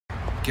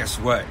guess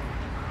what?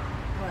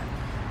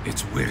 What?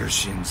 It's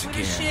Widdershins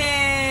again.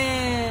 Widdershins!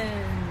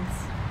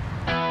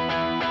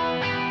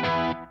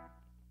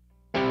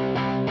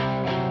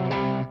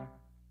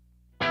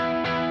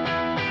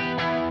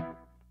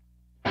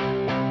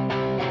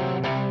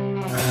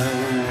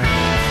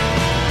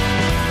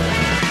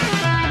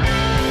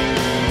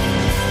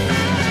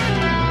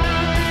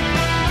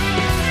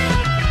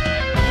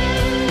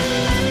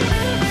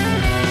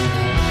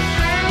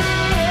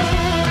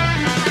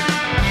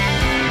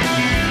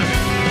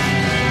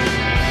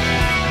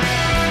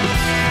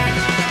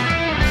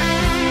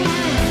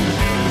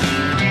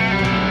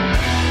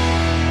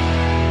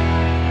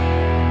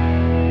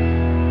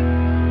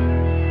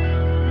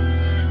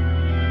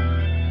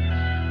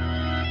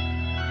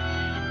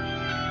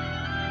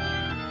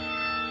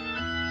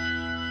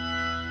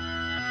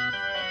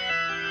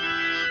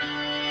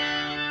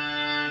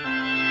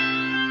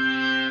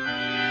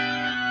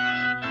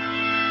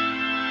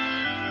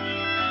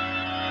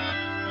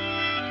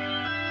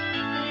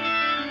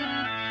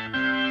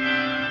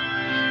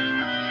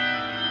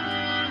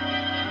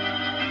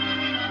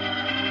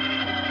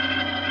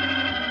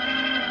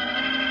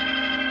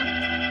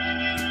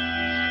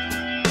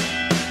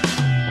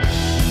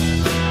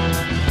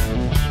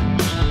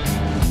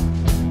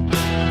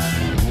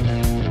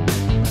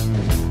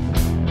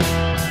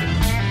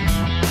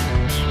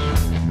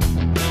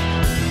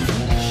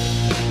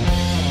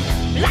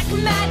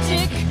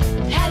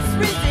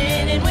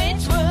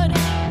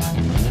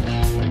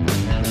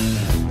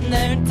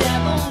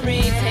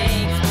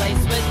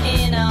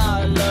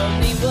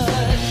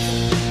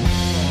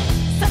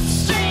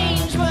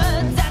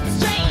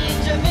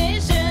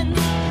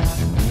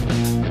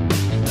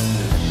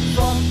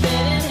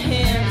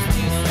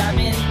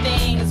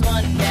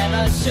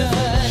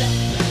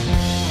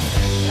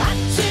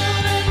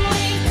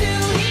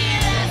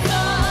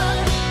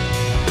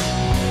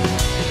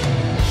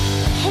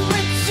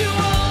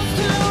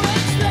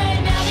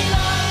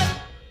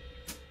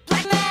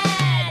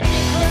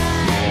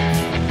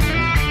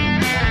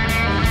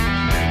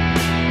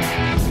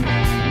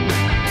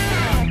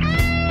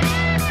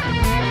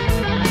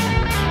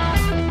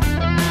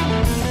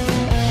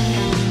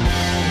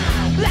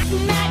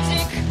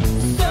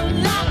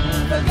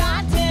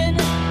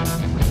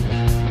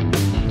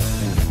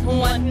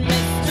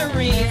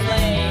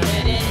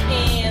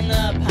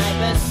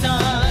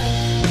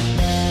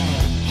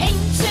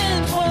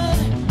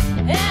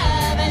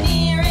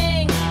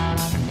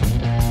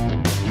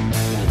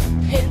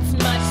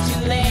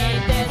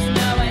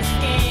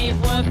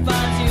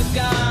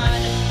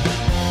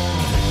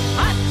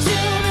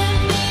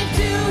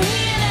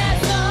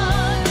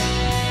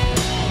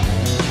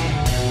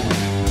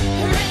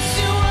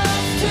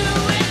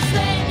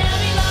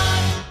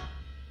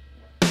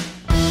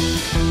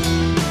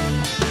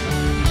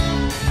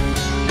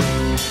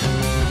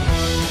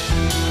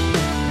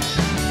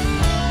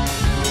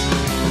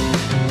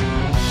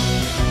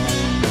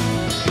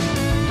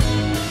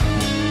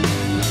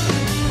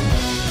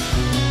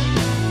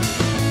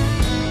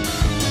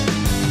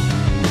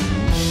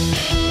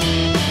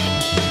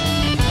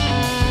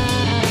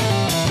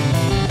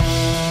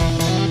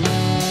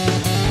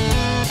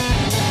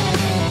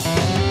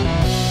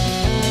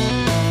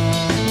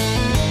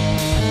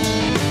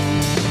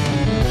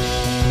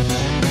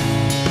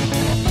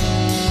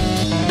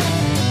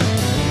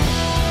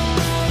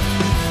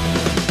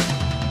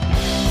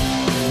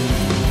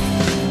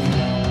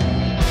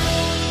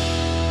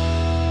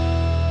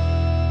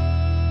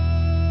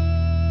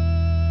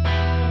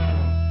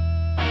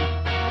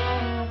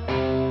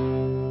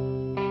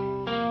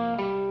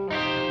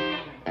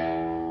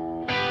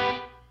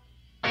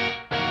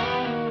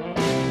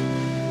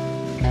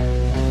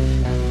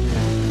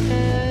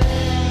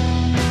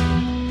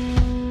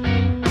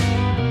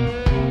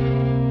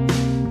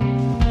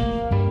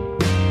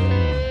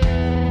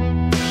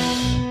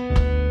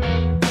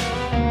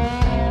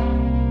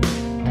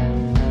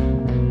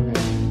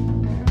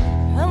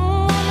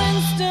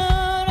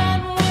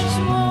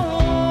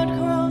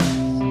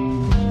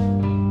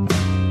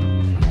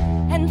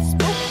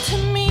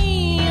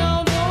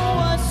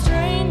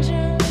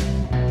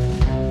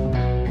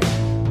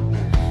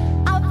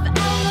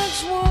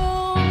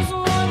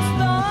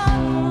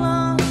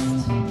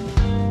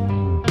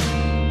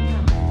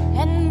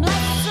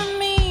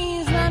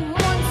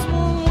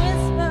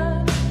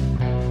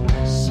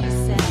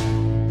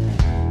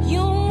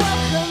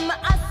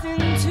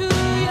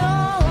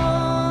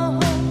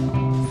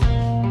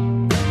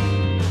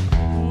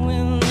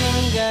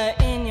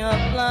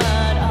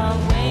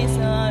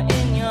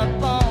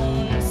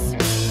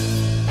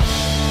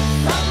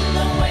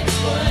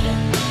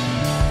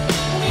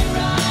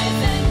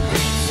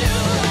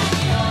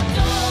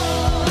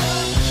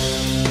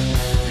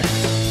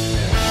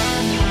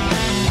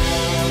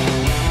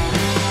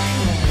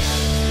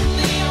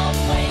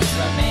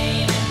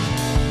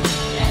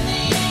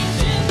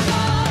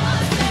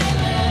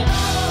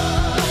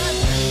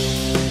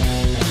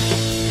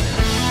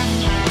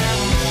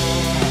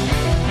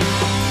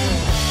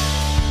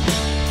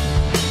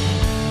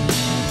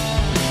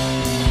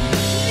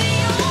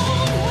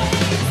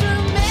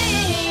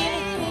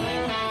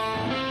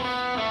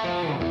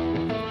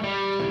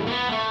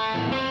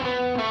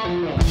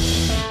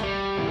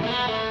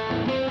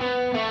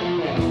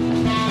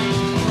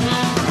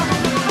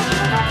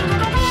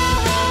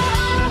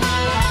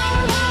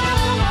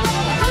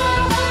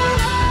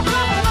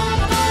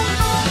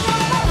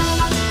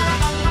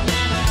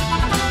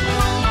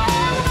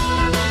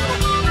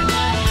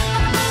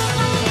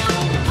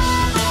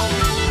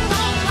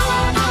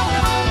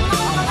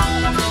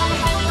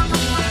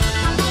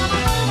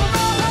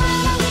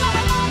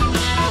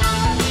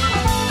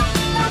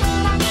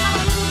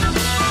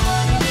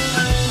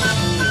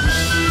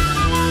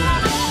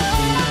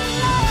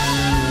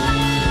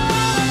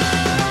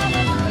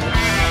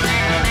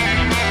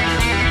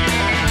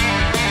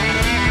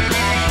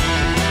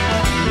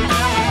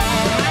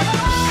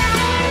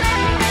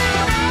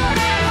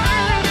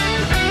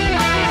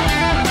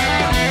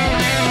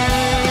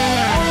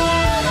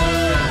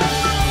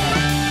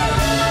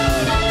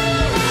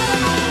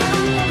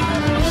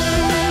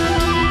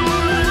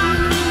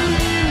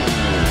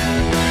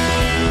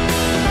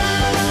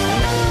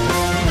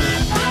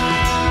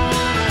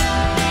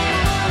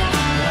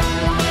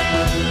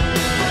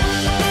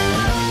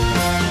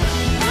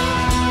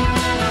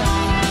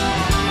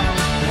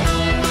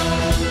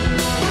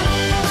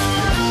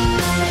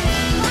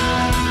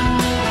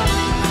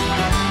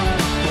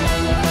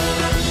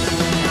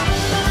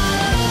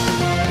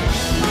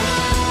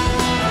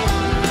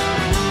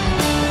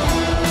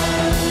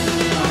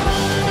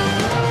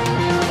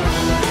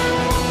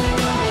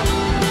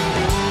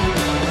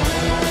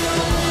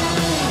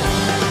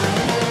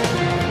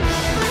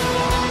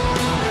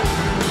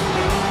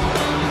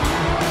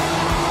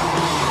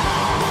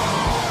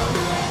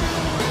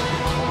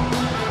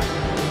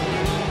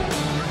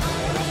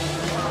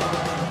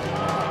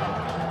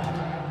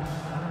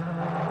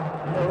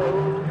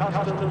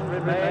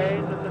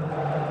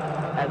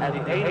 and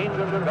the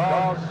ancient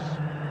gods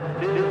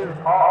live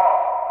on.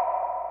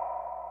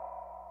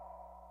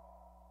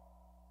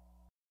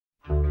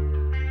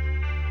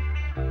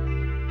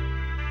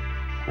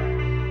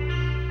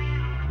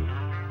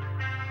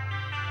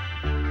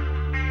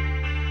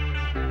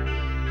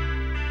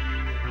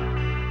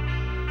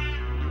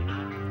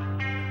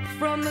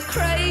 From the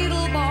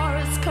cradle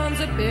bars comes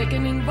a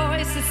beckoning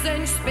voice, a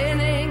cinch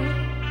spinning.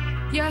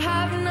 You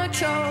have no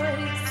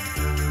choice.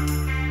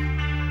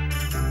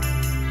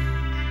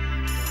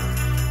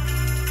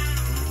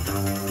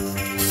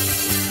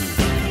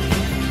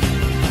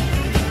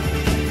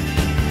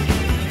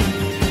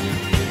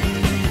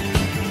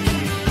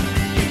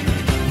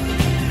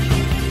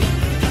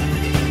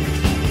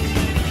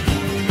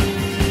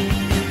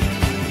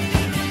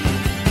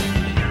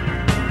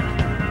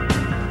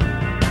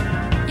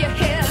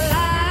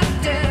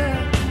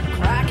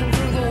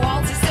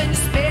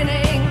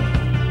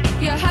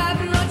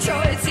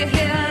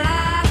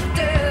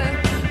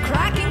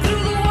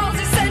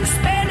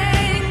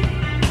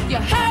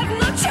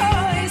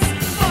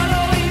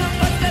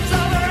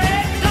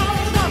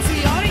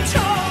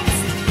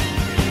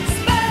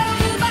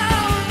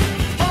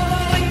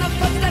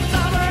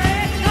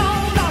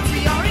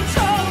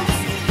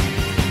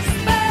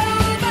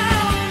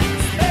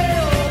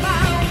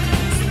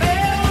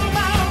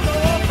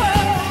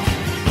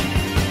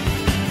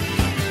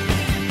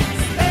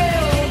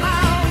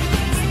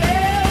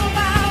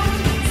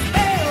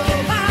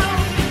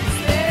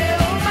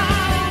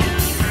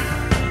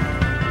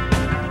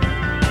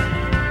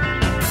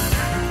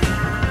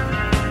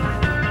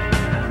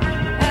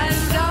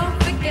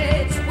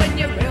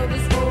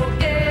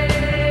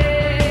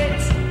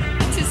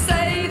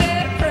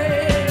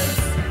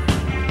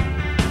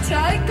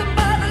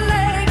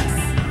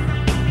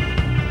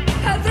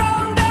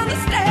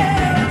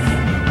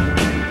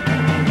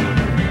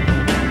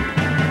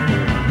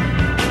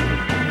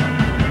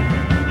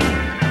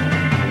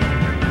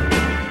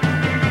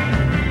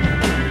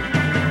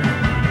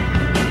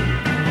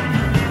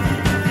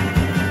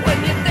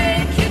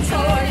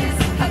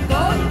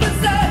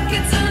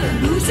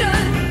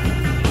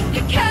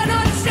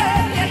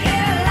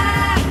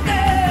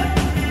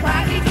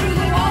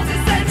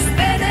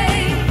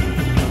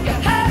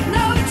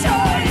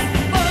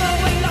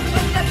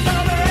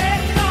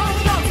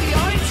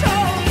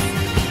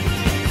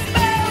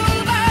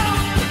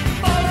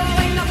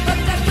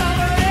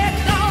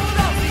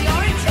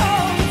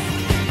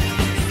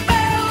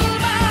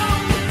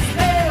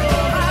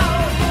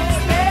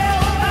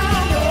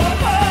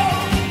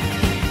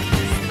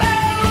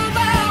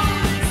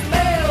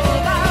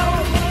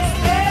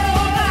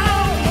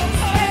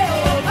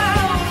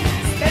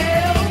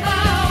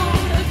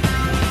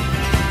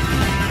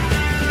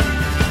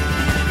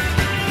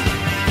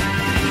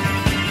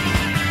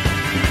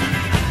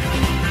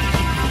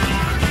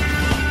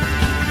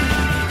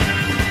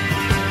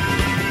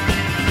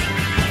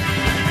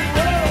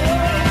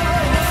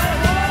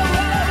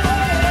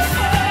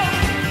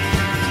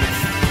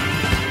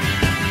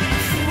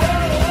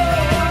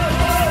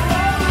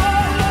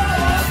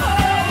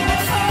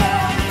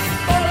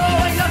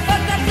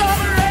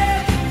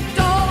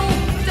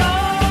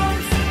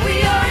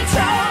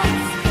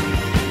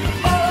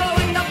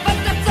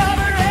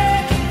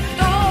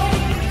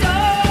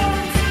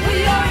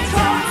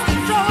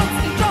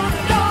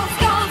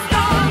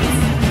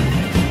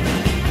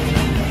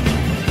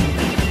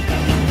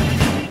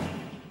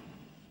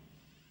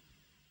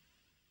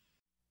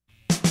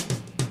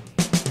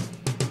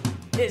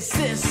 Is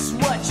this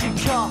what you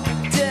call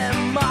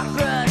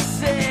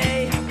democracy?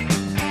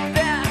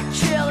 They're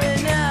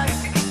killing us,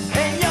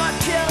 and you're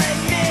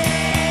killing me.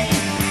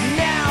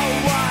 Now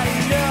I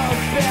know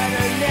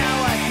better, now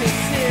I can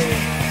see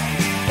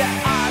that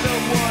I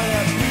don't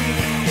wanna be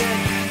in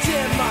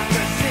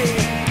democracy.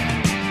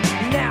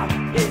 Now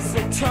is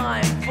the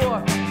time for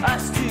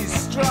us to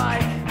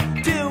strike.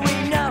 Do we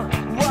know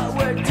what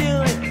we're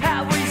doing?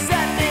 Have we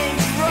set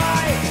things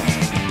right?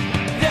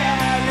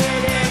 They're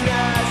leading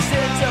us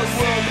into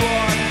World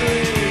War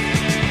III,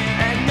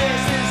 and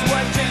this is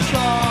what you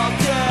call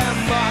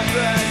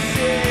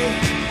democracy.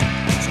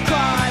 It's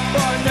cry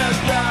for no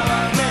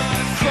government,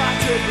 cry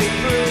to be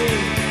free,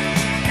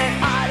 and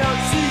I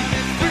don't see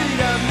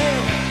freedom in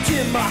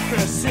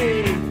democracy.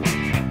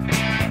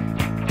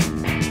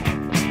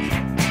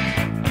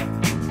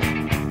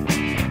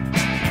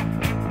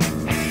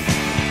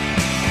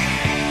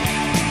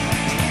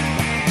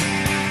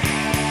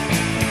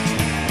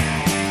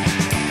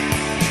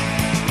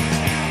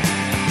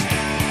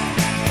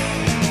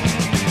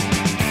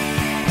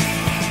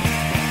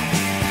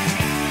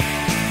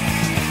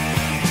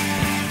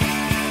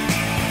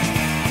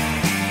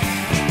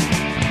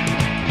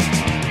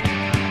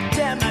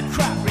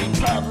 Democrat,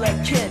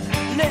 Republican,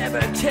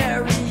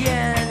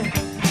 Libertarian.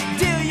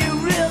 Do you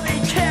really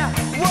care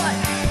what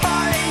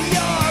party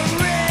you're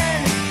in?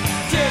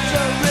 Did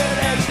you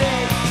really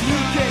think you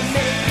can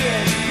make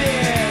it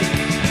big?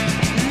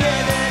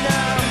 Living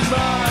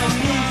among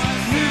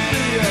these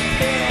nuclear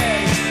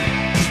pigs.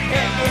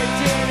 If you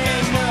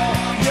didn't know,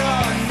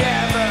 you'll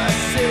never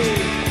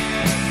see.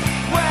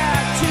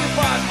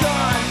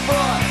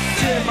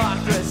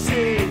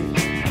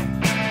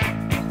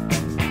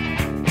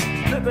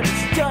 good, but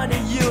it's done to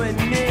you and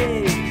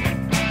me.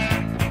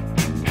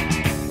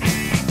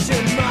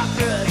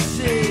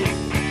 Democracy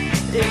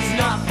is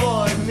not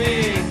for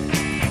me.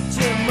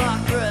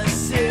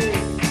 Democracy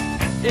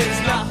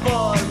is not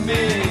for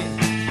me.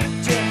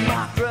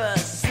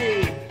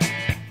 Democracy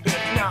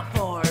is not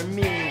for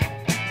me.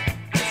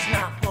 It's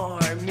not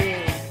for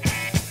me.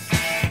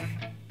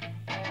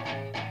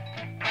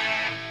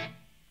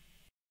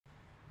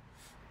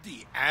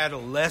 The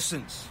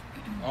Adolescents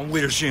on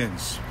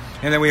Widdershins.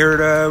 And then we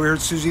heard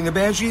Susie and the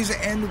Banshees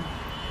and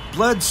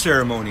Blood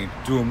Ceremony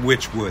doing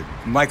Witchwood.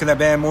 I'm liking that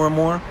band more and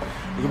more.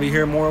 We're going to be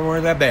hearing more and more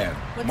of that band.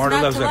 What's Marta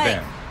not loves to that like?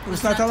 band.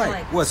 What's not to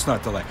like? What's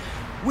not to like?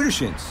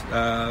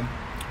 Widdershins.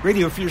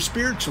 Radio for your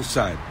spiritual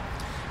side.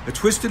 A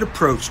twisted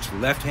approach to the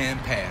left-hand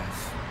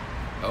path.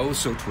 Oh,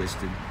 so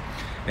twisted.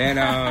 And,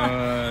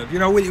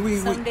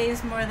 Some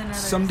days more than others.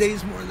 Some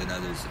days more than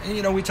others.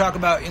 And, we talk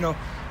about,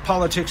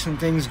 politics and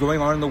things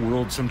going on in the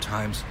world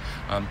sometimes.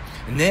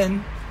 And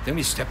then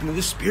we step into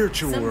the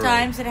spiritual world.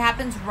 Sometimes it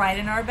happens right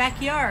in our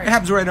backyard. It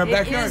happens right in our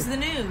backyard. It is the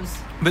news.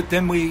 But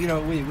then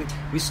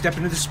we step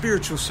into the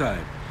spiritual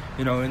side,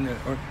 in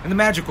the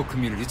magical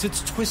communities.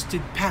 It's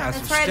twisted paths.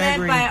 That's right. I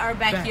meant by our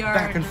backyard,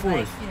 back and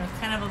forth.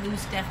 Kind of a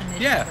loose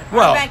definition. Yeah. But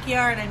our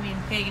backyard, I mean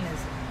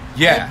paganism.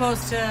 Yeah. As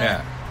opposed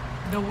to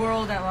the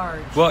world at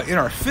large. Well, in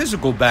our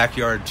physical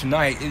backyard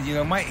tonight,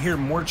 might hear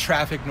more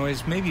traffic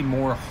noise, maybe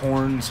more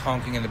horns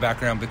honking in the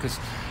background because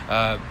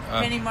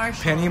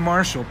Penny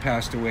Marshall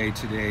passed away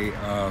today.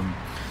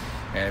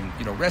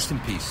 And rest in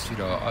peace.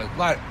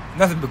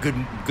 Nothing but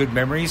good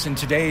memories. And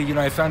today,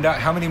 I found out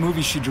how many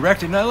movies she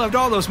directed, and I loved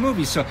all those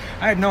movies. So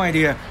I had no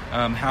idea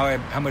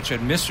how much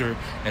I'd miss her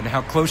and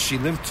how close she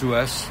lived to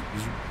us.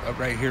 She was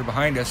right here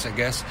behind us, I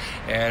guess.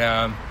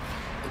 And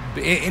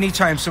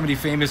anytime somebody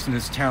famous in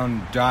this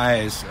town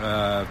dies,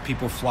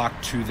 people flock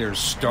to their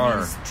star.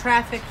 There's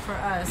traffic for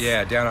us.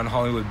 Yeah, down on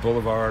Hollywood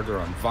Boulevard or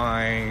on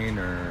Vine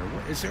or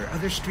is there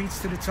other streets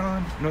that it's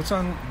on? No, it's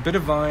on a bit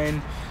of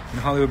Vine and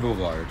Hollywood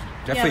Boulevard.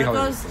 Definitely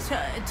Hollywood. It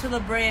goes to La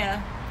Brea.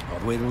 All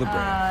the way to La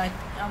Brea.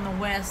 On the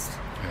west.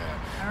 Yeah.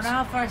 I don't know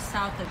how far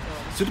south it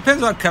goes. So it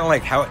depends on kind of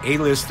like how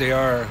A-list they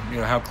are,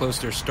 how close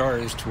their star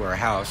is to our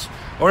house.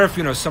 Or if,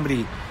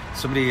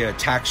 somebody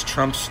attacks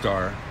Trump's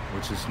star,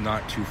 which is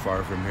not too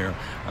far from here,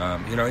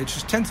 it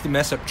just tends to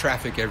mess up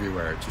traffic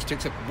everywhere. It just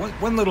takes up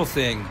one little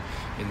thing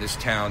in this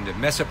town to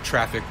mess up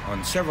traffic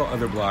on several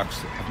other blocks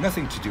that have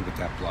nothing to do with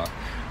that block.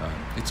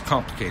 It's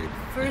complicated.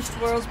 First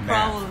world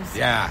problems.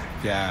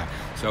 Yeah.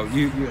 So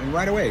you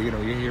right away, you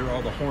hear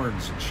all the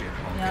horns and shit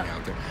honking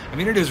out there. I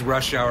mean, it is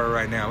rush hour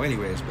right now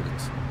anyways, but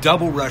it's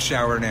double rush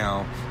hour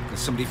now because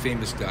somebody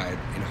famous died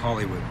in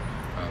Hollywood.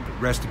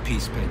 But rest in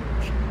peace, Penny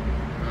Marshall.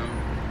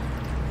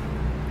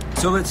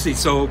 So let's see.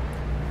 So,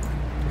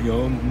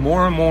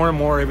 more and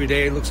more every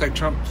day. It looks like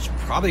Trump's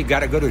probably got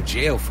to go to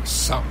jail for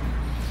something.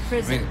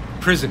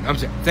 Prison. I'm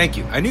saying, thank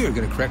you. I knew you were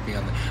going to correct me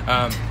on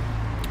that.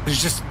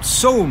 There's just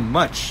so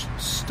much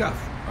stuff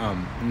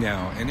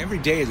now, and every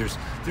day there's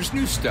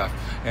new stuff,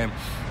 and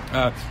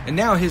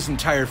now his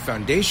entire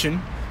foundation,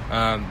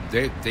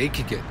 they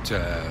could get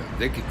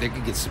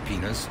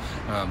subpoenas.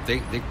 They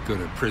could go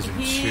to prison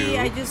too.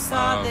 I just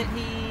saw that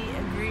he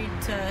agreed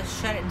to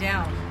shut it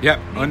down. Yep,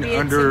 Maybe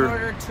it's in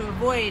order to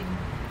avoid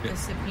the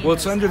subpoenas. Well,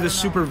 it's under the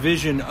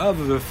supervision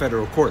of the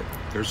federal court.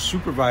 They're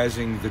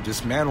supervising the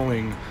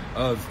dismantling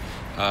of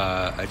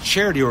a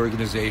charity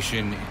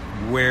organization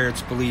where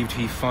it's believed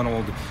he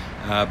funneled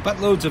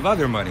buttloads of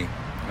other money.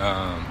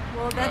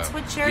 Well, that's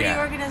what charity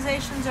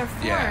organizations are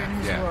for in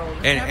his world.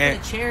 It's not for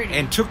the charity.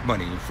 And took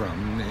money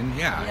from, and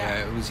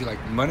it was like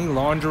money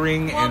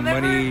laundering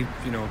money,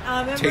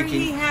 remember taking.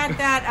 He had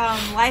that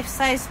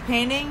life-size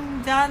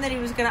painting done that he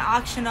was going to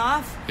auction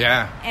off?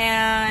 Yeah.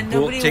 And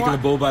taking the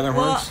bull by the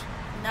horns?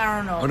 I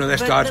don't know. Oh, no,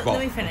 that's dodgeball. Let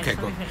me finish. Okay,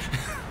 go.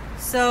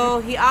 So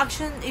he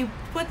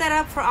put that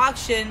up for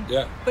auction,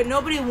 but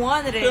nobody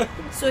wanted it.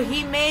 So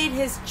he made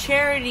his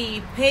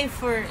charity pay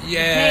for the painting.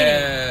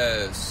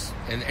 Yes.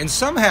 And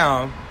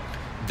somehow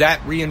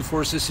that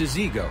reinforces his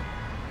ego.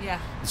 Yeah.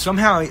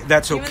 Somehow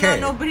that's Even okay.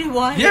 though nobody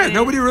wanted it. Yeah,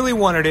 nobody really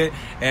wanted it,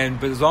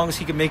 but as long as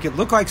he can make it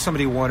look like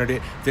somebody wanted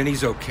it, then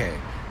he's okay.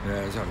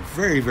 It's a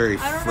very, very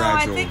fragile.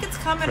 I don't know. I think it's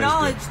common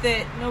knowledge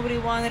that nobody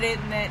wanted it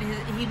and that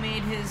he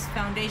made his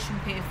foundation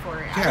pay for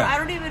it. Yeah. I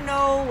don't even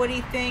know what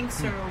he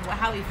thinks or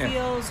how he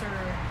feels or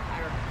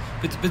I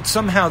don't know. But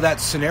somehow that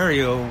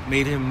snenario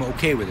made him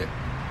okay with it.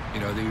 He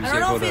was I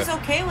don't know able if he's to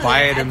okay with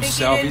buy it. it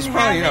himself. I think he didn't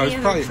have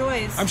any other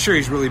choice. I'm sure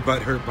he's really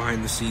butthurt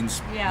behind the scenes,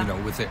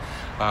 with it.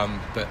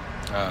 But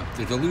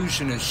the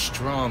delusion is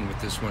strong with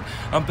this one.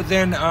 But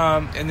then,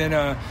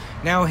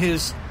 now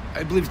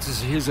I believe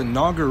it's his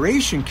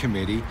inauguration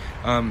committee.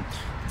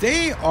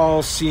 They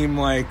all seem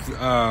like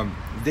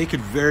they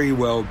could very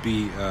well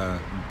be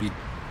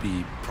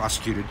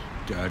prosecuted,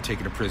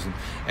 taken to prison.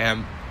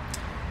 And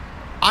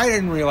I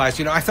didn't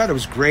realize, I thought it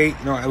was great.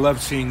 I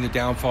loved seeing the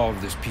downfall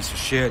of this piece of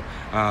shit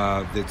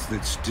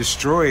that's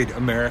destroyed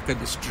America,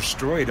 that's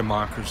destroyed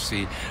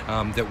democracy,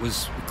 that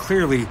was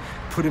clearly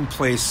put in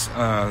place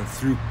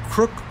through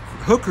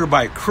hook or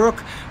by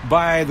crook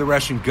by the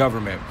Russian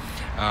government.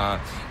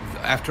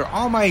 After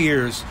all my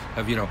years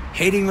of,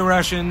 hating the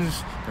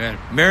Russians and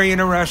marrying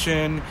a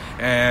Russian,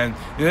 and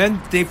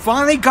then they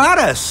finally got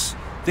us.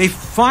 They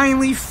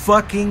finally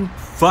fucking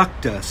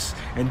fucked us.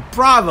 And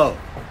bravo,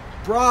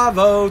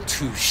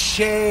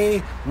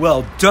 touche,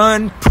 well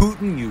done,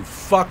 Putin, you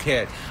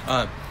fuckhead.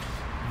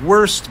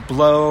 Worst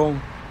blow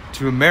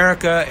to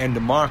America and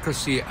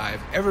democracy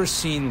I've ever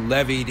seen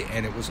levied,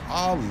 and it was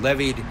all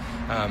levied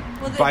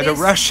by the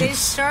Russians. They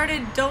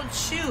started Don't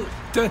Shoot.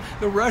 The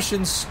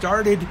Russians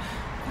started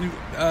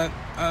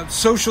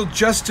social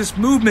justice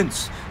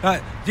movements.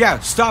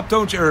 Stop,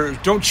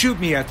 don't shoot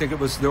me. I think it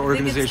was the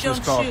organization was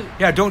called. Shoot.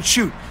 Yeah, Don't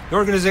Shoot. The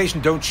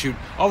organization Don't Shoot.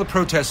 All the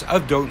protests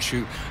of Don't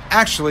Shoot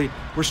actually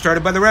were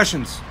started by the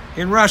Russians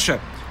in Russia.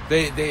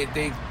 They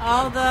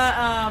all the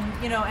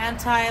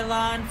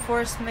anti-law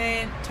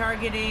enforcement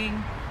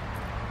targeting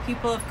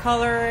people of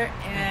color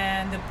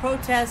and the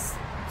protests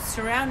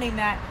surrounding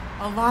that.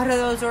 A lot of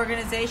those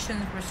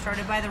organizations were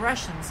started by the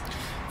Russians.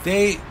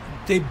 They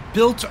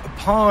built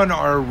upon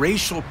our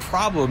racial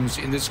problems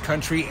in this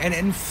country and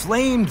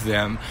inflamed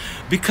them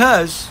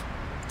because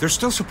they're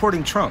still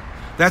supporting Trump.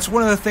 That's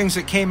one of the things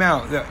that came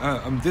out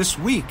this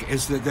week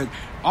is that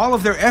all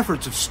of their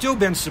efforts have still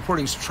been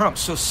supporting Trump.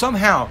 So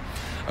somehow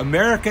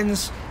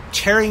Americans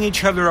tearing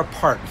each other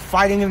apart,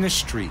 fighting in the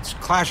streets,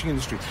 clashing in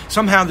the streets.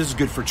 Somehow this is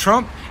good for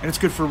Trump and it's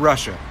good for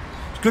Russia.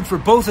 It's good for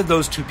both of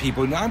those two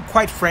people. Now,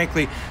 quite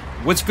frankly,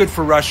 what's good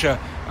for Russia?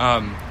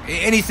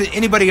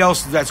 Anybody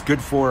else that's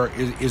good for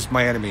is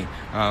my enemy.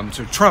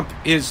 So Trump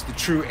is the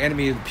true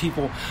enemy of the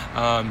people.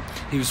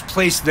 He was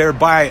placed there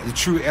by the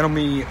true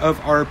enemy of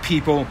our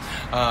people.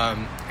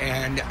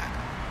 And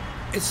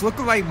it's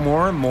looking like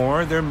more and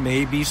more there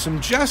may be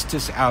some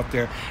justice out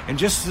there. And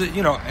just,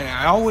 and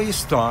I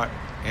always thought,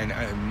 and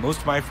most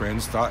of my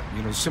friends thought,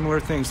 similar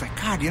things like,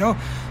 God,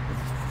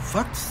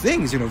 fuck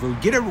things. They'll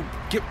get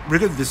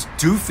rid of this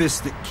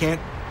doofus that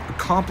can't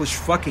accomplish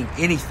fucking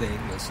anything,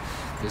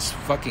 this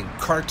fucking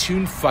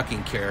cartoon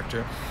fucking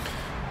character.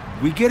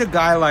 We get a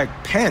guy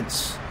like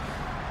Pence,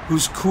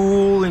 who's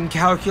cool and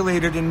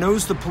calculated and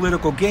knows the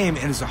political game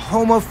and is a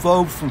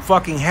homophobe from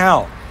fucking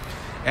hell.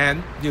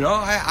 And,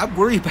 I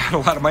worry about a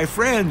lot of my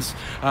friends,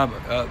 and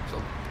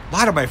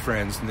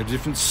the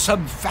different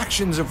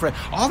sub-factions of friends,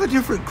 all the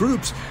different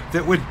groups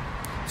that would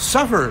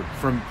suffer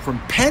from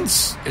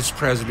Pence as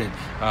president.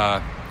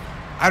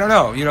 I don't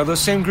know. Those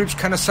same groups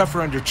kind of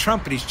suffer under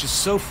Trump, but he's just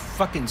so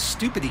fucking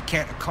stupid he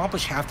can't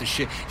accomplish half the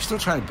shit. He's still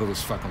trying to build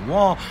his fucking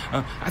wall.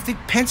 I think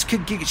Pence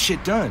could get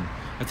shit done.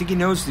 I think he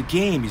knows the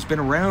game. He's been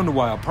around a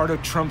while. Part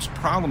of Trump's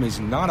problem is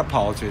he's not a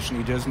politician.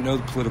 He doesn't know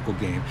the political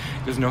game.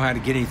 He doesn't know how to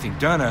get anything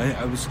done.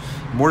 I was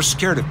more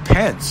scared of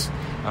Pence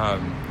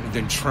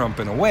than Trump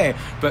in a way.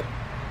 But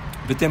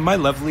then my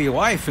lovely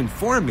wife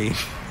informed me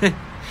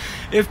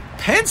if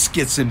Pence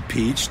gets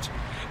impeached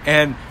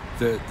and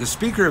the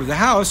Speaker of the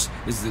House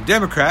is the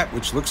Democrat,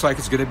 which looks like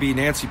it's going to be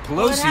Nancy Pelosi.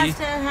 Well, it has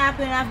to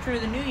happen after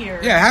the New Year.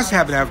 Yeah, it has to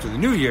happen after the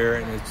New Year,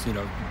 and it's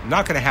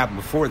not going to happen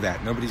before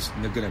that. Nobody's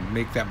going to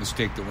make that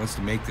mistake that wants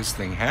to make this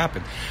thing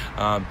happen,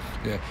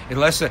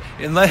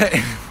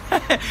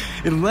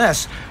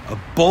 unless a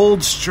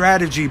bold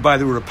strategy by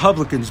the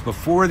Republicans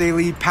before they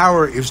leave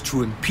power is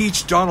to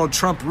impeach Donald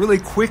Trump really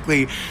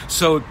quickly,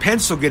 so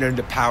Pence will get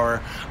into power.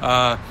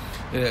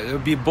 It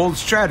would be a bold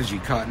strategy,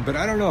 Cotton, but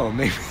I don't know.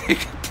 Maybe they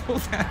could pull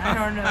that out.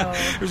 I don't know.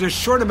 There's a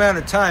short amount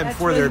of time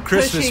before their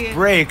Christmas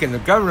break, and the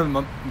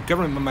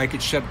government might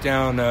get shut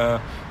down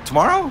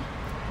tomorrow?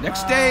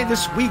 Next day?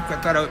 This week?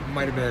 I thought it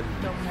might have been.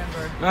 Don't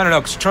remember. I don't know,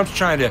 because Trump's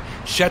trying to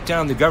shut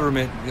down the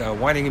government,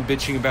 whining and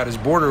bitching about his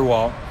border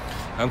wall.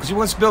 Because he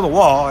wants to build a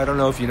wall. I don't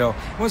know if you know.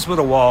 He wants to build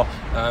a wall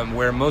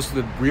where most of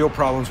the real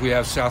problems we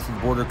have south of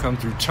the border come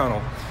through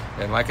tunnel.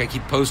 And like I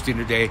keep posting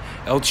today,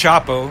 El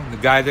Chapo, the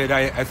guy that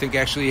I think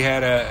actually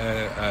had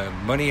a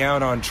money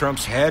out on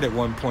Trump's head at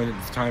one point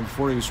at the time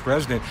before he was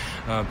president,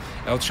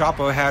 El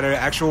Chapo had an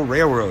actual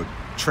railroad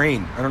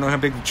train. I don't know how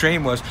big the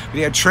train was, but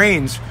he had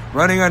trains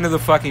running under the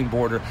fucking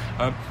border.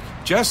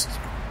 Just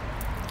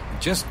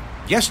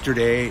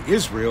yesterday,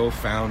 Israel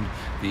found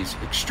these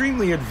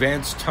extremely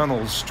advanced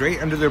tunnels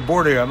straight under their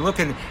border. I'm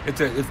looking at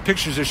the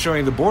pictures are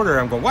showing the border.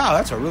 I'm going, wow,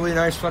 that's a really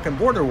nice fucking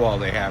border wall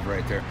they have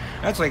right there.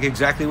 That's like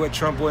exactly what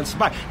Trump wants to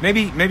buy.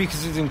 Maybe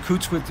because he's in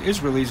coots with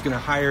Israel, he's going to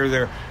hire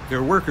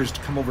their workers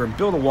to come over and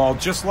build a wall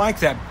just like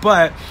that.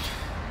 But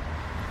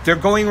they're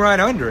going right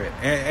under it.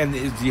 And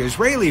the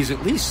Israelis,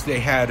 at least,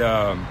 they had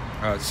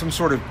some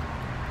sort of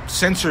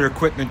sensor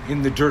equipment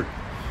in the dirt.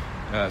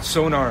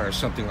 Sonar or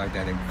something like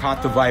that, and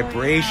caught the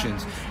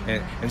vibrations.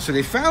 Yeah. And so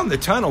they found the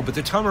tunnel, but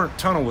the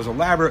tunnel was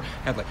elaborate,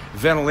 had like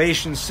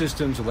ventilation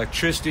systems,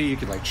 electricity, you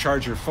could like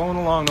charge your phone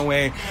along the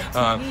way,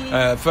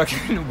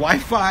 fucking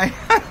Wi-Fi,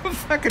 I don't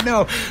fucking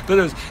know, but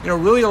it was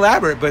really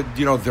elaborate, but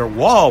their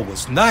wall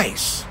was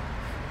nice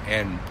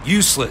and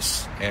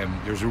useless, and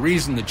there's a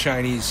reason the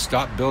Chinese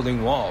stopped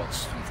building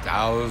walls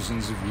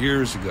thousands of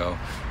years ago.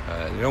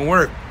 They don't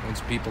work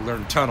once people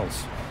learn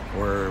tunnels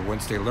or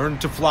once they learn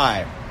to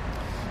fly.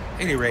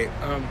 At any rate,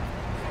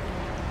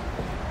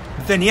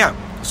 But then, yeah,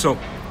 so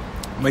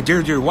my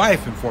dear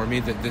wife informed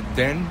me that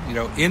then,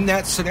 in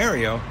that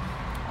scenario,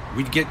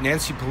 we'd get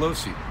Nancy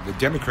Pelosi, the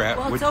Democrat,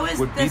 would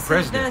be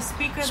president. The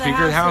Speaker of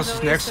the House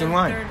is next in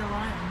line. Third in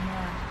line,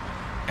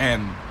 yeah.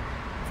 And,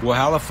 well,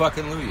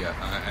 hallelujah.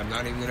 I'm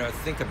not even going to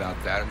think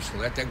about that. I'm just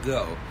going to let that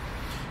go.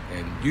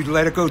 And you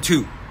let it go,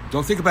 too.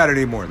 Don't think about it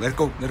anymore. Let it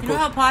go. You know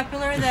how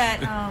popular that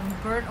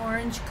burnt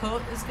orange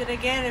coat is going to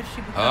get if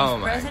she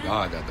becomes president? Oh,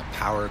 my God, the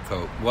power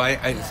coat. Well,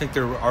 I think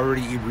they're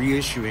already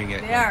reissuing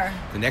it. They are.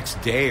 The next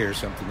day or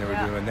something they were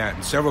doing that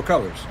in several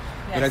colors.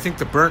 Yes. But I think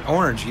the burnt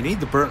orange, you need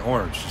the burnt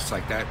orange, just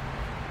like that.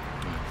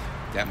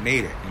 That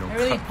made it. It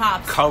really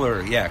pops.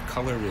 Color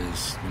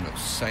is,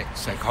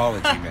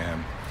 psychology,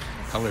 man.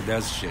 Color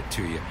does shit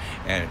to you.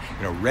 And,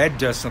 red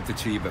does something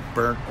to you, but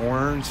burnt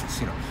orange,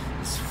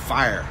 it's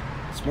fire.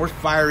 It's more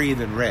fiery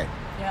than red.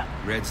 Yeah.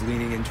 Red's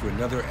leaning into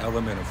another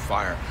element of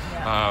fire.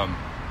 Yeah.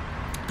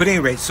 But at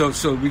any rate,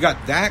 so we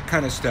got that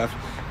kind of stuff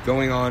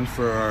going on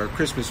for our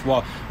Christmas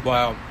while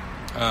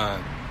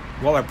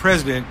our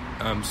president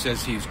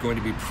says he's going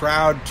to be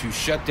proud to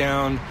shut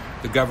down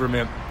the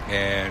government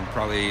and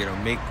probably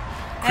make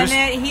and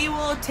that he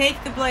will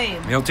take the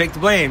blame. He'll take the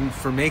blame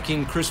for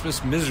making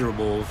Christmas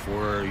miserable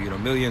for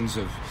millions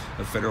of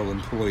federal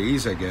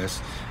employees, I guess.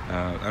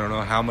 I don't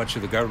know how much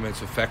of the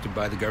government's affected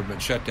by the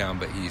government shutdown,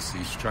 but he's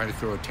trying to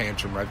throw a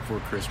tantrum right before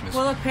Christmas.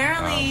 Well,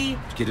 apparently,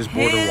 to get his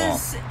border wall.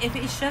 If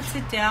he shuts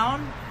it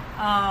down,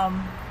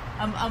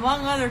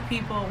 among other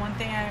people, one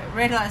thing I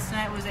read last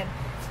night was that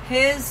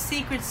his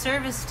Secret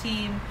Service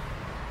team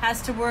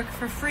has to work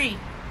for free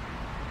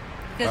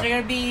because they're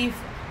going to be.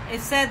 It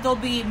said they'll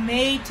be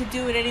made to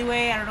do it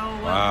anyway. I don't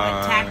know what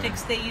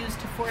tactics they use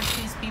to force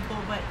these people,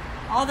 but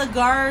all the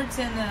guards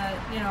and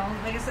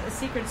like I said, the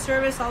Secret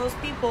Service, all those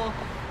people,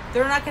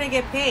 they're not going to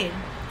get paid.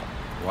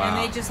 Wow. And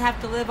they just have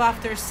to live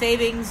off their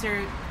savings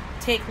or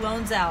take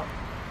loans out.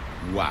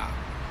 Wow.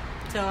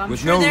 So I'm With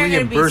sure no they're going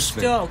to be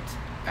reimbursement stoked.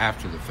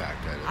 After the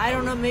fact. I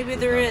don't know. Maybe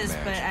there is,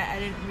 but I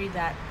didn't read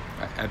that.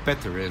 I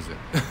bet there isn't.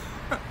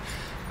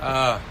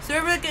 So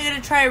everyone's going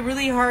to try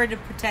really hard to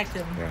protect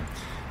him. Yeah.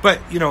 But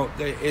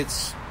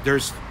it's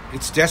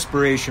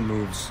desperation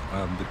moves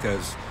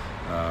because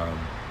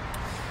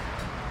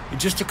in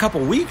just a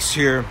couple weeks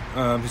here,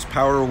 his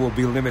power will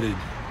be limited,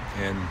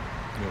 and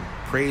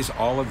praise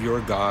all of your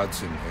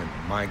gods and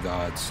my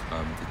gods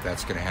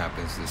that's going to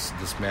happen.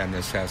 This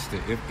madness has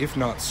to, if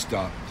not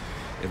stop,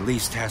 at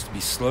least has to be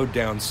slowed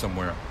down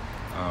somewhere.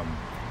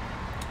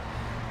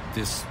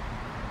 This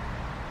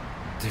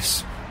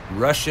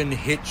Russian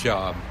hit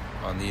job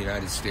on the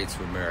United States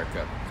of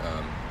America.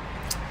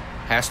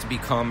 Has to be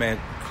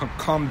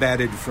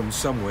combated from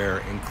somewhere,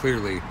 and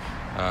clearly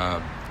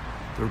the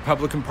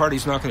Republican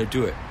Party's not going to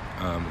do it.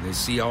 They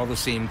see all the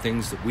same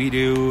things that we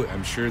do.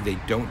 I'm sure they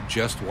don't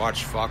just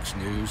watch Fox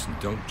News and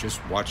don't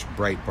just watch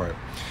Breitbart.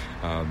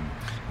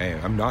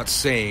 And I'm not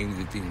saying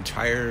that the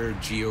entire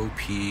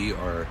GOP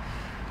are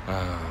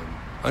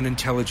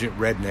unintelligent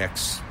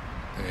rednecks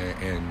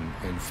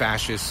and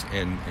fascists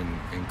and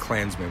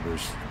Klans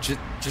members.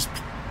 Just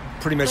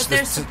pretty much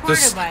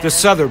the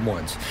southern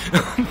ones.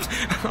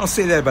 I'll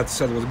say that about the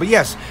southern ones. But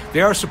yes,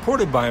 they are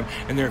supported by them,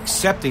 and they're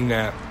accepting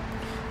that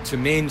to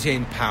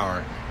maintain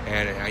power.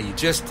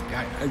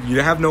 And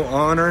you have no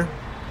honor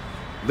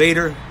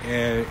later,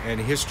 and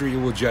history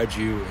will judge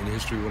you, and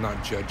history will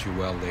not judge you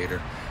well later,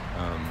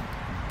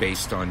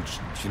 based on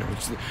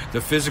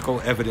the physical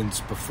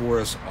evidence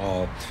before us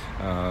all,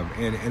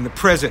 and the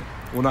present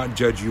will not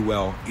judge you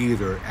well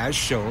either, as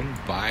shown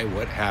by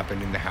what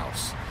happened in the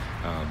House.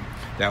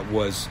 That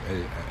was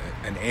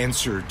an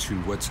answer to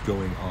what's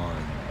going on.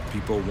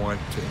 People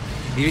want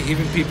to,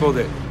 even people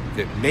that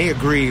may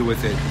agree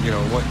with it,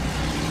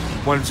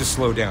 want to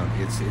slow down.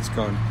 It's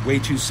gone way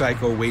too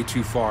psycho, way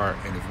too far,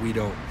 and if we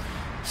don't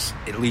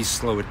at least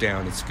slow it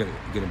down, it's going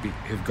to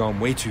have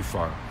gone way too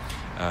far,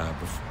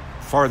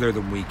 farther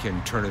than we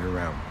can turn it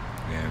around.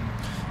 And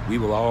we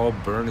will all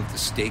burn at the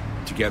stake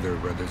together,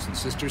 brothers and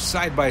sisters,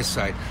 side by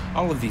side.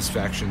 All of these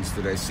factions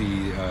that I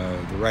see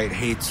the right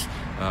hates,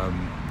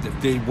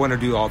 they want to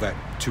do all that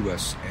to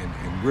us.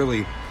 And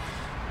really,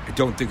 I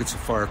don't think it's a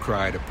far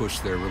cry to push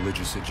their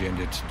religious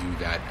agenda to do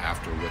that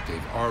after what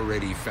they've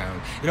already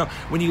found.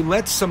 When you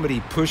let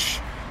somebody push,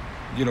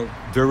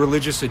 their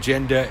religious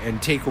agenda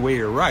and take away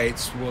your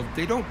rights, well,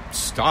 they don't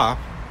stop.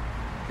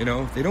 They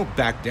don't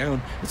back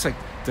down. It's like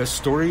the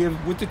story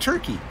with the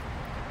turkey.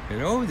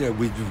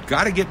 We've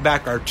got to get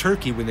back our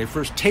turkey when they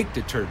first take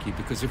the turkey,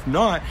 because if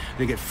not,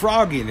 they get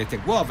froggy and they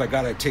think, well, if I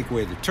got to take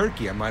away the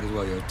turkey, I might as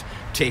well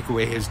take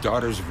away his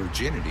daughter's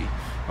virginity.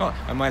 Well,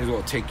 I might as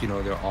well take,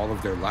 all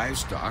of their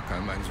livestock. I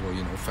might as well,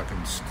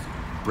 fucking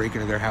break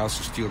into their house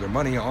and steal their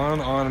money,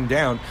 on and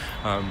down.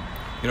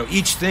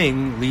 Each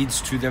thing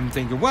leads to them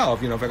thinking, well,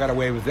 if I got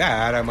away with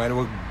that, I might as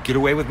well get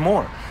away with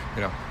more.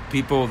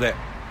 People that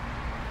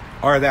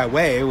are that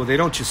way, well, they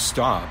don't just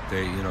stop.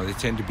 They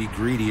tend to be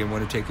greedy and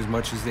want to take as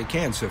much as they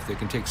can. So if they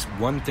can take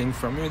one thing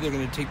from you, they're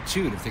going to take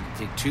two. And if they can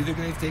take two, they're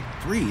going to take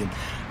three.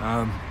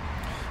 And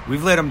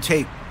we've let them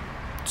take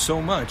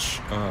so much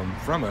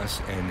from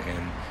us,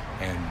 and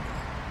and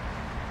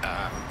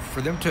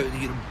for them to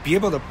be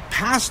able to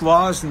pass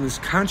laws in this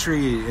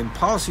country and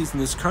policies in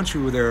this country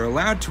where they're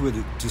allowed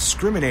to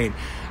discriminate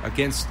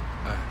against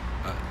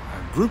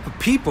a group of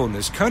people in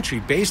this country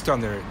based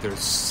on their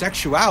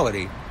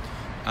sexuality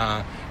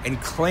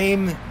and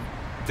claim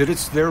that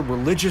it's their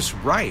religious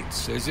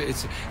rights.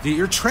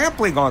 You're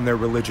trampling on their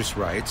religious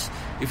rights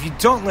if you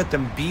don't let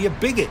them be a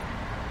bigot.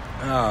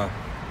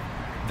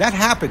 That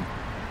happened.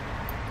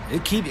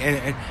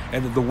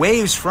 And the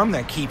waves from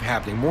that keep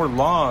happening. More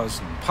laws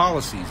and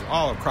policies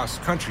all across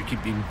the country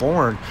keep being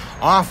born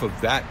off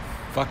of that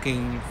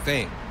fucking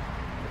thing.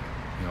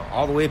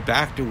 All the way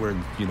back to where,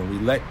 we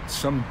let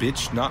some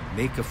bitch not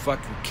make a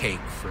fucking cake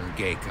for a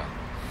gay couple.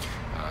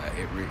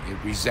 It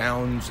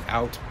resounds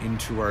out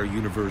into our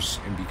universe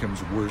and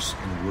becomes worse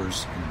and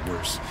worse and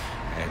worse.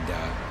 And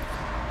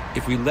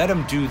if we let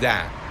them do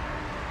that,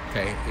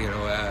 okay,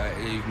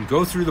 you can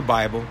go through the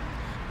Bible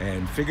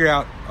and figure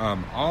out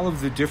all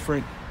of the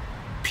different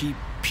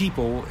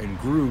people and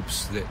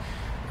groups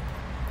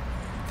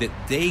that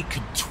they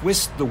could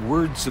twist the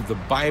words of the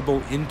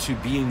Bible into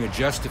being a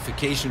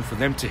justification for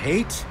them to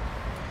hate,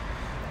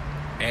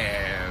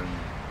 and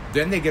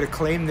then they get a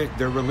claim that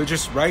their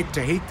religious right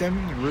to hate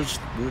them,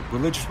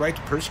 religious right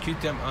to persecute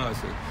them.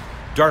 It's a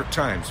dark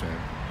times,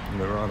 man.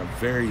 We're on a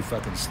very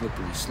fucking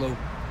slippery slope.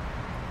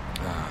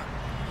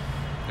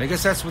 And I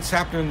guess that's what's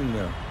happening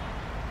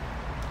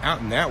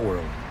out in that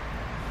world.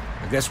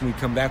 I guess when we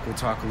come back, we'll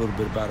talk a little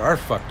bit about our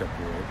fucked up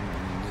world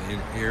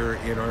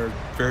in our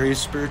various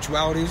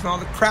spiritualities and all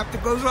the crap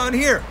that goes on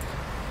here.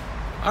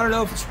 I don't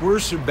know if it's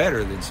worse or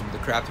better than some of the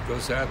crap that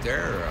goes out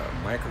there, or a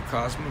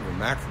microcosm or a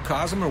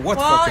macrocosm, or what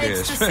the fuck it is. Well,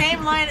 it's the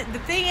same line. The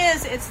thing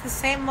is, it's the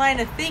same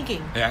line of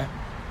thinking. Yeah.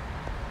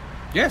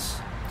 Yes.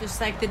 Just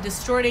like the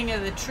distorting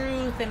of the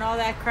truth and all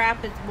that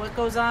crap, what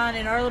goes on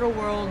in our little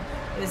world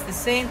is the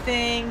same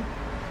thing,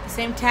 the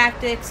same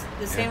tactics,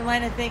 the same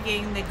line of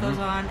thinking that goes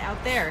on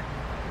out there.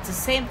 It's the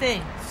same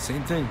thing.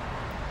 Same thing.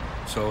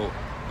 So,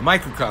 a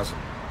microcosm.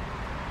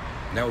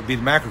 And that would be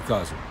the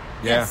macrocosm.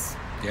 Yeah. Yes.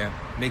 Yeah.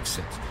 Makes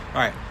sense. All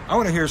right. I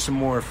want to hear some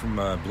more from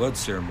Blood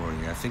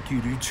Ceremony. I think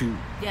you do too.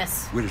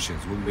 Yes.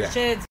 Widdershins. We'll be back.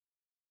 Widdershins.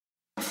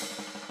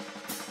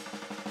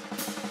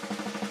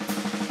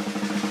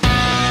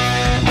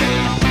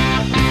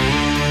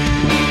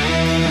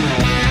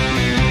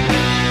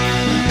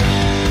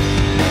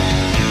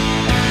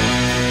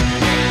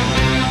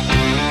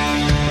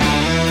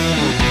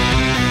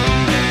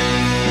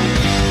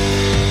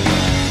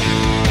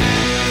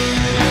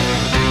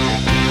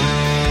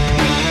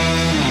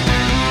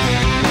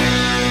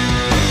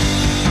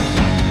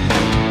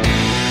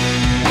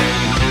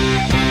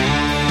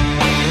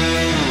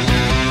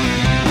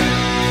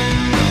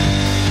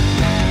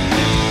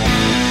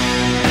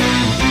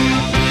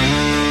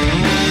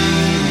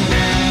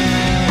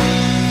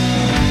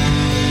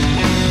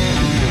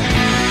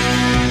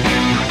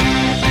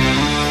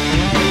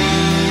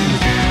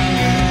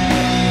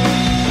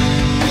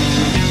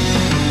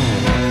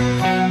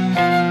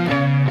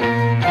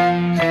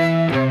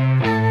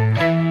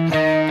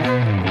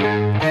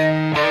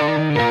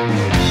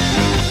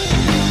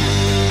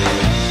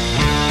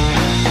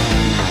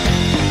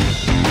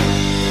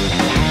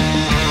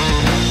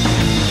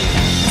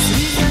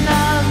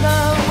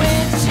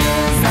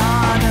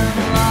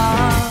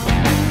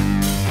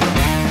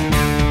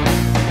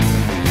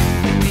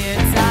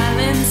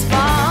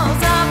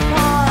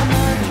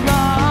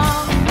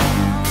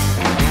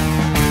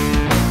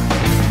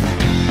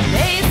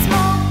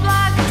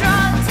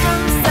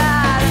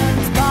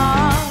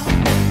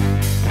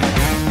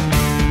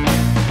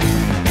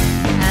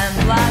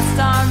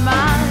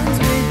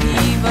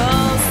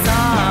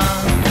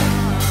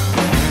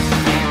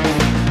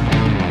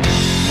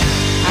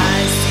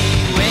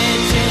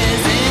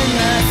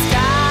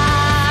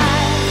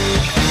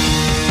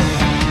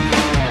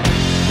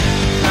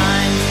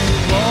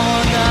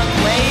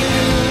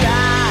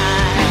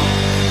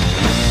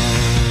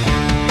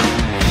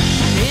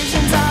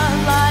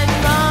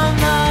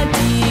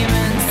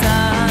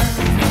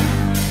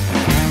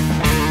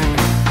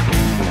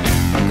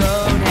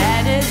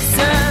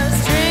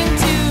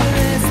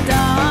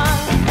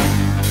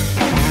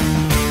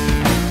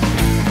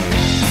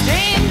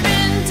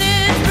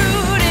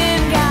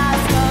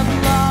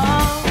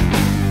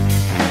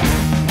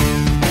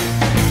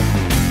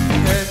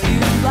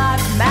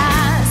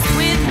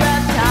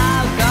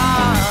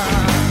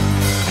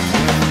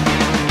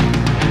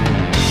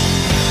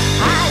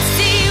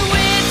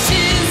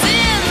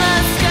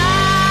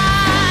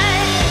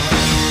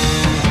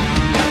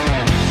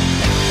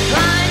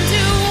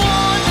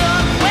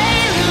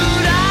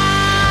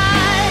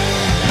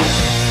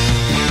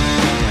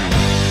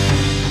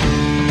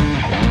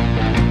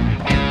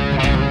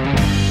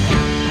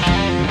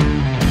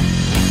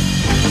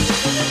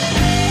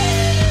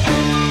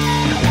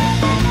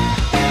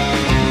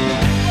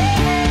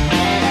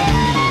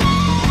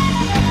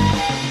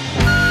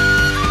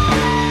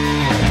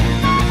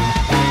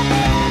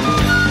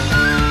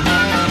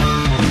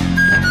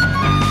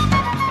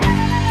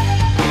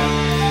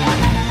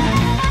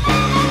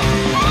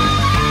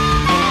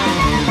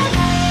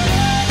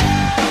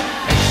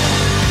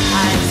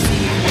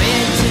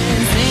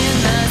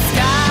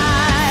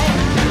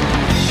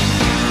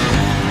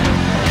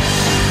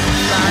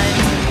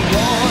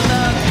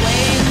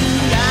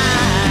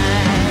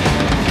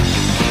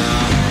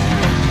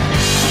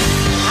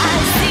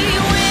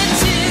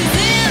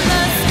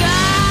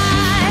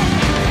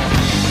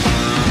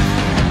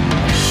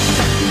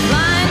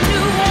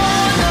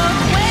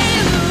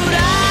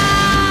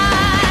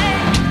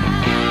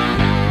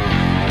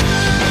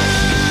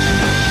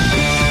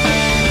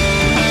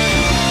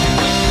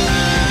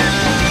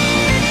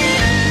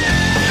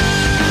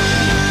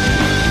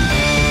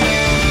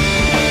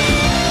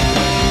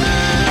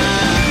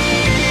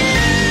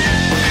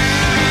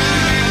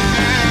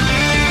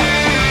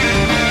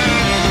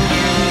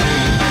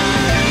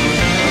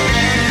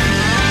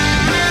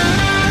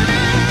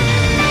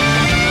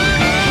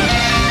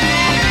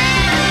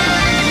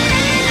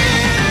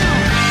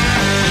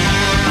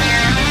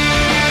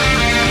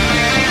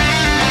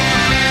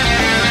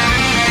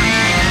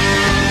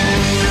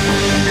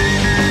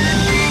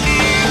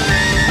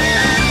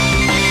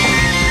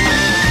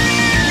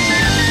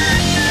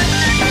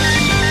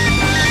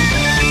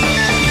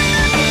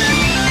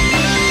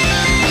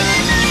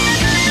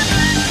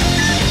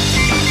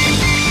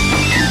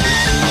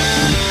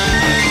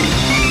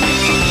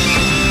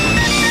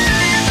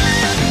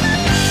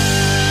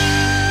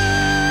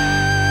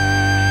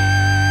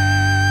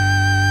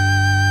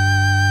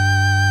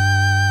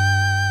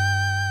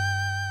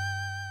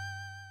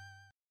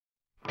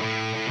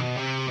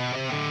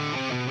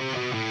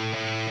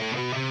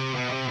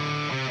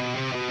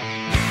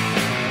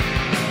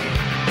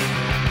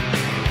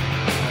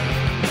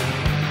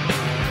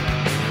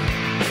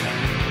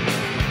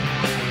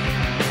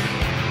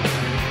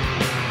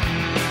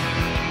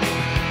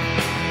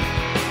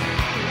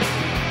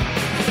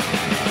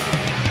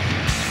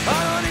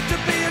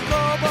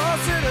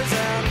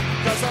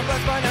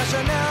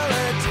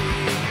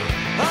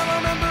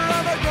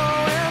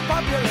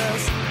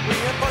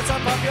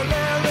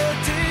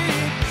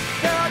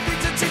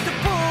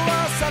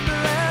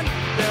 wonderland.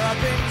 There are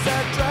things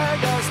that drag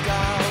us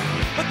down,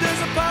 but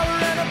there's a power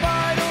and a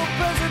vital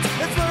presence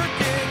that's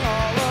lurking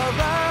all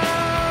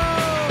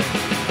around.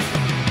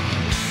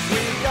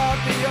 We got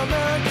the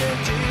American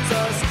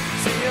Jesus,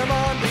 see him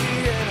on the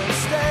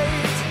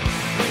interstate.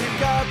 We've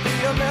got the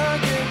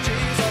American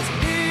Jesus,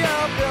 he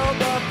helped build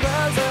the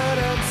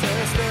president's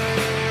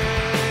estate.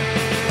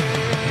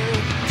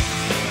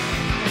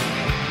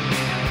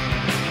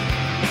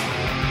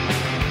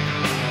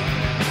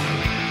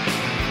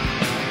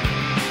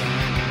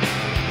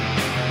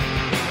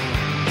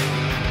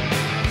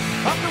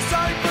 I feel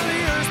sorry for the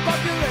Earth's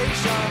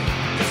population,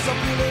 cause some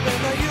who live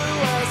in the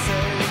USA.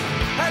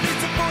 At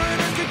least the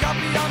foreigners can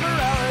copy our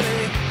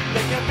morality.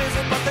 They can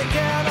visit but they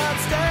cannot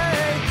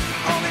stay.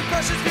 Only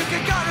precious few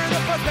can garner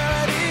the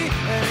prosperity,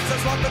 and it's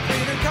us lot the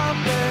freedom and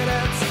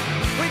confidence.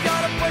 We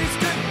got a place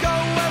to go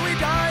where we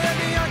die, and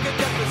the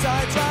architect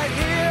resides right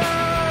here.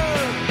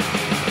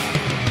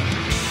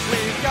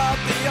 We've got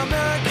the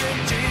American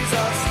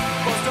Jesus,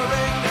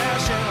 fostering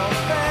national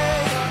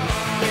faith.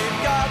 We've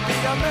got the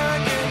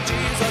American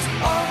Jesus,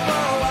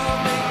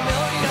 overwhelming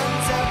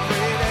millions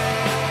every day.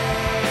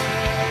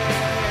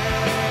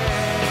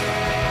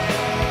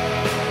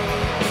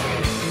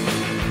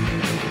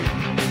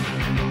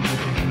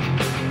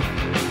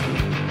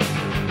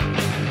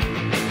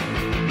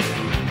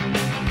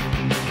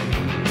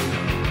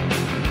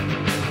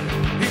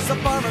 He's a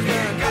farmer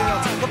clearing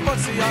fields, the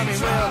books the army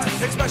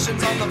wields,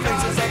 expressions on the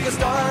faces of the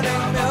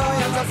starting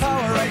millions, the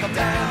power of the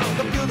plan,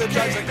 the few that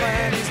drives the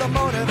clan. He's the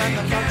motive and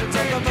the conscience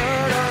of the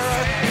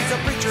murderer. He's a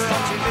preacher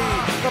on TV,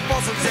 the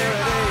false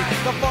sincerity,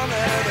 the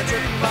formula that's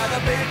written by the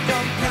big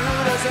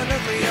computers and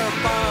nuclear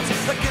bombs,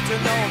 the kids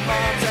with no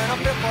moms, and I'm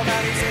fearful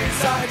that he's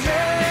inside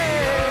me.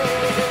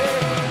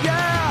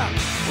 Yeah,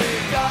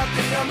 we've got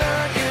the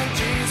American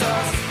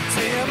Jesus,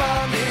 see him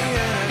on the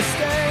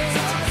interstate.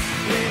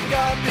 We've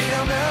got the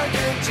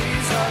American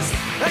Jesus,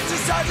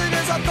 exercising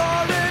his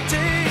authority.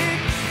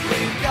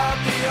 We've got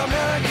the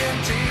American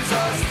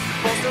Jesus,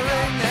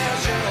 bolstering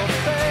national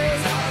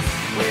faith.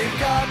 We've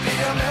got the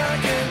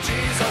American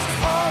Jesus,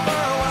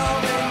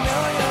 overwhelming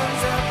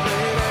millions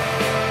every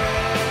day.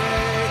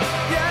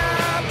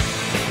 Yeah.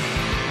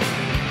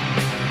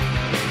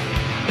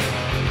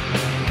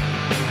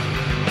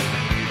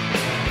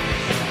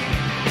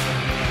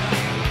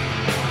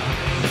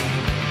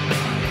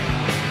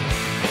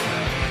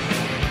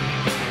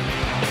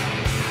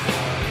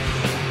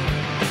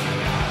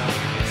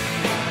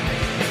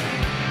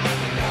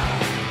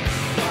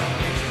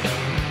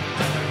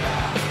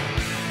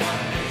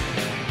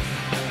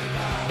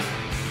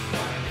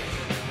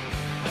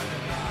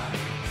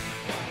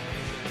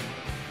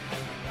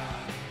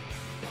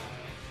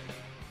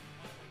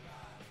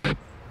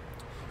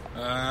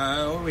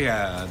 We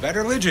have Bad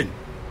Religion,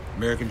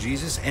 American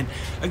Jesus, and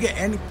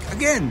again,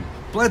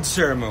 Blood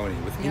Ceremony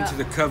with Into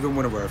the Coven,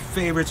 one of our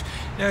favorites.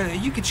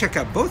 You can check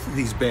out both of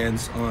these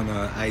bands on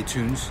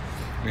iTunes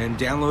and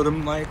download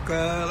them like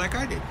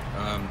I did.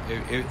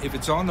 If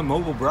it's on the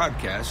mobile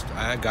broadcast,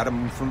 I got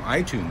them from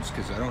iTunes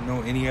because I don't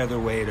know any other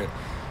way to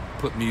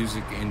put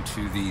music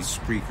into the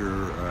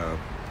Spreaker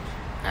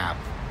app.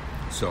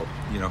 So,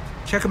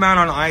 check them out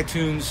on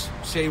iTunes,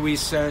 say we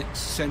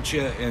sent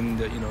you, and,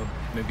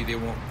 maybe they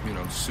won't,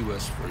 sue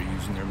us for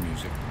using their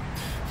music.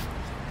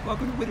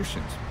 Welcome to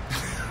Wittershins.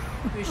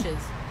 Wishes.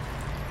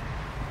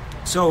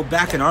 So,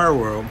 back in our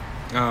world,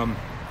 God,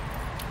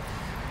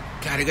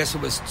 I guess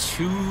it was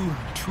two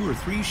or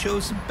three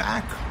shows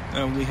back.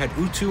 We had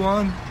Utu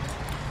on.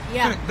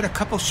 Yeah. But a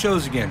couple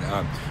shows again.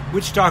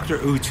 Witch Doctor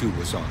Utu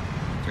was on.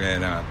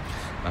 And,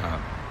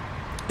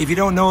 if you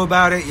don't know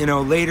about it,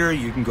 later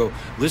you can go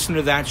listen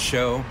to that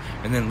show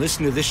and then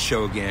listen to this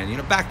show again,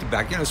 back to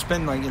back,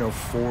 spend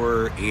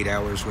 4-8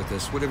 hours with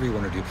us, whatever you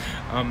want to do.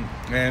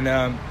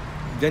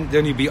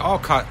 Then you'd be all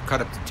caught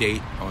up to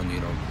date on,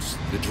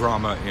 the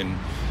drama and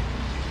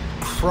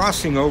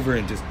crossing over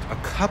into a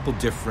couple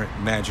different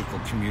magical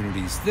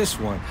communities. This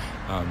one,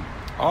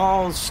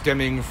 all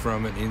stemming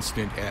from an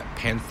incident at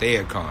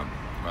Pantheacon,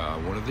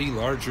 one of the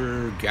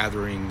larger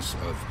gatherings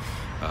of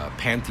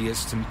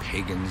pantheists and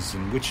pagans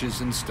and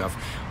witches and stuff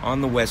on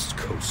the West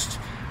Coast.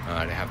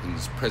 It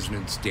happens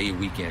President's Day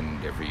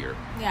weekend every year.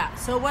 Yeah,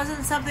 so it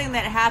wasn't something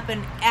that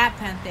happened at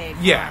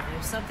Pantheacon. Yeah. It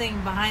was something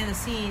behind the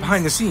scenes.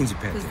 Behind the scenes at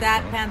Pantheacon. Because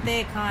that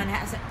Pantheacon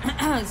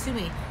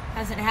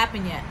hasn't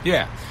happened yet.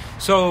 Yeah.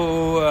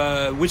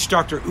 So, Witch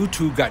Doctor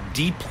Utu got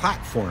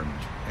deplatformed.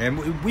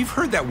 And we've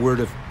heard that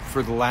word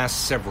for the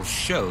last several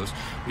shows.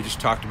 We just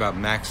talked about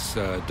Max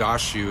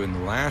Dashu in the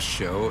last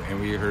show,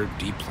 and we heard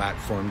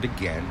deplatformed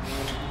again.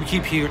 We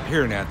keep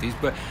hearing at these,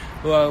 but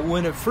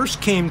when it first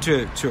came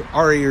to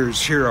our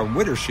ears here on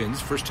Wittershins,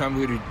 first time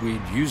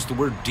we'd used the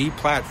word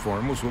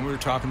deplatform was when we were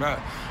talking about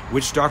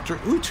Witch Doctor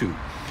Utu.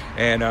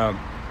 And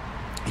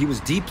he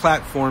was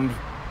deplatformed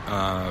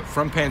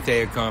from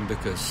Pantheacon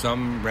because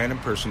some random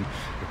person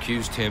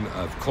accused him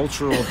of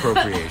cultural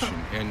appropriation.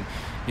 And,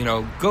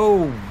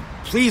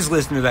 please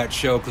listen to that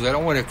show because I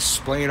don't want to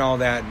explain all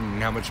that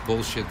and how much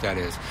bullshit that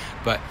is.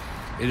 But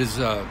it is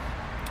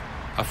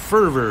a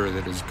fervor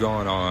that has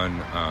gone on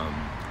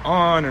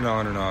and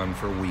on and on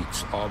for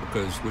weeks, all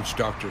because Witch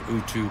Doctor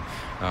Utu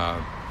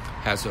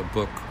has a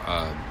book,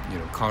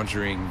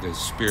 conjuring the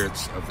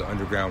spirits of the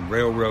Underground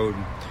Railroad,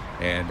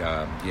 and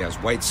he has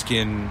white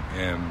skin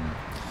and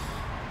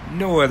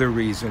no other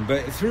reason.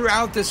 But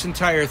throughout this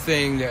entire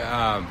thing,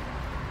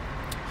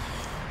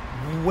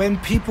 when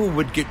people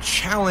would get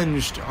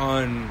challenged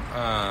on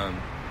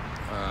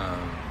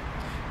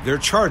their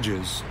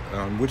charges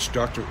on Witch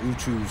Doctor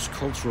Utu's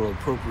cultural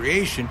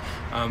appropriation,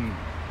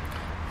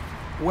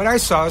 what I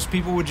saw is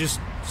people would just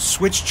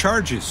switch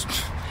charges,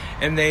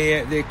 and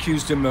they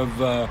accused him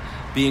of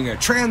being a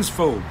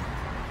transphobe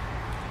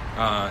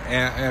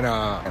and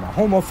a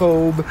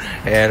homophobe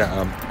and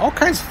all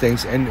kinds of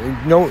things, and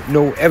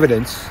no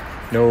evidence,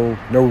 no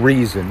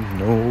reason,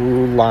 no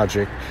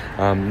logic,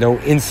 no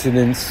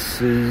incidents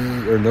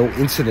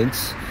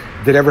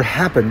that ever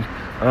happened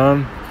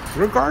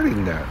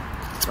regarding that.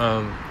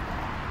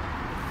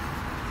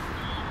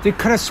 They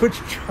kind of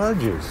switched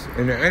charges,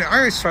 and I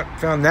always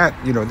found that,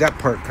 that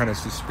part kind of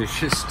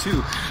suspicious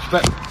too.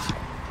 But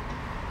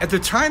at the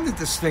time that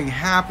this thing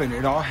happened,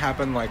 it all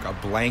happened like a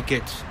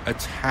blanket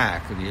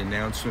attack. The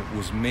announcement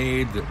was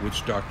made that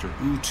Witch Doctor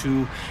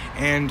Utu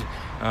and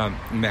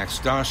Max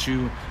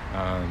Dashu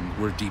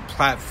were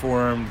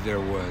deplatformed.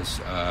 There was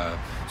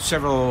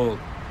several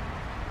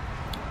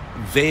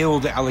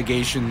veiled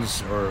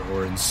allegations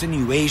or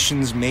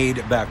insinuations made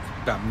about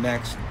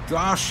Max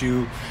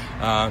Dashu,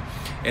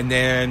 and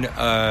then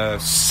a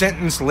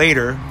sentence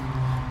later,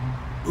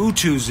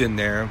 Utu's in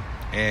there,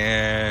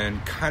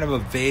 and kind of a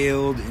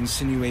veiled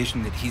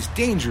insinuation that he's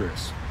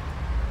dangerous,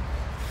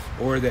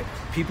 or that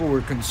people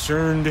were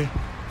concerned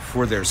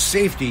for their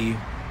safety.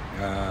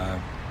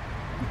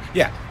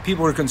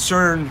 People were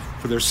concerned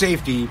for their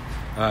safety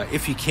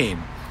if he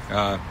came.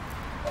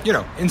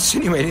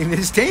 Insinuating that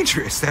he's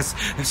dangerous. That's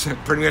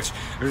pretty much.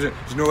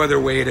 There's no other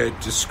way to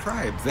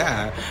describe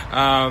that.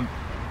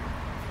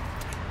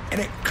 And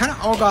it kind of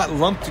all got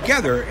lumped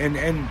together, and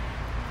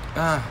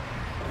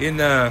in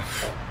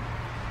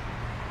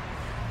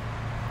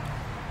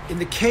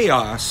the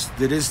chaos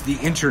that is the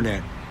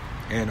internet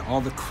and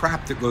all the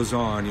crap that goes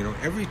on,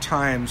 every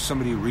time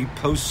somebody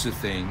reposts a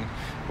thing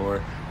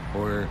or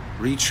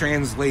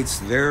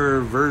retranslates their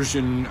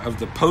version of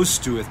the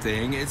post to a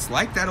thing, it's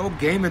like that old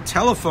game of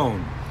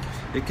telephone.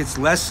 It gets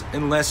less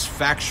and less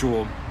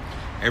factual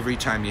every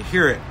time you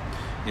hear it,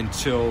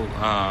 until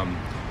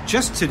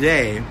just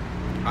today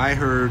I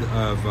heard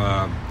of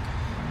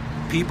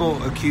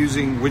people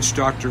accusing Witch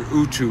Doctor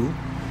Utu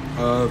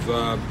of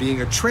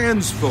being a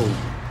transphobe.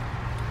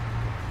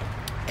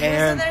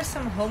 And wasn't there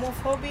some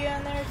homophobia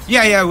in there too?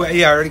 Yeah,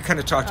 I already kind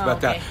of talked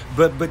about that.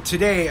 But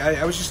today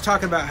I was just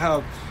talking about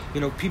how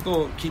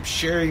people keep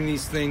sharing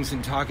these things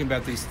and talking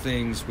about these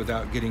things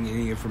without getting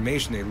any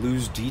information. They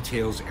lose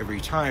details every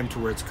time, to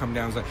where it's come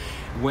down. It's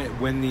like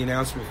when the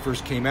announcement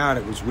first came out,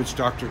 it was Witch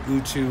Doctor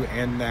Utu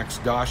and Max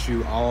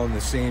Dashu all in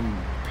the same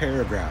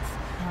paragraph.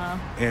 Uh-huh.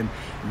 And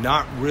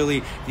not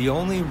really, the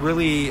only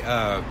really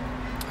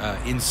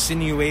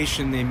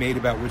insinuation they made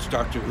about Witch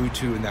Doctor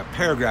Utu in that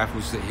paragraph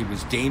was that he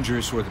was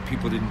dangerous, or that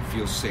people didn't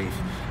feel safe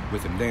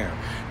with him there.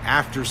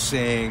 After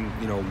saying,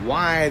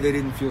 why they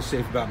didn't feel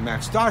safe about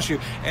Max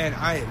Dashu, and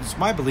it's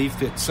my belief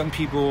that some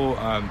people,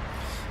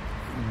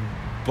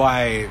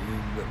 by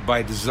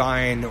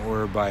design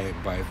or by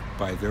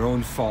their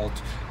own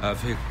fault, have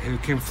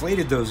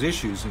conflated those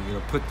issues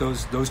and put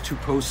those two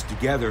posts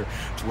together,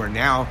 to where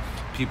now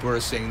people are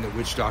saying that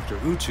Witch Doctor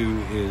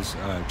Utu is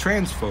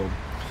transphobe,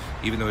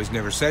 even though he's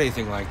never said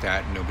anything like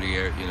that.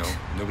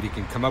 Nobody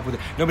can come up with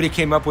it. Nobody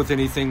came up with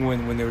anything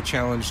when they were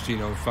challenged,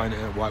 find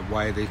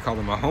why they call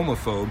him a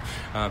homophobe,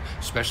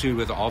 especially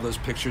with all those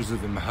pictures of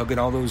him hugging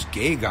all those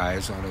gay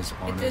guys on his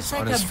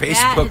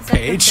Facebook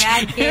page. It's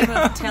like a bad game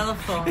of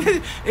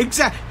telephone.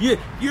 Exactly.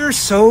 You're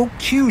so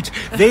cute.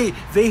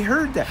 They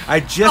heard that. I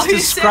just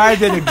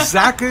described it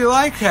exactly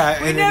like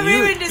that. We never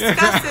even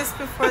discussed this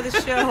before the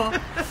show.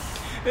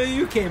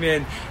 You came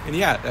in, and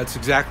that's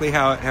exactly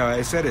how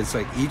I said it. It's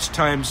like each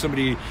time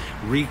somebody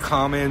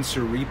recomments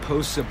or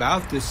reposts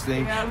about this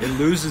thing, it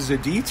loses a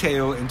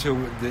detail until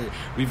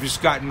we've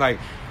just gotten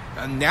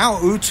now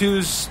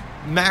Utu's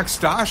Max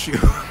Dashu.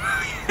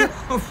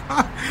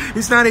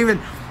 He's not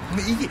even.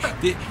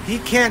 He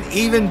can't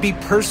even be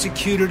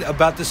persecuted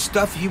about the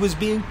stuff he was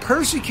being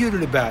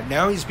persecuted about.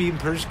 Now he's being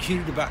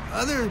persecuted about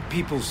other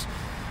people's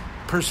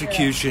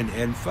persecution,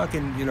 and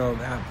fucking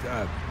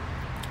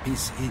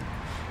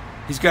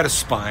He's got a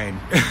spine.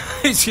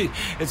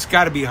 It's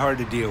got to be hard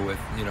to deal with,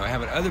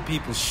 having other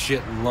people's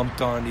shit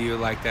lumped onto you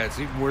like that. It's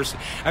even worse.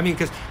 I mean,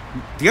 because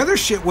the other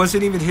shit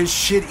wasn't even his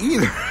shit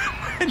either.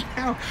 And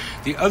now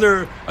the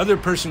other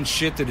person's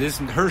shit that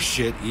isn't her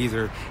shit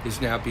either is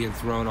now being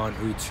thrown on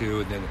Utu,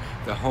 and then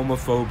the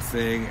homophobe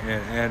thing.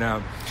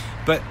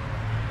 But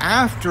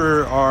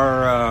after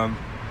our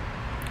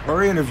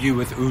interview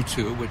with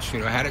Utu, which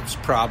had its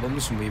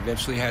problems, and we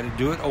eventually had to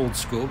do it old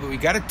school, but we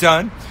got it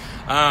done.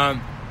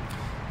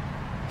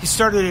 He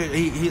started.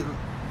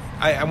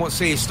 I won't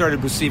say he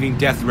started receiving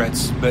death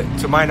threats, but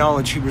to my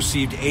knowledge, he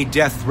received a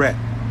death threat.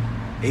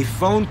 A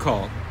phone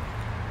call,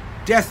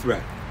 death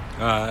threat,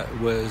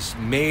 was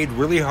made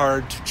really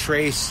hard to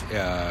trace.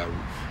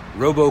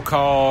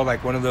 Robocall,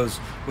 like one of those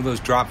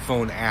drop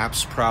phone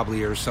apps,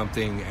 probably, or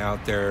something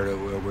out there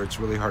where it's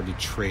really hard to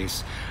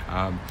trace.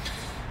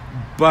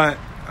 But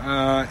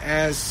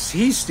as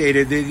he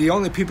stated, the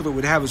only people that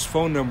would have his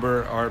phone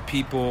number are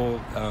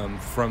people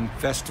from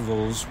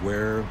festivals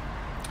where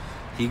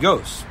he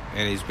goes.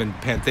 And he's been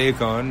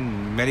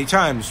Pantheacon many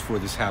times before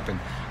this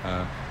happened.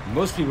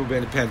 Most people have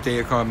been to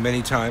Pantheacon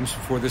many times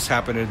before this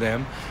happened to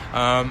them.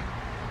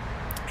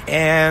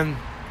 And,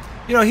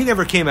 he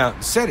never came out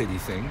and said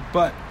anything.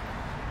 But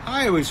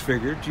I always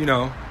figured,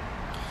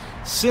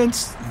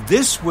 since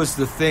this was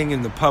the thing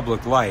in the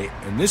public light,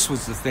 and this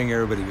was the thing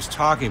everybody was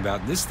talking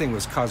about, and this thing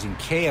was causing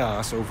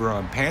chaos over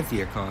on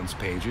Pantheacon's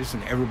pages,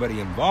 and everybody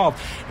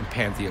involved in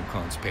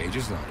Pantheacon's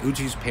pages, and on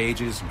Utu's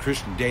pages, and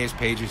Christian Dei's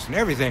pages, and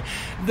everything,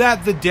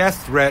 that the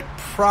death threat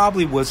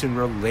probably was in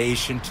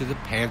relation to the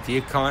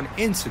Pantheacon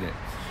incident.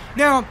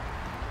 Now,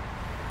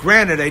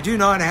 granted, I do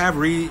not have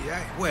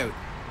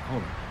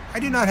I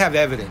do not have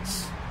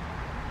evidence,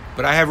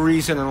 but I have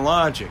reason and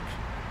logic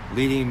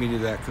leading me to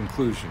that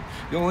conclusion.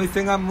 The only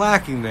thing I'm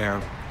lacking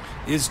there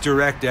is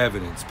direct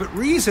evidence. But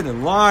reason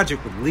and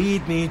logic would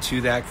lead me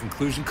to that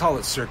conclusion. Call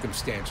it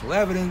circumstantial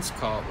evidence,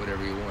 call it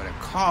whatever you want to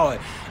call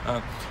it.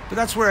 But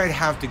that's where I'd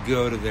have to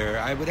go to there.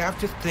 I would have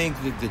to think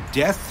that the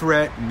death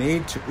threat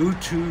made to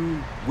Utu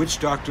Witch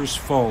Doctor's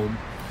phone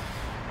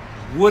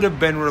would have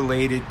been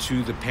related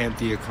to the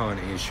Pantheacon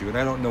issue. And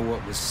I don't know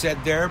what was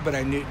said there, but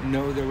I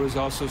know there was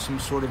also some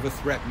sort of a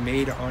threat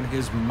made on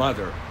his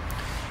mother.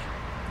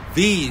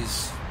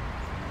 These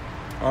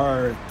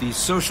are the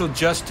social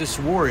justice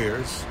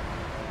warriors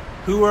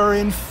who are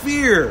in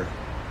fear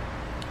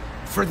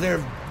for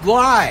their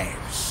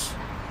lives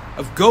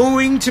of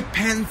going to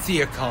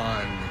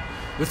Pantheacon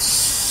with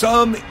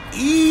some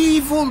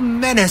evil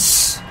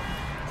menace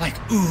like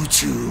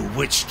Utu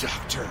Witch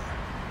Doctor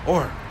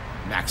or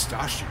Max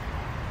Dasher.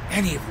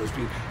 Any of those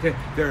people.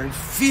 They're in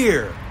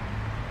fear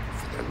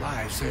for their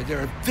lives.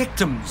 They're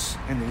victims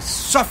and they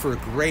suffer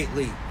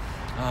greatly.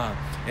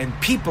 And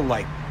people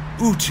like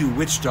Utu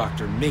Witch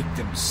Doctor make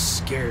them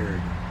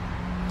scared.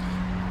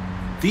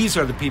 These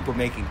are the people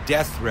making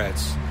death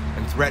threats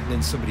and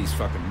threatening somebody's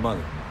fucking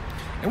mother.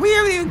 And we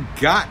haven't even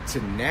got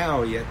to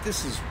now yet.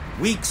 This is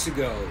weeks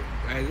ago.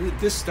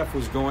 This stuff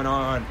was going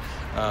on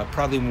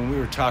probably when we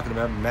were talking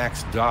about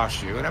Max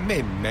Dashu. And I may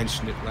have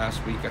mentioned it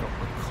last week. I don't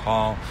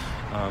recall.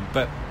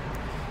 But,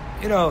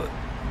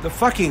 the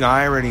fucking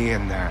irony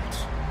in that.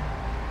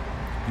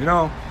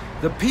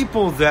 The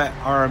people that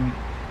are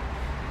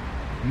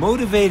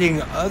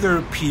motivating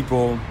other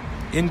people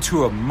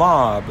into a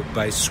mob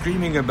by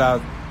screaming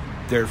about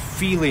their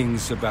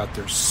feelings about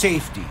their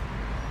safety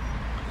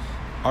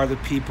are the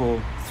people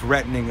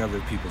threatening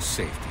other people's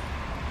safety.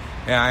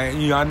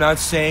 And I'm not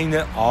saying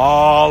that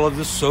all of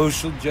the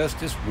social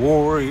justice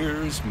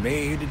warriors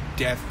made a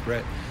death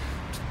threat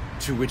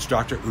to Witch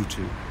Doctor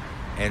Utu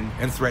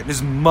and threatened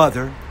his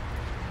mother,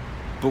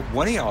 but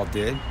one of y'all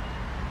did.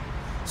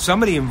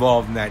 Somebody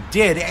involved in that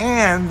did,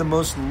 and the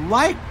most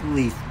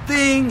likely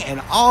thing,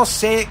 and I'll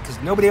say it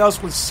because nobody else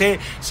would say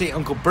it, say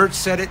Uncle Birch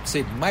said it,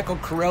 say Michael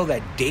Carell,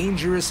 that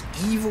dangerous,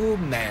 evil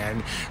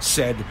man,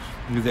 said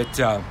that,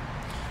 was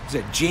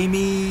that Jamie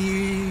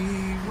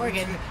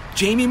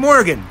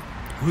Morgan,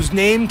 whose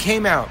name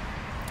came out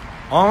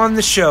on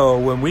the show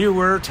when we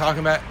were talking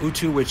about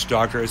Utu Witch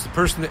Doctor as the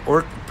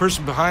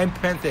person behind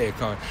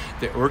Pantheacon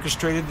that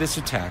orchestrated this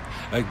attack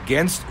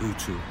against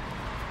Utu.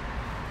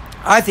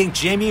 I think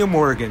Jamie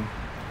Morgan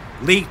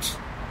leaked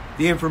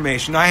the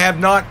information. I have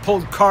not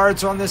pulled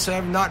cards on this. I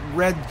have not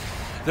read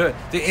the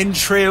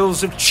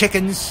entrails of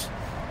chickens.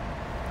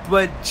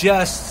 But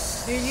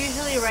just you're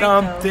usually right,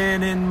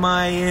 something in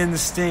my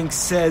instinct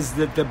says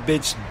that the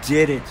bitch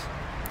did it.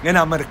 And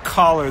I'm going to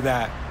call her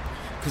that.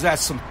 Because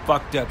that's some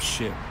fucked up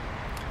shit.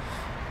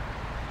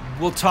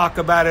 We'll talk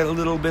about it a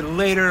little bit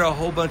later. A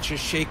whole bunch of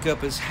shakeup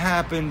has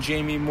happened.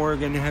 Jamie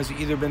Morgan has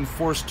either been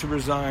forced to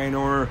resign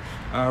or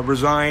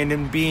resigned,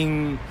 and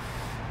being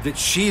that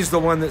she's the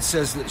one that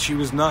says that she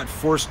was not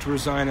forced to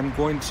resign, I'm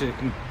going to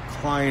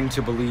incline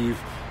to believe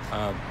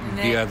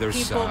the other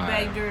side. People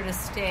begged her to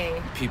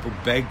stay. People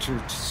begged her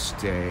to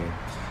stay.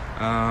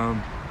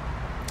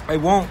 I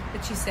won't.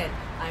 But she said,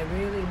 I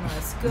really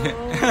must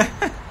go.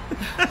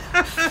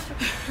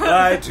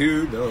 I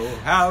do know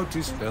how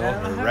to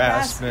spell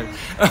harassment.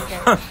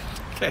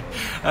 Okay.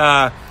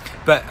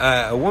 But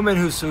a woman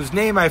whose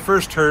name I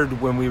first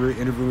heard when we were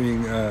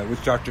interviewing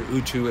with Dr.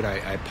 Utu, and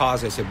I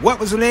paused. I said, what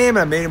was the name? And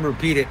I made him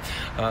repeat it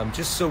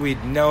just so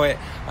we'd know it.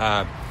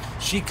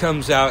 She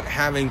comes out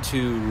having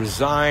to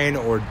resign,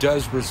 or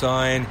does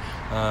resign,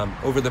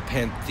 over the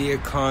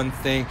Pantheacon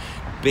thing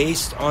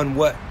based on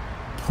what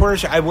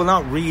portion. I will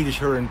not read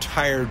her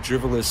entire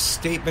drivelous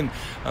statement,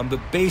 but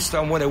based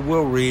on what I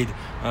will read,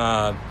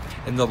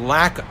 and the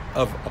lack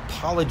of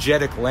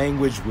apologetic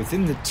language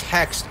within the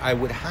text, I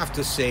would have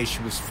to say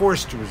she was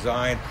forced to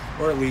resign,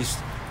 or at least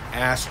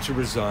asked to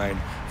resign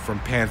from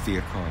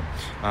Pantheacon.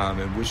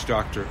 And Witch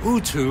Doctor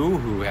Utu,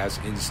 who has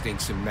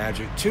instincts in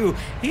magic too,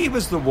 he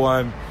was the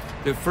one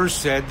that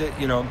first said that,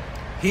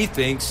 he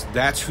thinks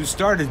that's who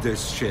started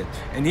this shit.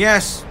 And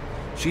yes,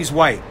 she's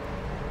white.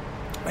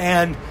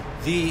 And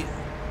the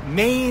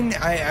main,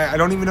 I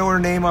don't even know her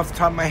name off the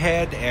top of my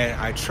head, and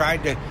I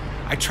tried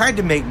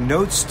to make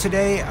notes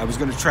today. I was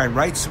going to try and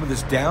write some of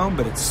this down,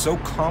 but it's so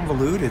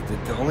convoluted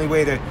that the only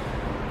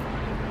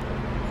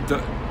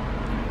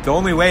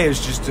way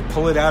is just to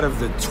pull it out of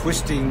the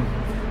twisting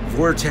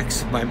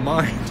vortex of my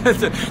mind.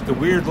 the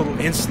weird little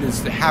incidents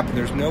that happen.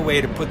 There's no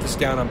way to put this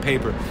down on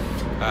paper,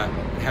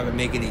 have it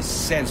make any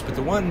sense. But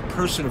the one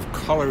person of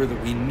color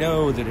that we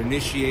know that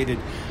initiated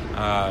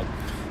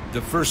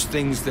the first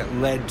things that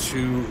led to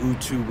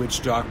Utu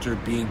Witch Doctor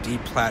being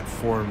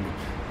deplatformed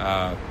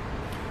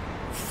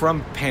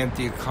from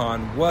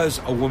Pantheacon was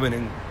a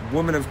woman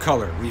of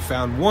color. We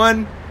found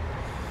one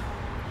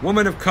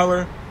woman of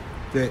color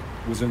that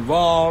was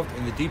involved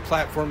in the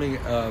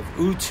deplatforming of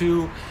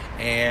Utu,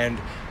 and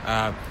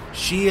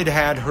she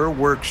had her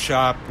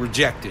workshop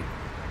rejected.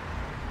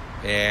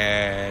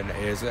 And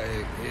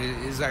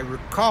as I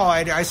recall,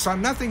 I saw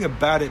nothing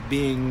about it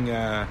being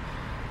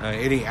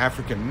any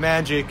African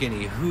magic,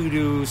 any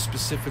hoodoo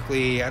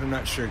specifically. I'm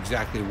not sure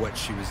exactly what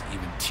she was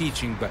even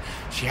teaching, but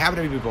she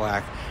happened to be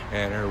black,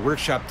 and her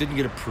workshop didn't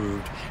get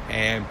approved.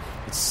 And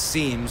it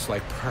seems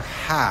like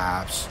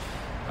perhaps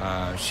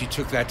she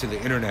took that to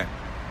the internet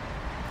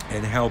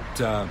and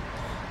helped,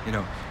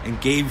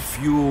 and gave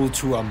fuel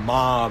to a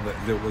mob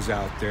that was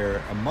out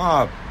there. A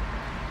mob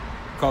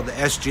called the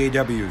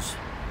SJWs.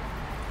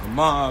 A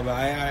mob.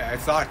 I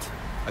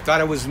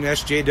thought it was an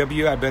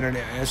SJW. I've been an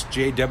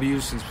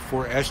SJW since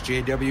before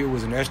SJW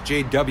was an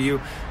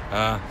SJW,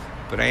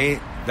 but I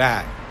ain't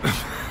that.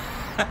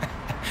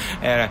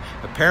 And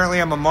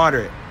apparently I'm a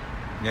moderate.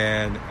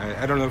 And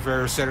I don't know if I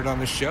ever said it on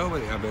the show,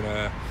 but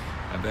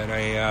I've been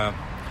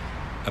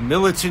a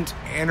militant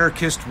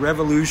anarchist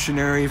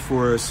revolutionary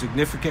for a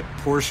significant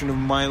portion of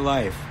my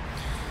life.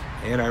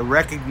 And I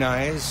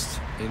recognized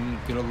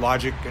in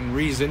logic and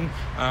reason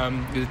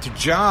that the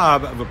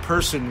job of a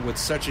person with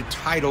such a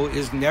title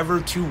is never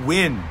to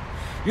win.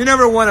 You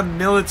never want a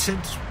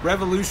militant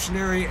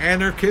revolutionary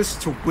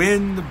anarchist to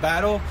win the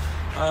battle,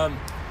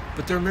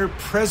 but their mere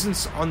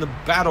presence on the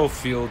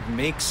battlefield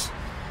makes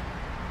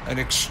an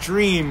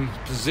extreme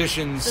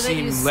position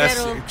seem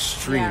less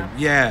extreme.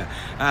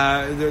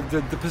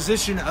 The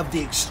position of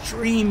the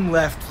extreme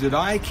left that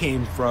I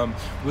came from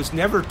was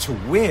never to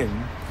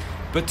win,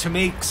 but to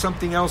make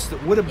something else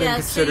that would have been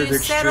considered extreme.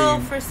 So you settle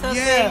for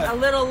something a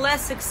little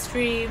less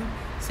extreme,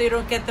 so you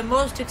don't get the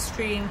most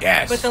extreme.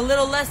 Yes. But the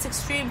little less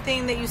extreme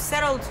thing that you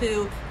settle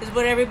to is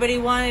what everybody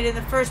wanted in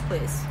the first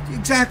place.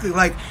 Exactly.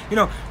 Like,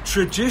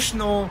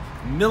 traditional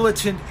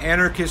militant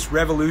anarchist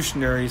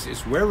revolutionaries is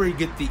where we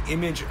get the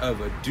image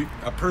of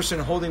a person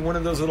holding one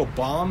of those little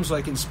bombs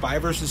like in Spy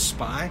vs.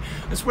 Spy.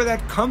 That's where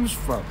that comes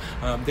from.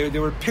 They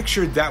were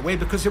pictured that way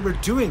because they were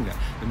doing that.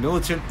 The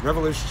militant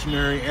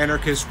revolutionary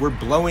anarchists were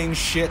blowing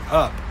shit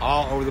up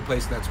all over the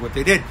place. That's what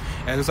they did.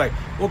 And it's like,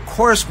 well, of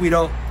course we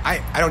don't.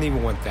 I don't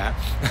even want that.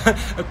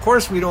 Of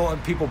course we don't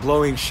want people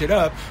blowing shit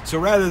up. So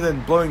rather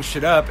than blowing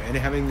shit up and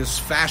having this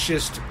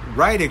fascist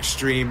right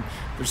extreme,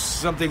 there's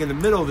something in the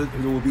middle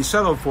that will be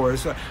settled for.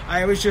 So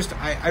I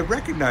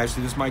recognized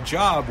it as my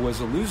job was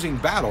a losing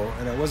battle,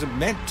 and I wasn't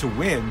meant to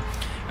win.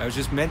 I was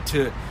just meant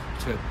to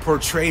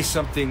portray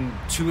something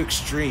too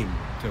extreme,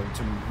 to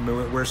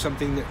where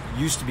something that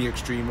used to be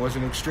extreme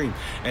wasn't extreme.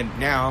 And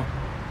now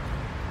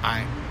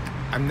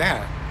I'm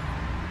that.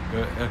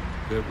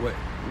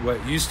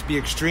 What used to be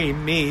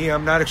extreme,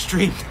 I'm not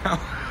extreme now.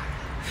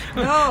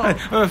 No,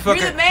 you're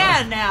the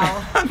man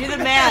now. You're the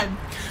man.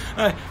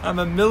 I'm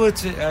a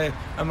militant.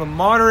 I'm a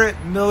moderate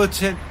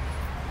militant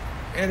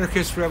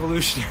anarchist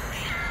revolutionary.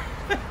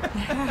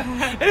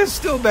 And it's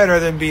still better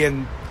than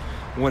being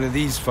one of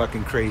these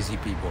fucking crazy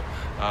people.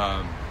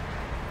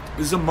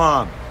 This is a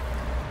mob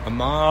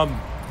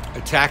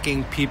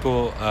attacking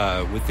people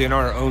within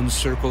our own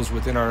circles,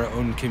 within our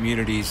own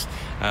communities,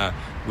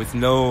 with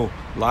no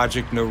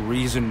logic, no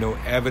reason, no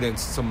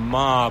evidence. It's a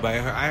mob. I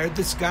heard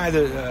this guy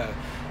that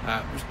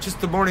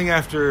just the morning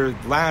after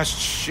last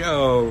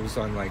show, it was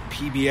on like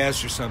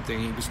PBS or something,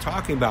 he was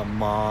talking about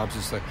mobs.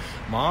 It's like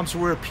mobs are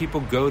where people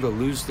go to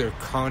lose their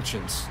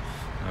conscience.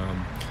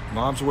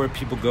 Mobs are where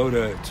people go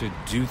to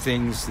do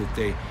things that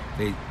they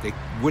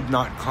would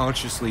not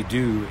consciously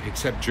do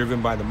except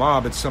driven by the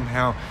mob, and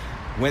somehow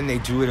when they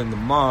do it in the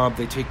mob,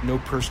 they take no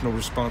personal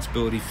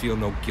responsibility, feel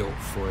no guilt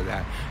for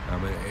that.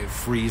 It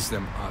frees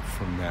them up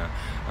from that.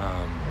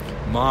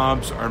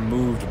 Mobs are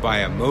moved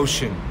by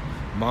emotion.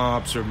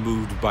 Mobs are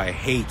moved by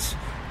hate.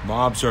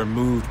 Mobs are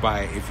moved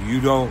by, if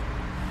you don't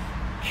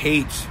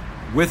hate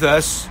with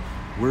us,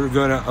 we're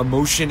going to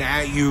emotion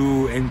at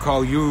you and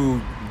call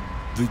you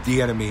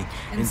the enemy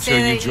until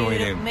you join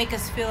in. You make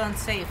us feel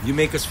unsafe. You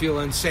make us feel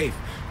unsafe.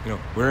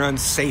 We're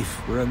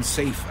unsafe. We're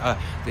unsafe.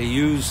 They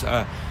use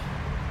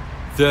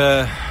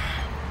the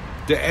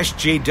the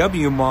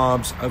SJW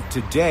mobs of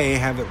today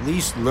have at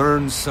least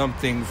learned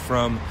something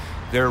from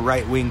their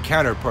right-wing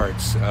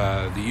counterparts.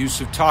 The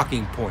use of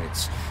talking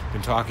points.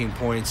 And talking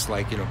points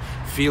like,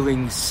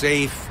 feeling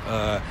safe,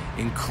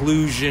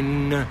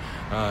 inclusion,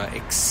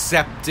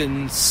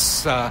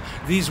 acceptance.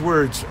 These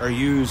words are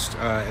used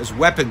as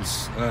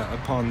weapons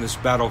upon this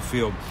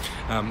battlefield,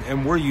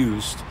 and were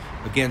used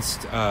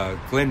against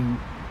Glenn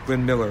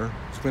Turner.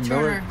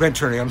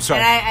 I'm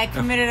sorry. And I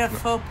committed a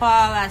faux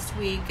pas last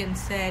week and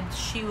said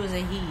she was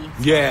a he. So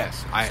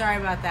yes. Sorry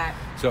about that.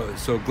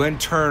 So Glenn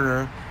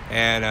Turner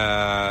and,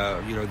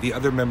 the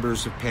other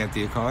members of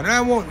Pantheacon, and I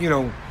won't,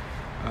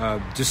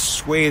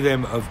 dissuade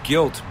them of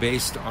guilt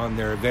based on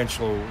their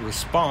eventual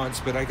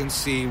response, but I can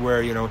see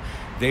where,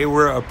 they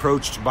were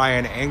approached by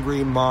an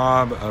angry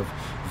mob of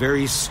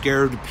very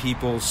scared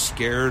people,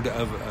 scared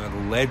of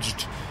an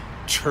alleged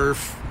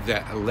turf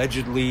that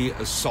allegedly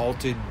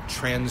assaulted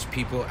trans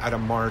people at a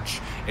march,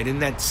 and in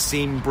that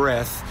same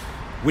breath,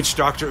 Witch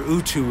Dr.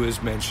 Utu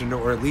is mentioned,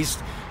 or at least,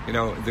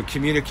 the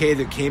communique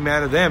that came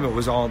out of them, it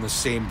was all in the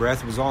same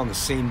breath, it was all on the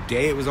same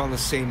day, it was on the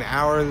same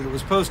hour that it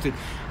was posted.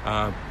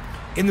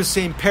 In the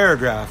same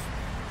paragraph,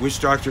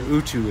 Witch Dr.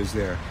 Utu is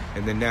there,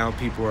 and then now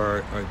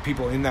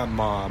people in that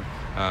mob,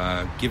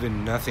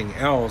 given nothing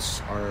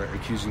else, are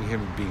accusing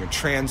him of being a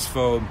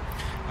transphobe,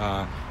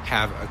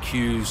 have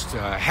accused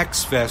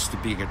Hexfest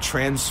of being a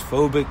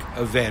transphobic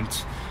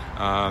event,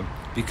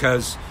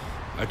 because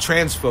a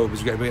transphobe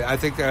is going to be, I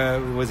think,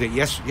 was it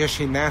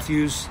Yeshua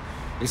Matthews?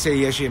 They say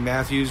Yeshua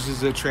Matthews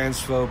is a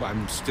transphobe.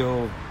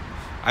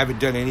 I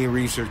haven't done any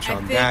research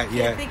on that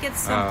yet. I think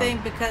it's something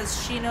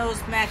because she knows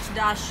Max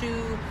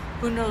Dashu,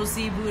 who knows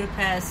Z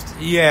Budapest.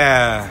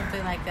 Yeah.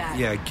 Something like that.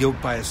 Yeah,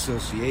 guilt by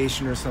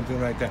association or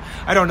something like that.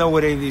 I don't know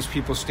what any of these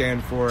people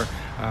stand for,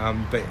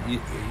 but...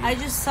 I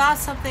just saw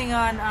something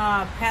on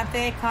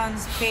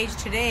Pantheacon's page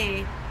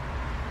today,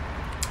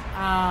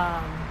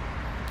 and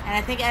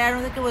I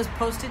don't think it was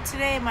posted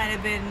today. It might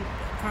have been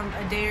from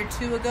a day or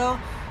two ago,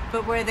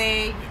 but where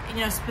they,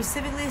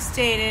 specifically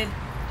stated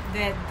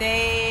that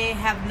they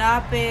have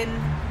not been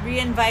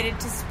re-invited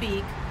to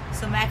speak.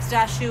 So Max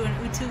Dashu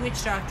and Utu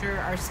Witch Doctor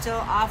are still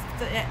off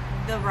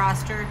the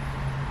roster,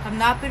 have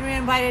not been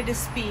re-invited to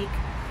speak.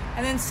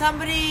 And then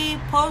somebody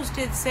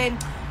posted saying,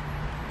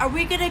 are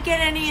we going to get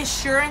any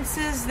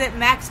assurances that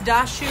Max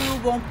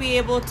Dashu won't be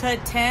able to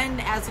attend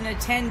as an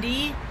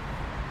attendee?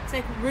 It's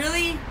like,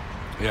 really?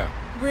 Yeah.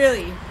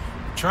 Really?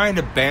 Trying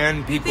to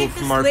ban people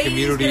from our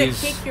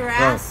communities. Gonna kick your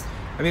ass?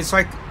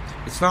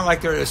 It's not like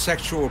they're a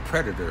sexual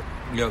predator.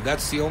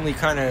 That's the only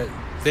kind of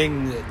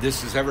thing that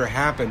this has ever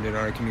happened in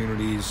our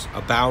communities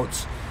about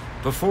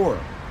before.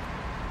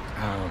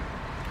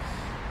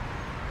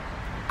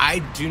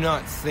 I do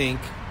not think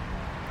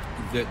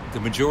that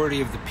the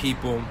majority of the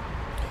people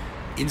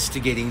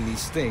instigating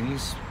these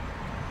things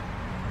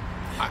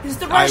is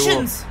the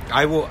Russians.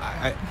 I will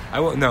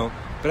no,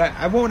 but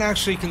I won't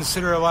actually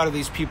consider a lot of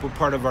these people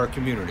part of our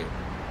community.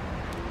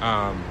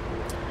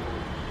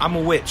 I'm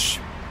a witch,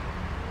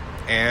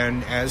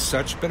 and as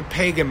such, been a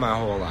pagan my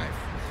whole life.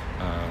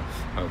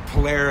 A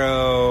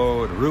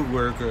Polaro, a root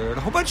worker, a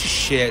whole bunch of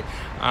shit.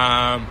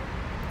 I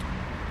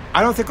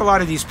don't think a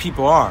lot of these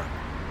people are.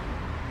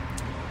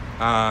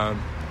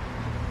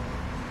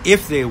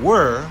 If they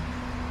were,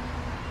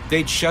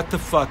 they'd shut the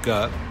fuck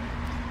up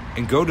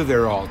and go to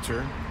their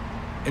altar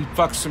and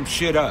fuck some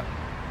shit up.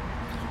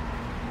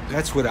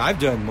 That's what I've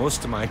done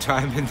most of my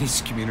time in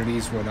these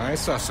communities when I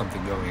saw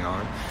something going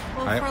on.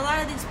 Well, for a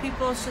lot of these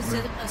people, it's just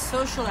a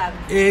social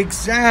avenue.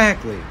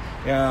 Exactly.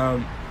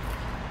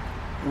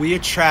 We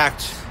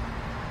attract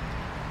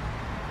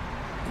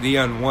the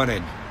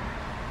unwanted.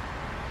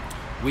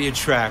 We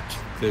attract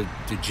the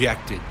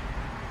dejected,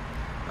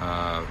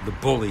 the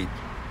bullied.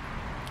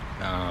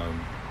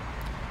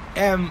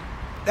 And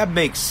that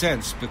makes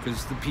sense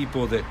because the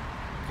people that,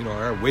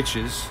 are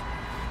witches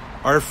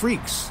are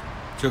freaks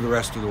to the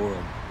rest of the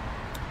world.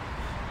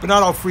 But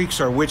not all freaks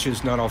are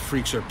witches, not all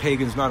freaks are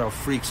pagans, not all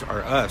freaks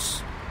are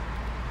us.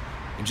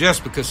 And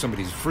just because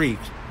somebody's a freak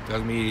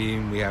doesn't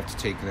mean we have to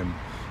take them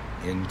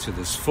into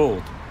this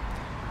fold.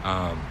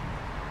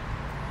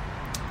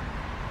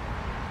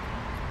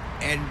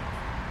 And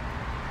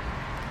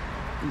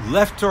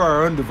left to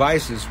our own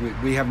devices,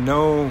 we have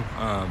no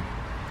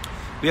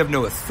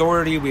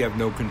authority, we have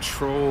no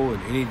control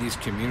in any of these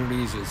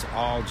communities. It's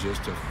all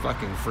just a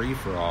fucking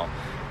free-for-all.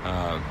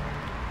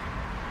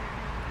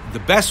 The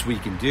best we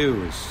can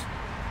do is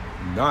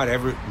not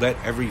let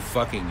every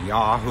fucking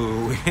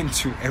Yahoo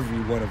into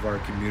every one of our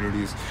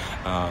communities.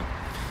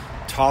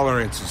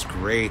 Tolerance is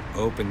great.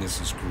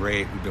 Openness is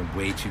great. We've been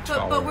way too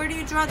tolerant. But where do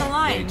you draw the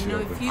line?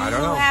 If you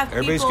have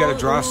Everybody's people got to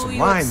draw who some you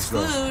lines,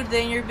 exclude,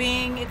 then you're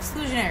being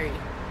exclusionary.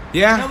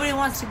 Yeah. Nobody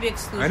wants to be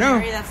exclusionary. I know.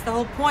 That's the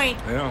whole point,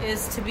 I know.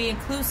 is to be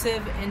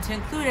inclusive and to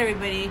include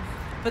everybody.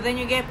 But then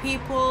you get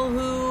people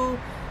who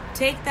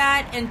take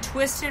that and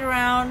twist it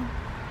around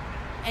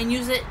and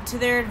use it to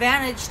their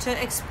advantage to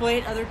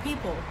exploit other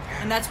people.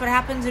 And that's what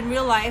happens in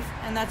real life,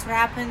 and that's what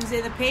happens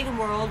in the pagan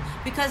world,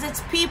 because it's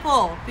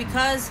people.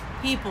 Because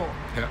people.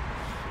 Yeah.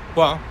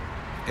 Well,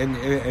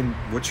 And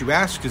what you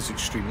ask is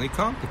extremely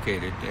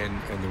complicated,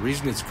 and the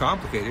reason it's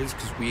complicated is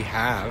because we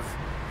have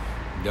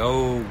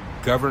no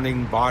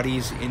governing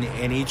bodies in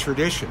any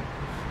tradition,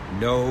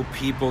 no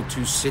people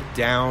to sit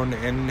down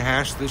and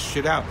hash this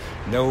shit out,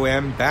 no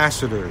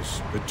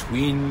ambassadors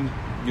between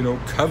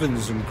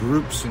covens and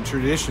groups and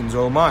traditions.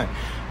 Oh my,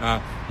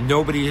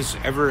 nobody has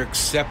ever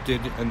accepted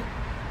an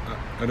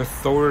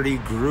authority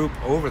group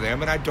over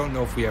them, and I don't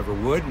know if we ever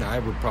would, and I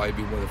would probably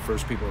be one of the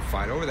first people to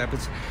fight over that. But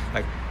it's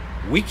like,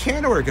 we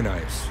can't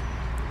organize.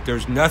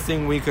 There's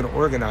nothing we can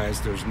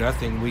organize. There's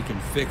nothing we can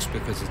fix,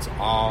 because it's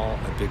all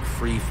a big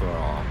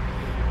free-for-all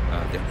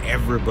that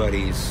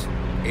everybody's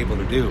able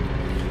to do.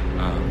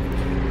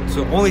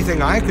 So the only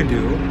thing I can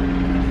do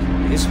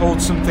is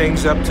hold some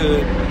things up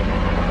to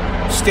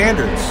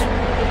standards.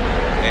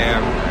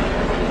 And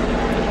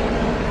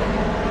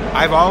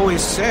I've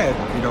always said,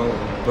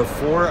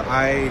 before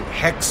I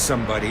hex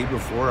somebody,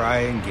 before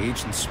I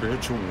engage in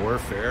spiritual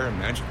warfare and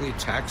magically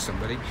attack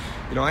somebody,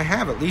 I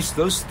have at least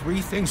those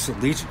three things,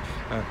 at least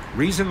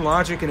reason,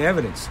 logic, and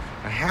evidence.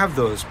 I have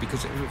those,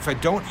 because if I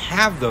don't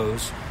have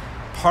those,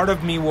 part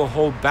of me will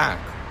hold back.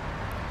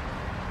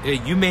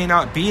 You may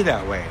not be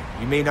that way.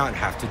 You may not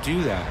have to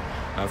do that.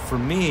 For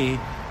me,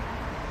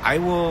 I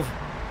will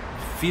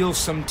feel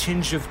some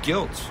tinge of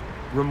guilt,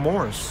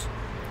 remorse,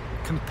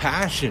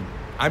 compassion.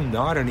 I'm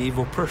not an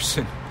evil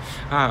person.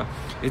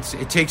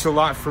 It takes a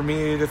lot for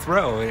me to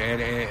throw,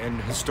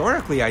 and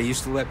historically I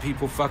used to let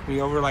people fuck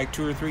me over like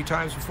 2 or 3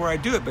 times before I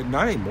do it, but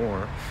not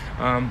anymore.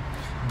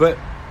 But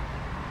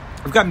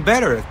I've gotten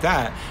better at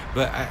that,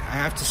 but I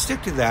have to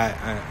stick to that.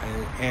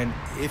 And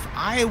if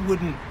I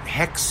wouldn't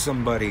hex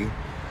somebody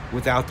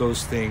without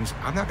those things,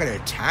 I'm not going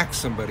to attack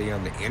somebody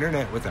on the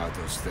internet without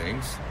those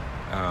things.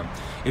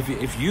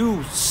 If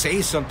you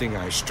say something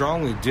I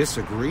strongly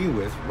disagree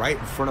with right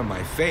in front of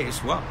my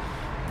face, well,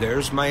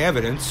 there's my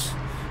evidence.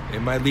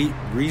 And my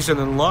reason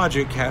and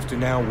logic have to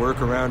now work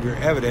around your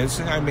evidence,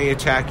 and I may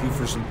attack you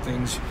for some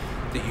things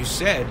that you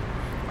said.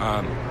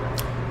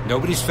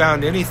 Nobody's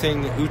found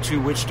anything that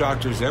Hutu witch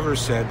doctors ever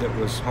said that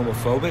was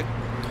homophobic,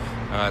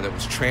 that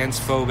was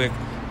transphobic.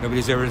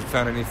 Nobody's ever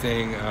found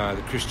anything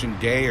the Christian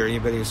Day or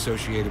anybody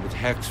associated with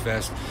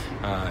Hexfest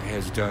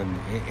has done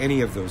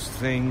any of those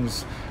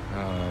things.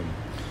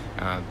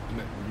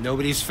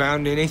 Nobody's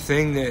found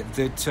anything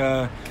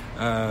that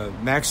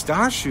Max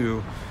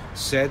Dashu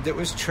said that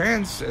was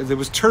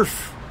turfisms.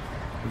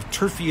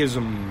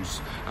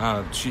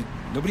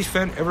 Nobody's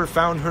ever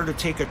found her to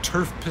take a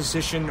turf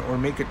position or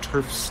make a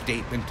turf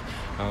statement.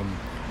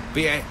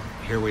 But yeah,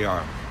 here we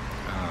are.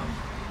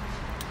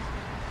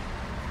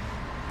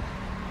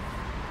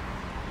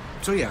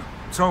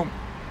 So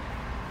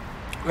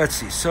let's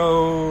see.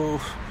 So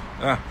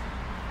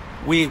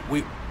we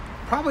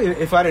probably,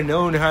 if I'd have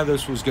known how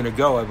this was going to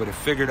go, I would have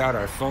figured out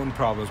our phone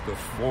problems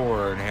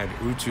before and had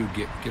Utu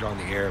get on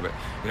the air. But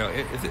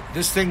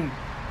this thing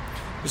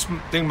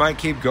might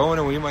keep going,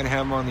 and we might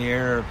have him on the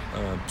air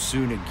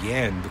soon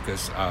again,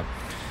 because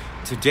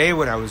today,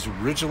 when I was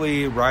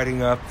originally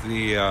writing up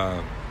the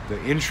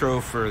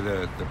intro for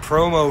the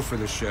promo for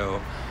the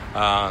show,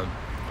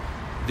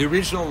 the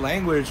original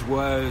language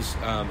was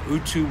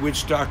Utu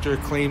witch doctor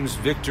claims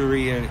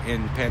victory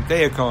in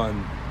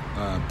Pantheacon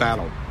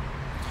battle.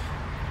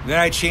 Then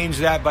I changed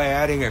that by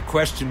adding a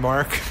question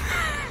mark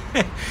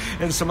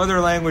and some other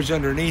language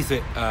underneath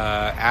it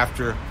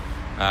after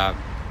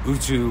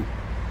Utu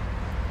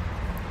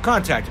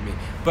contacted me.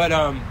 But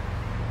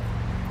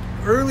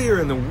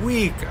earlier in the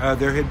week,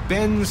 there had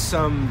been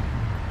some,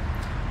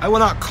 I will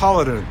not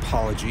call it an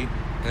apology.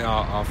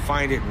 I'll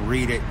find it and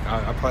read it.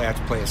 I'll probably have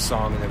to play a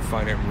song and then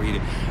find it and read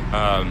it.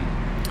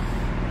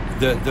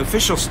 The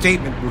official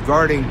statement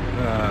regarding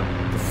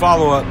the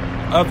follow-up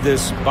of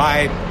this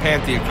by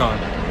Pantheacon.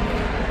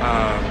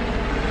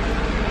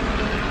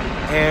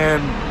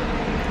 And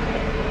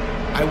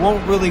I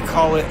won't really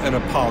call it an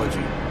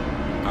apology.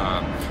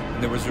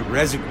 There was a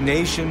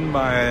resignation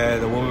by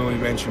the woman we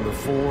mentioned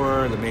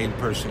before, the main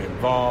person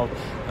involved.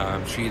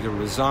 She either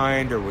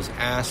resigned or was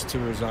asked to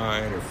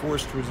resign or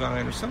forced to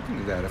resign or something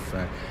to that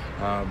effect.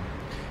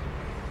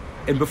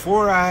 And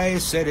before I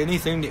said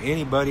anything to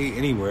anybody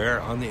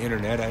anywhere on the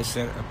internet, I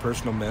sent a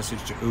personal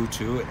message to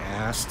Utu and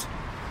asked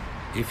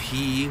if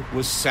he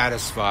was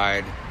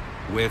satisfied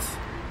with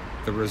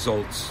the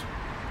results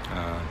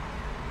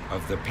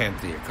of the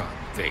Pantheacon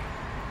thing.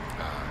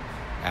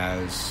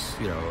 As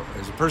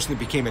a person that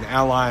became an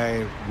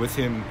ally with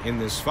him in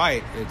this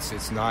fight,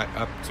 it's not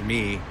up to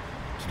me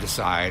to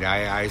decide.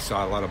 I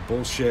saw a lot of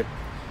bullshit.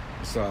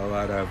 I saw a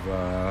lot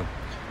of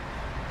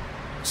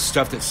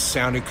stuff that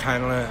sounded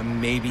kind of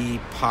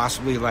maybe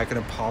possibly like an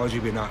apology,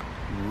 but not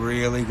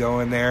really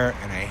going there.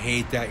 And I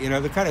hate that.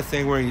 The kind of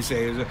thing where you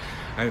say,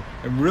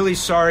 I'm really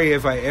sorry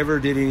if I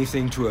ever did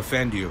anything to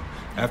offend you.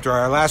 After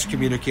our last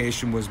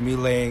communication was me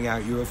laying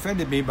out, you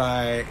offended me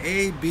by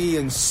A, B,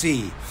 and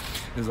C.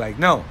 It's like,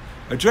 no,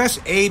 address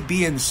A,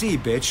 B, and C,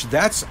 bitch.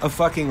 That's a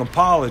fucking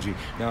apology.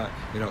 Now,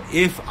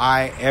 if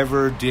I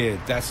ever did,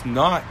 that's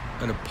not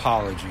an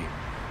apology.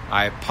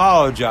 I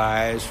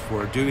apologize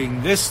for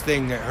doing this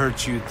thing that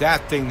hurt you,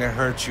 that thing that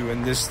hurt you,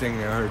 and this thing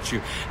that hurt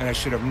you. And I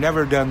should have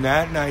never done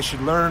that, and I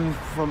should learn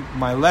from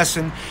my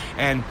lesson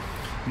and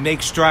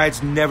make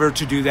strides never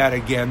to do that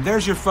again.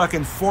 There's your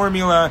fucking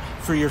formula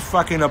for your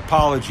fucking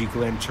apology,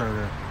 Glenn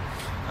Turner.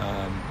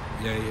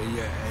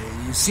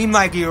 You seem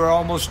like you're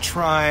almost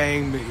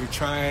trying, but you're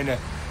trying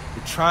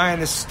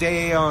to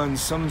stay on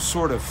some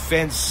sort of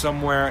fence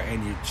somewhere,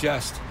 and you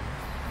just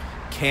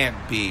can't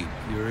be.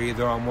 You're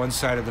either on one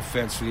side of the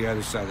fence or the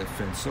other side of the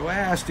fence. So I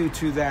asked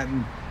Utu that,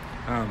 and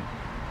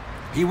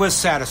he was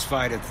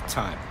satisfied at the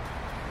time.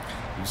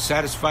 He was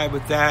satisfied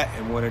with that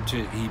and wanted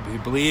to. He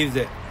believed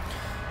that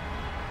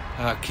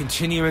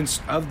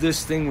continuance of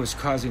this thing was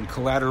causing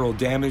collateral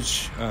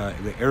damage.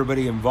 That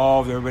everybody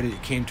involved, everybody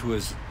that came to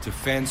his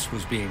defense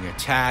was being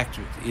attacked.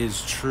 It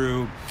is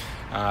true,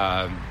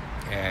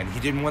 and he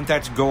didn't want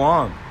that to go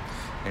on,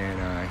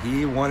 and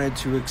he wanted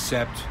to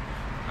accept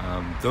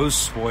those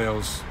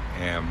spoils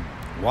and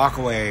walk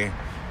away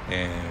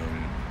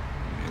and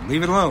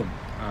leave it alone.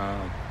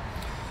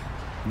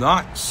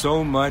 Not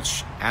so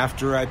much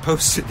after I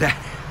posted that.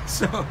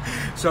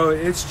 So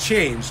it's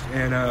changed,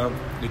 and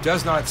it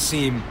does not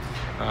seem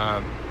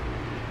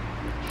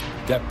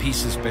that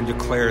peace has been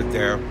declared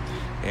there.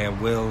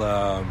 And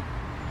we'll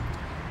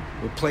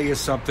play you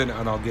something,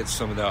 and I'll get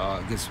some of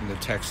the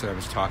texts that I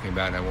was talking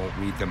about, and I won't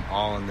read them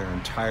all in their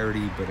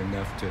entirety, but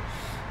enough to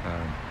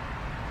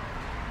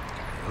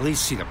at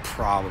least see the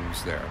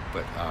problems there.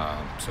 But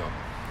so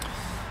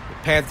the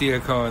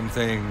Pantheacon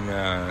thing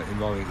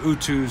involving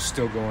Utu is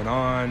still going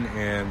on,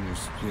 and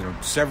there's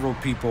several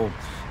people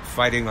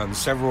fighting on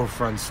several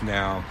fronts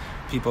now.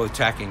 People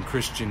attacking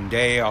Christian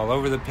Day all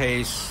over the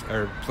place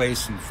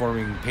and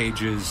forming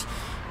pages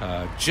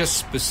just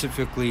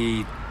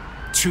specifically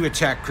to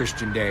attack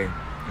Christian Day,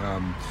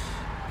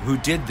 who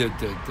did the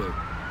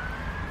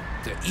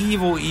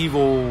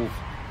evil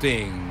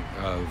thing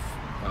of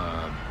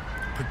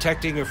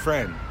protecting a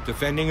friend,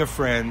 defending a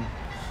friend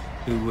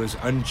who was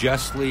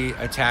unjustly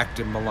attacked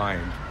and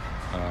maligned.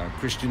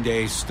 Christian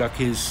Day stuck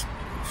his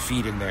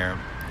feet in there,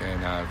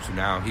 and so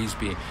now he's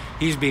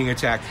being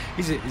attacked.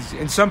 He's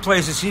in some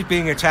places he's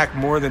being attacked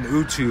more than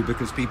Utu,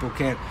 because people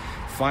can't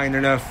find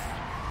enough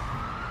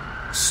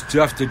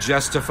stuff to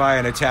justify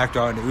an attack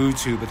on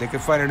Utu, but they can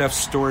find enough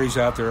stories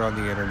out there on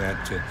the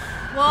internet to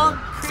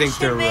think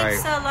they're right. Christian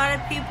makes a lot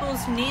of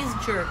people's knees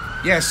jerk.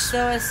 Yes. So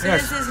as soon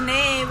as his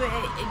name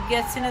it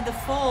gets into the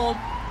fold,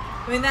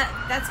 I mean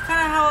that's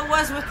kind of how it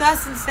was with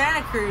us in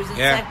Santa Cruz. It's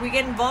like we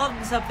get involved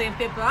in something and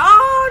people,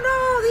 oh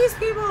no, these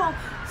people.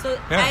 So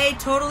I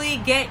totally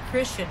get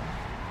Christian.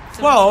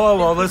 So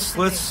well, let's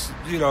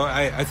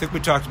I think we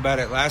talked about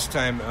it last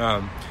time.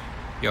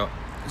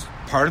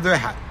 Part of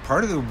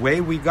the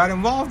way we got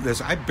involved in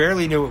this, I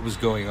barely knew what was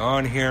going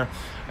on here.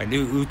 I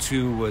knew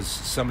Utu was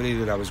somebody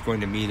that I was going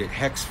to meet at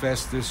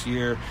Hexfest this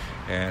year,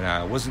 and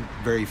I wasn't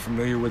very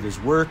familiar with his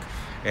work,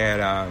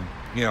 and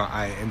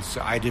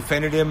so I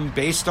defended him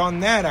based on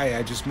that.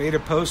 I just made a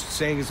post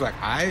saying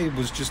I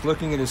was just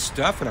looking at his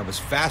stuff, and I was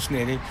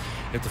fascinated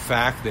at the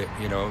fact that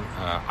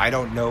I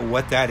don't know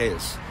what that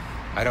is.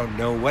 I don't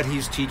know what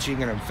he's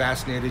teaching, and I'm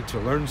fascinated to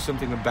learn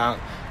something about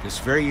this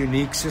very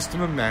unique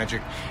system of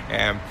magic.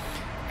 And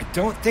I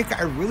don't think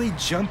I really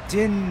jumped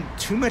in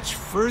too much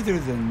further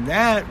than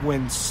that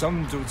when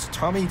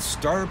Tommy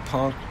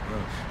Starchild,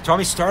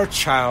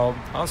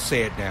 I'll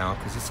say it now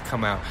because it's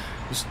come out,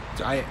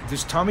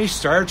 this Tommy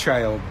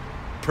Starchild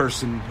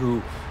person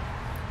who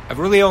I've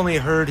really only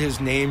heard his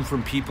name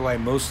from people I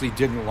mostly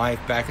didn't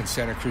like back in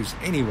Santa Cruz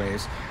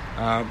anyways,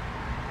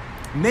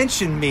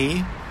 mentioned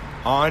me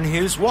on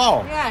his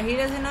wall. Yeah, he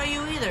doesn't know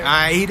you either.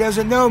 He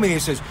doesn't know me. He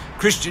says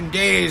Christian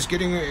Day is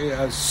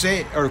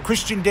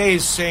Christian Day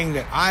is saying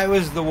that I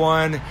was the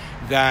one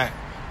that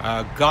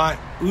got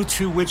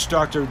Utu Witch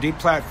Doctor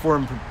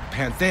deplatformed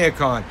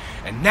Pantheacon,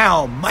 and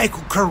now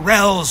Michael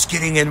Carell's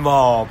getting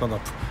involved. I'm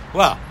like,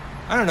 well,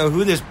 I don't know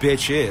who this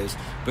bitch is,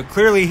 but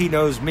clearly he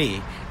knows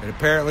me. And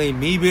apparently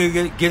me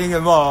getting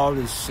involved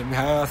is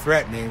somehow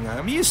threatening.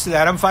 I'm used to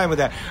that. I'm fine with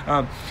that.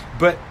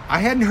 But I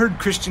hadn't heard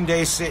Christian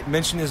Day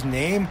mention his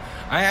name.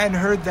 I hadn't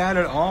heard that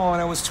at all.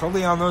 And I was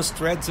totally on those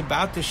threads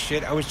about this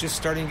shit. I was just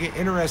starting to get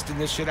interested in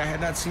this shit. I had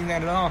not seen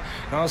that at all.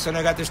 And all of a sudden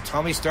I got this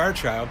Tommy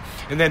Starchild.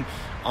 And then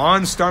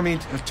on Tommy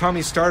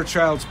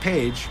Starchild's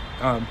page,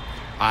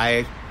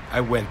 I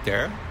went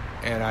there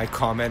and I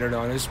commented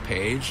on his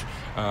page.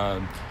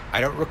 I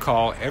don't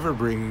recall ever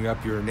bringing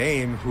up your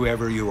name,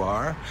 whoever you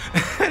are.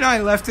 And I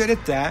left it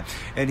at that.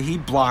 And he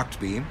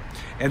blocked me.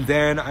 And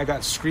then I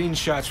got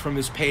screenshots from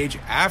his page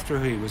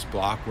after he was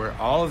blocked, where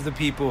all of the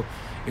people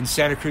in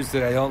Santa Cruz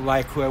that I don't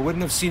like, who I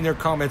wouldn't have seen their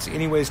comments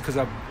anyways because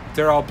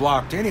they're all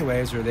blocked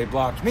anyways, or they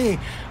blocked me,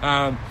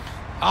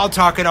 all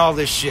talking all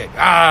this shit.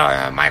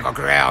 Oh, Michael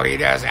Carell, he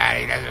does that,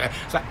 he does that.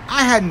 So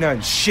I hadn't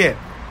done shit.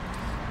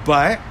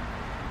 But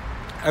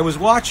I was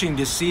watching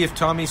to see if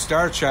Tommy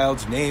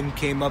Starchild's name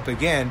came up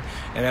again,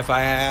 and if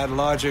I had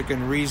logic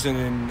and reason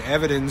and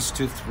evidence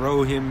to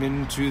throw him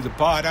into the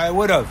pot, I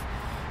would have.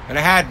 And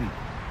I hadn't.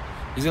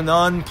 He's a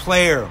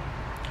non-player.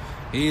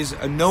 He's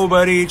a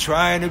nobody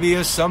trying to be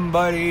a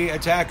somebody,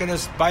 attacking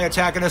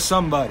a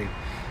somebody.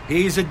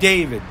 He's a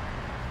David.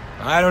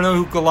 I don't know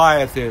who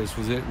Goliath is.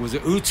 Was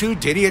it Utu?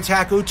 Did he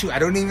attack Utu? I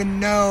don't even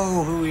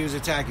know who he was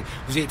attacking.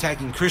 Was he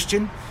attacking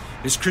Christian?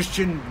 Is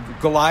Christian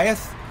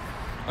Goliath?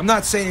 I'm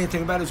not saying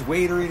anything about his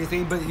weight or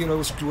anything, but,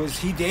 was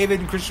he David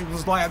and Christian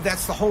was Goliath?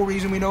 That's the whole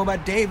reason we know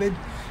about David,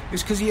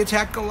 is because he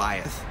attacked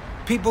Goliath.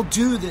 People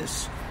do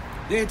this.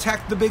 They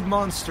attack the big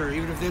monster,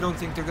 even if they don't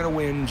think they're going to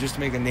win, just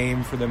to make a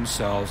name for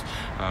themselves.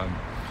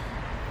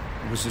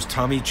 Was this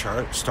Tommy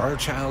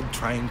Starchild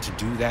trying to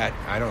do that?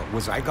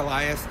 Was I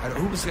Goliath?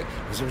 Who was it?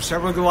 Was there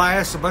several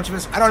Goliaths? A bunch of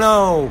us? I don't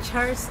know.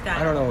 Charstyle.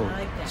 I don't know. I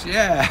like that.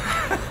 Yeah.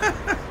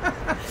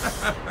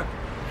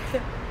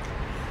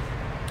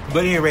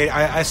 But at any rate,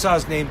 I saw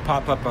his name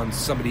pop up on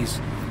somebody's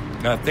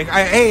thing.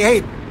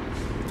 Hey!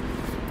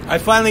 I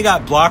finally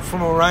got blocked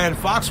from Orion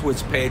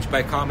Foxwood's page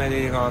by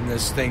commenting on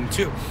this thing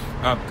too,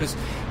 because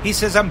he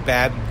says I'm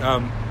bad.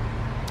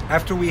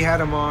 After we had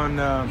him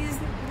on, he's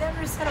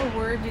never said a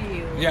word to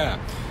you. Yeah,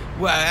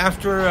 well,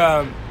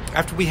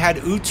 after we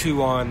had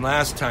Utu on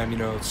last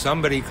time,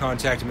 somebody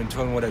contacted him and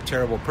told him what a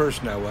terrible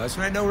person I was,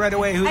 and I know right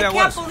away who that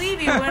was. I can't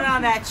believe you went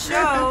on that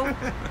show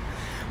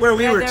where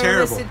we were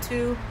terrible.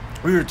 To.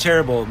 We were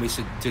terrible, and we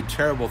did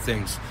terrible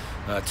things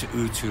to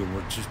Utu, and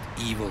we're just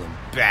evil and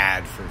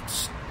bad for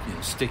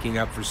sticking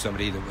up for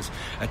somebody that was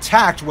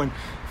attacked when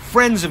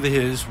friends of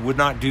his would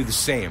not do the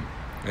same.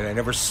 And I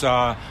never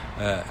saw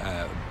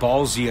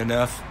ballsy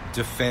enough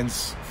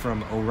defense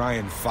from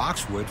Orion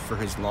Foxwood for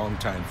his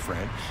longtime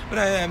friend. But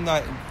I'm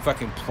not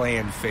fucking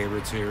playing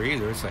favorites here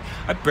either. It's like,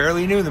 I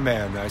barely knew the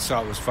man. I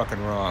saw it was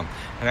fucking wrong.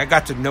 And I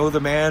got to know the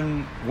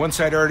man once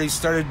I'd already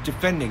started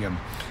defending him.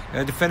 And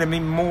I defend him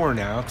even more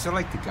now because I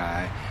like the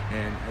guy.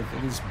 And I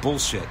think he's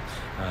bullshit.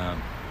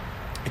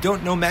 I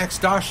don't know Max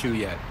Dashu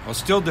yet. I'll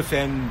still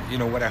defend,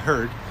 what I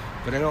heard.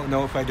 But I don't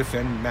know if I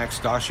defend Max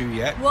Dashu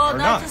yet or not. Well,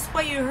 not just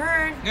what you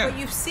heard, what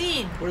you've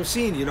seen. What I've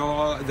seen,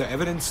 all the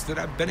evidence that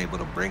I've been able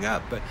to bring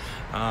up. But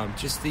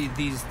just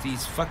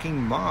these fucking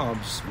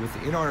mobs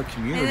within our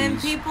communities. And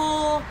then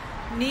people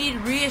need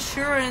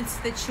reassurance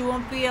that you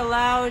won't be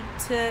allowed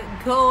to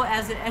go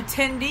as an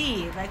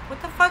attendee. Like,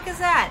 what the fuck is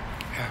that?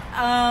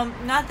 Yeah.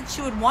 Not that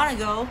you would want to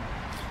go,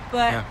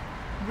 but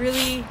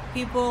really,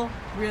 people,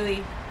 really,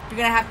 you're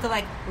going to have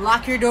to,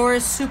 lock your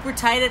doors super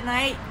tight at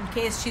night in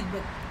case she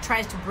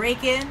tries to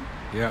break in.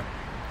 Yeah.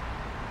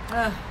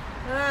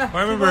 I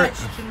remember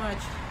too much.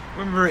 I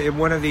remember in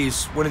one of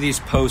these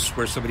posts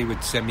where somebody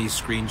would send me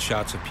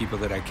screenshots of people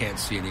that I can't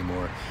see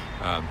anymore.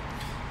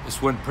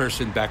 This one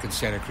person back in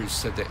Santa Cruz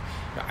said that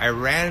I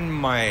ran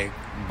my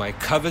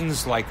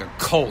covens like a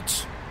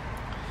cult.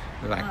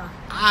 Like,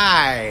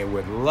 I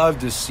would love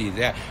to see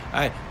that.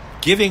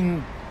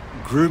 Giving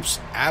groups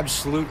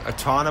absolute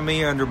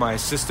autonomy under my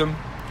system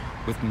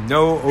with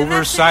no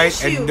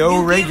oversight and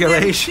no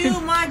regulation. Give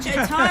them too much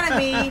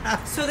autonomy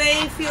so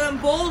they feel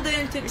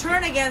emboldened to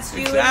turn against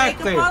you and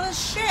make up all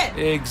this shit.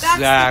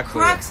 Exactly. That's the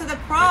crux of the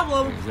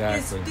problem.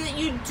 Exactly. Is that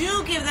you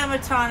do give them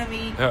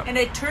autonomy and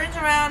it turns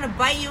around and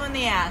bite you in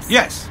the ass.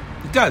 Yes,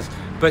 it does.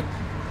 But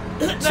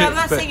I'm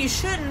not saying you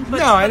shouldn't, but,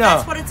 no, I know.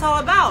 That's what it's all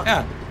about.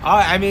 Yeah.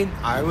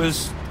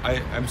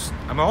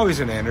 I'm always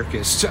an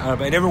anarchist.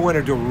 I never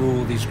wanted to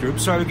rule these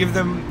groups, so I would give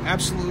them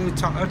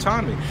absolute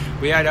autonomy.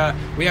 We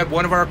had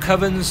one of our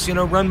covens,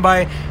 run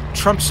by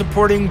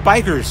Trump-supporting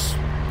bikers,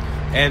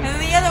 and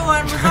the other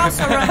one was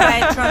also run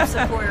by a Trump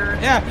supporter,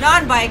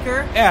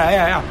 non-biker.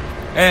 Yeah.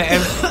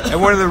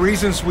 And one of the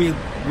reasons we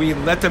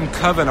let them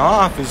coven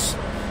off is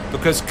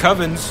because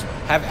covens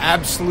have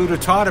absolute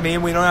autonomy,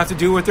 and we don't have to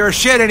do with their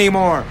shit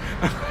anymore.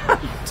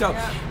 So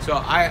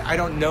I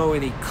don't know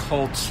any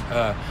cult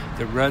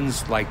that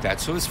runs like that.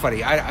 So it's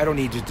funny. I don't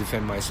need to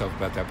defend myself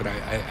about that, but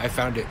I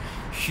found it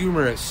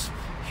humorous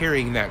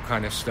hearing that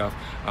kind of stuff.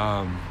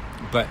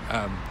 But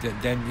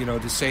then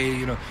to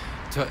say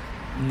to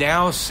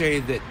now say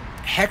that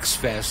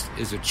Hexfest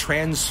is a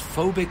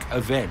transphobic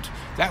event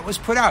that was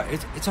put out.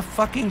 It's a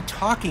fucking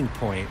talking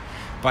point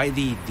by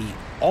the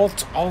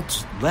alt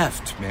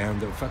left, man.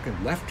 The fucking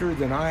lefter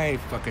than I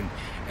fucking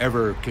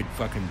ever could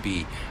fucking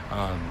be.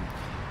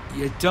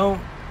 You don't.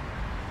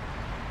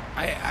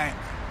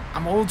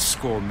 I'm old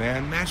school,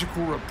 man.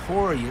 Magical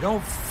rapport. You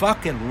don't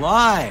fucking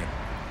lie.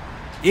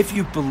 If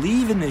you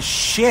believe in this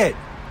shit,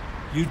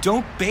 you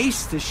don't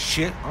base this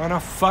shit on a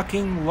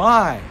fucking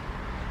lie.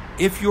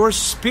 If your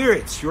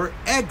spirits, your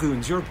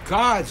eguns, your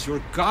gods,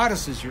 your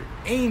goddesses, your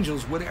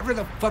angels, whatever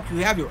the fuck you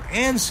have, your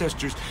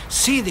ancestors,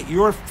 see that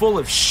you're full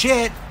of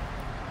shit,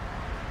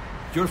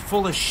 you're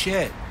full of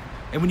shit.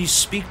 And when you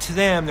speak to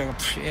them, they're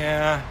like,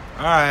 yeah,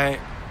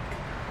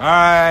 all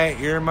right,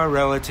 you're my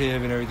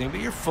relative and everything,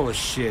 but you're full of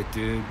shit,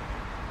 dude.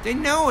 They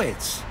know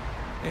it.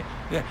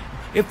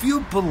 If you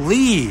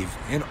believe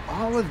in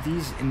all of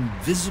these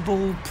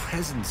invisible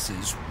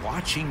presences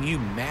watching you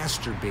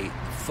masturbate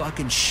in the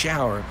fucking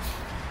shower,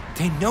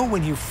 they know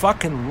when you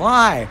fucking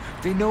lie.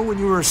 They know when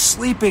you were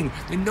sleeping.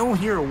 They know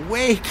when you're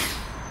awake.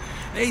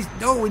 They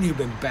know when you've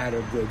been bad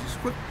or good. Just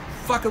quit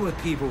fucking with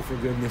people, for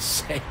goodness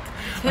sake.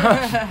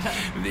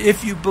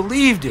 If you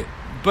believed it.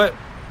 But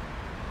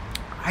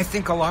I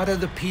think a lot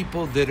of the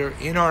people that are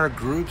in our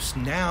groups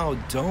now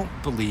don't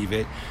believe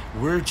it.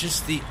 We're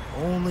just the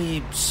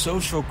only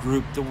social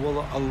group that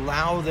will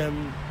allow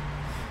them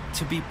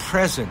to be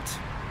present.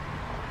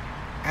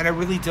 And I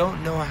really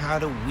don't know how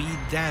to weed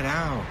that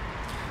out.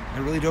 I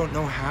really don't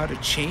know how to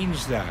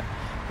change that.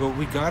 But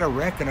we got to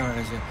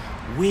recognize that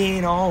we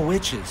ain't all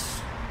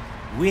witches.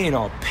 We ain't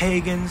all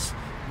pagans.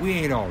 We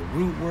ain't all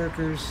root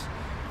workers.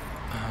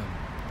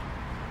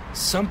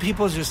 Some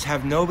people just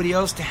have nobody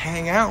else to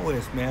hang out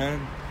with,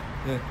 man.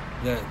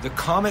 The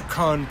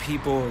Comic-Con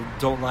people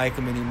don't like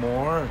them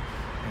anymore.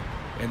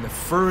 And the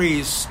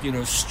furries,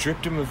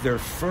 stripped them of their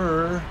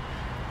fur.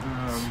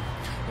 And,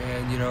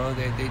 they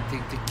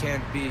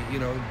can't be,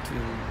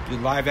 do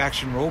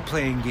live-action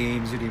role-playing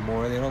games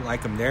anymore. They don't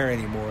like them there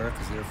anymore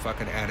because of their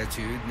fucking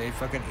attitude. And they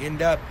fucking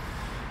end up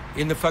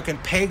in the fucking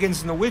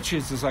pagans and the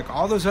witches. It's like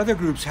all those other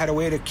groups had a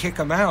way to kick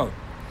them out.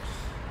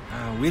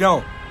 We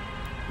don't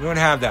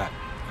have that.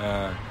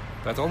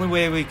 But the only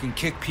way we can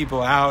kick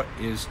people out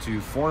is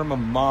to form a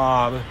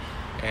mob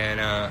and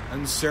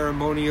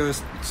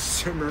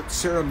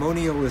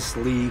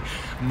unceremoniously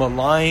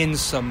malign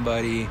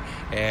somebody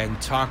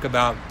and talk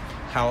about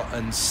how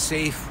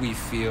unsafe we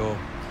feel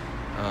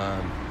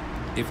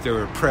if they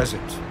were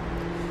present.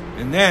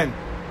 And then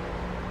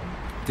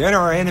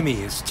our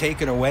enemy is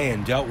taken away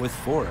and dealt with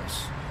for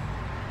us.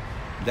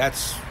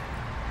 That's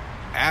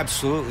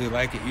absolutely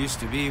like it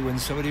used to be when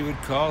somebody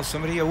would call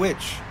somebody a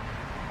witch.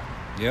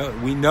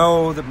 We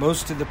know that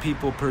most of the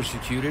people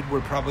persecuted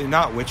were probably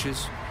not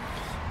witches,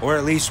 or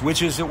at least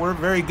witches that weren't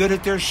very good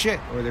at their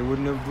shit, or they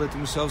wouldn't have let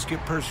themselves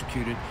get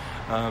persecuted.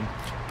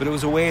 But it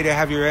was a way to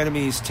have your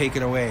enemies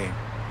taken away.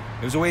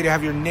 It was a way to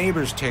have your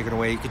neighbors taken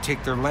away. You could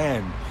take their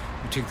land,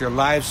 you could take their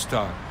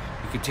livestock,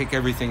 you could take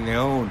everything they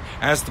own.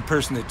 As the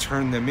person that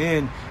turned them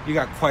in, you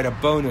got quite a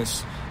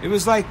bonus. It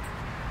was like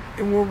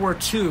in World War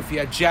II, if you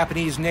had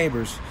Japanese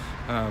neighbors,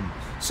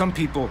 some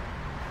people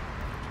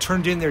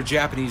turned in their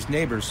Japanese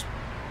neighbors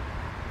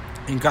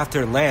and got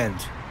their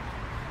land.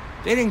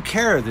 They didn't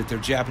care that their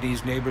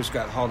Japanese neighbors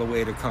got hauled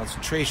away to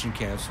concentration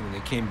camps. When they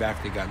came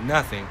back, they got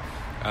nothing.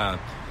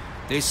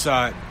 They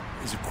saw it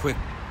as a quick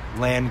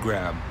land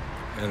grab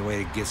and a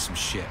way to get some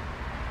shit.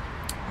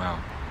 Wow.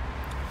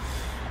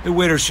 The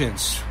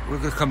Wittershins. We're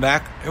going to come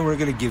back and we're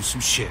going to give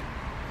some shit.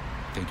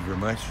 Thank you very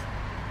much.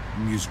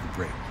 Musical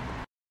break.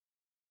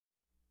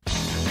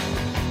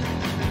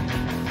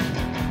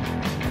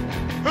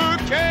 Who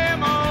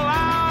came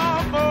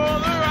along for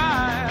the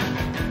ride?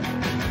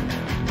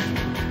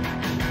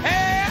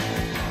 Hey,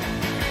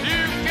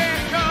 you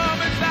can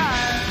come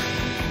inside.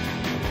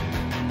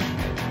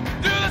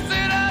 Do the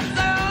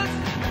citizens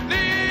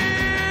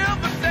live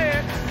for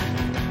sex?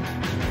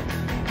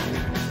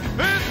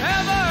 Is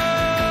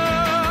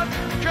heaven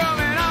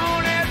coming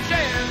on its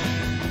chest?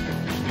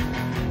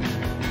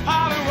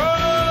 Hollywood,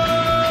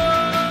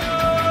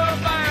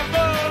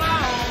 Bamble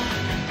on.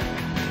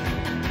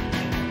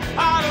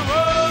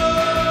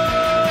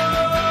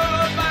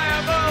 Hollywood,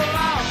 Bamble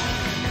on.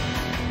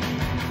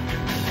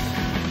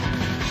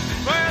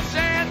 Where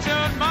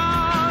sentient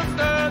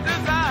monster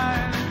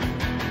design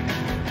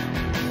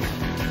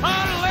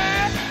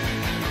unlit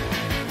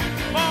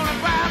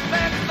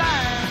phonographic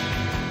sign.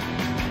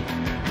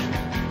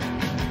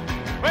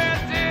 Where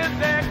did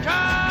they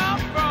come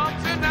from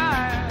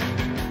tonight?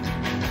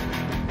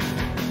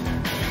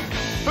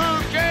 Who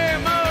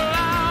came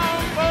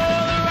along for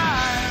the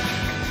ride?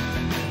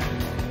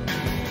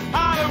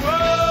 Hollywood,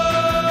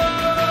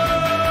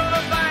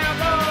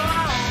 Bamble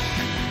on.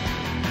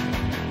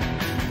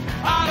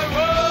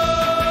 Hollywood,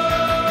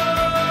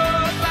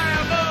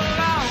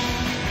 Bamble on.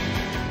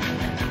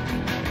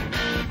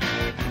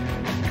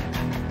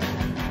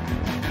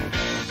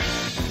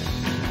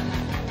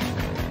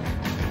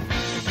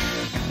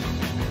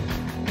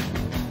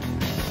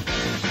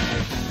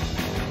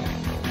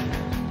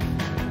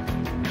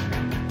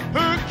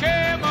 Who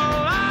came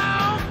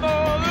along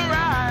for the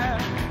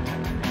ride?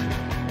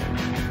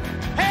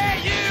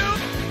 Hey, you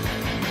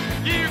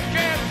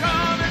can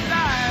come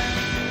inside.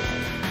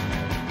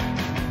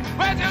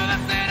 Where do the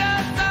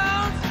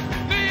citizens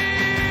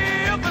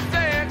live for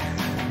sex?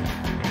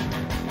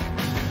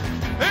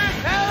 Is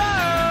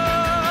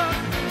heaven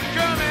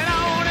coming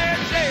on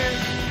its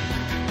chest?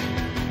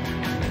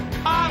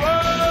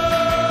 Hollywood,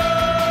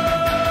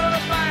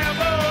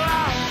 Bamble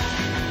on.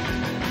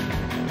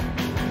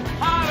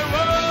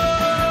 Hollywood,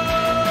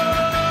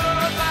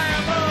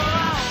 Bamble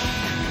on.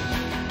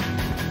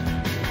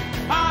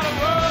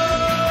 Hollywood,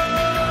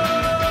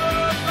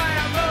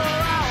 Bamble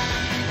on.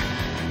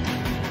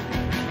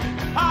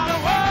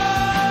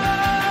 Hollywood,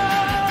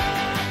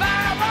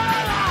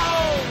 Bamble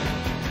on.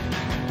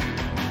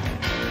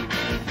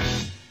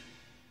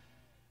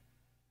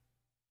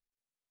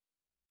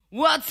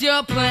 What's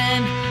your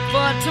plan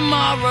for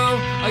tomorrow?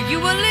 Are you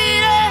a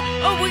leader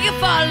or will you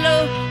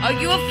follow? Are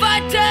you a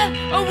fighter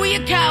or will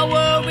you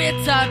cower?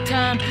 It's our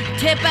time to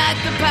take back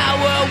the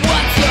power.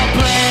 What's your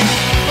plan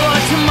for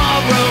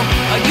tomorrow?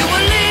 Are you a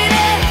leader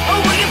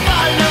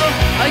follow?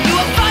 Are you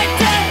a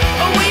fighter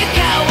or will you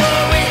cower?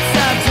 It's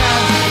our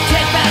time to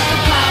take back the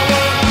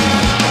power.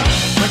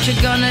 What you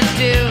gonna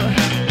do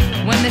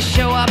when they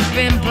show up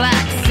in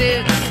black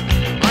suits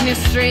on your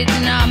street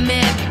in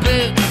army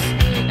boots?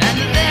 And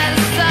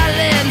there's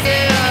silence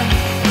here.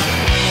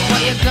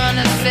 What you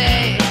gonna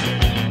say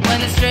when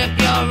they strip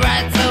your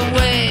rights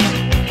away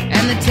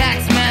and the tax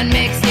man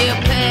makes you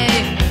pay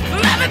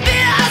for every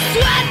bit of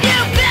sweat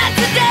you've had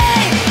today?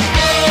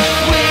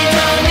 We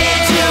don't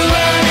need to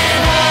run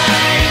and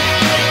hide.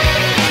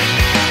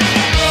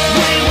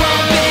 We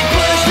won't be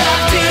pushed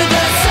off to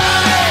the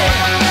side.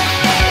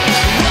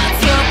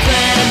 What's your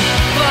plan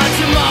for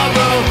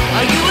tomorrow?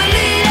 Are you a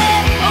leader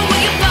or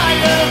will you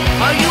follow?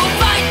 Are you a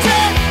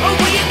fighter or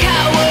will you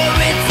cower?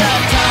 It's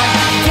our time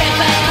to take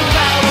back the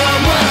power.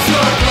 What's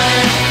your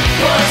plan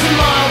for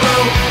tomorrow?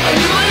 Are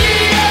you a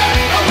leader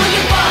or will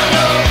you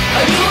follow?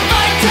 Are you a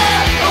fighter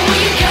or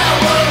will you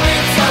cower?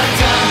 It's our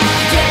time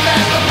to take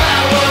back the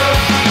power.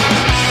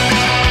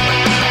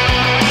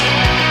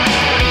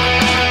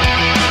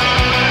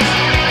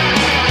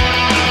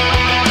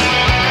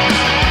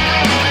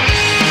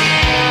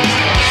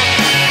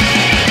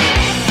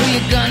 Who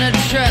you gonna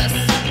trust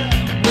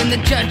when the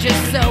judge is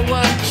so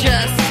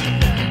unjust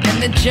and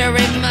the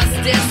jury must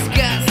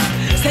discuss?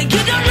 Say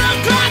you don't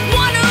look like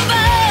one of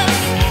us.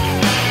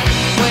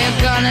 Where you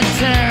gonna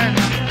turn?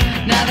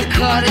 Now the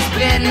court has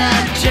been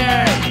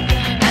adjourned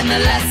and the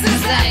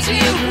lessons that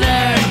you've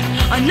learned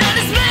are not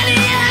as many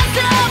as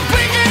the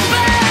bridges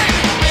burn.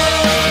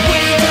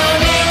 We don't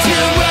need to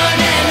run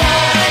and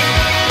hide.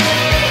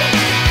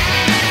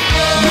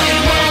 We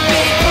won't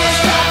be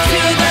pushed off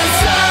to the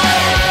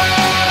side.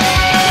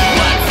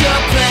 What's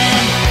your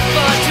plan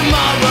for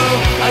tomorrow?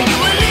 Are you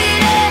a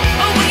leader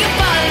or will you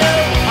follow?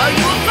 Are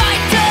you a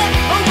fighter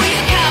or will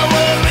you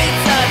cower?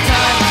 It's our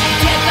time to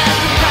take back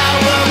the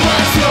power.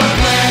 What's your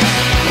plan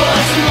for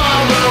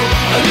tomorrow?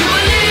 Are you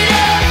a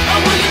leader or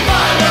will you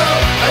follow?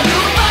 Are you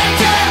a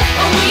fighter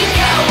or will you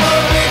cower?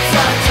 It's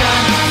our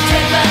time to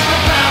take back the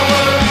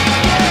power.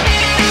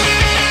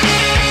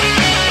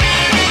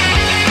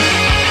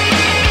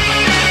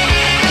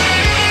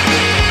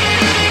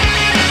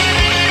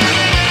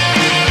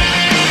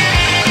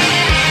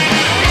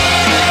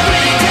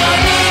 We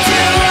don't need to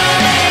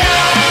run and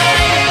hide.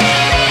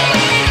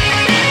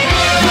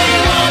 We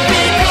won't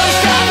be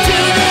pushed off to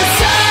the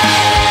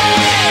side.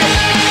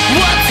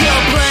 What's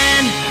your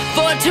plan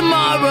for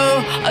tomorrow?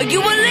 Are you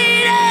a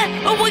leader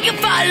or will you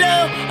follow?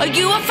 Are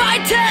you a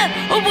fighter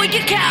or will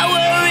you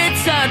cower?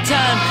 It's our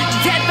time to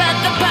take back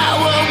the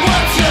power.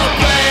 What's your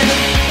plan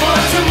for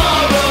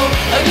tomorrow?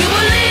 Are you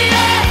a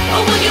leader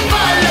or will you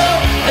follow?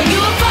 Are you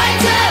a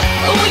fighter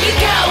or will you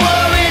cower?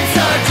 It's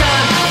our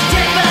time to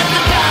take back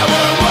the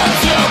power.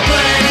 What's your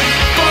plan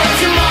for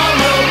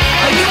tomorrow?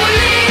 Are you a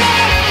leader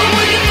or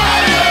will you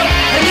follow?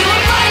 Are you a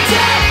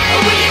fighter or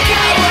will you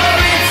cower?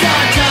 It's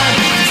our time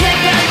to take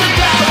back the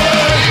power.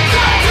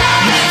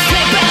 Let's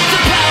take back the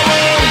power.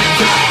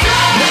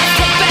 Let's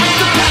take back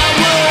the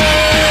power.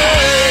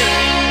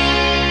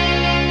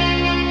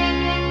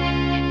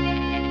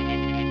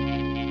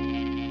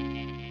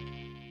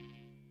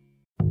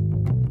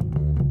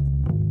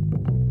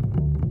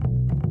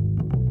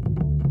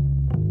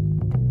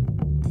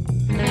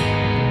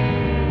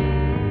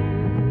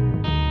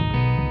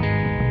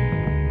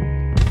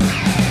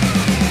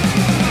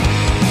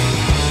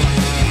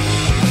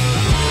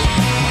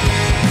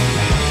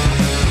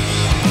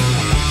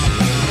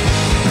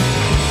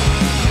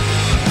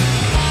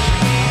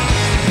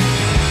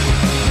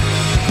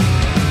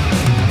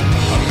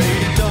 I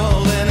made a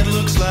doll and it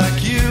looks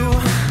like you.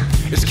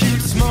 It's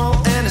cute, small,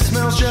 and it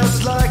smells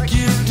just like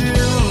you do.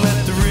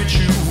 Let the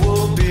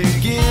ritual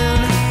begin.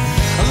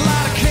 A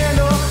light a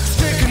candle,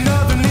 stick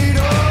another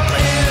needle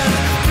in.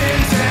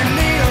 Pins and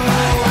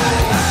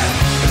needles.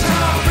 It's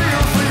how I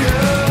feel for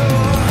you.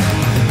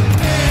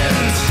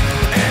 Pins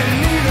and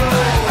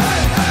needles.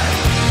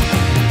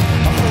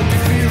 I hope you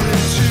feel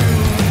it too.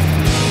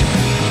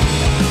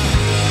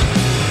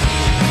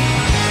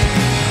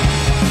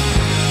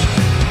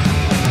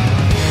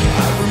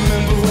 I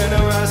remember when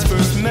our eyes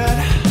first met.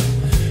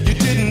 You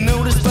didn't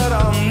notice, but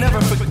I'll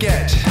never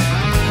forget.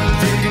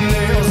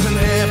 Fingernails and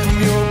hair from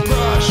your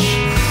brush.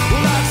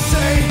 Well, I'd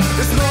say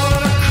it's more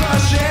than a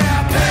crush.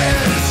 Yeah,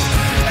 pins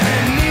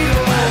and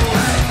needles.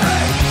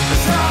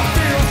 That's how I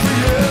feel for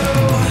you.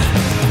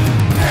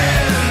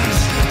 Pins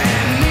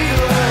and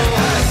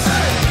needles.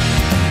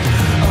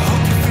 I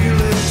hope you feel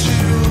it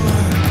too.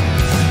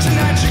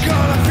 Tonight you're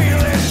gonna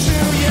feel it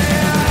too,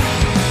 yeah.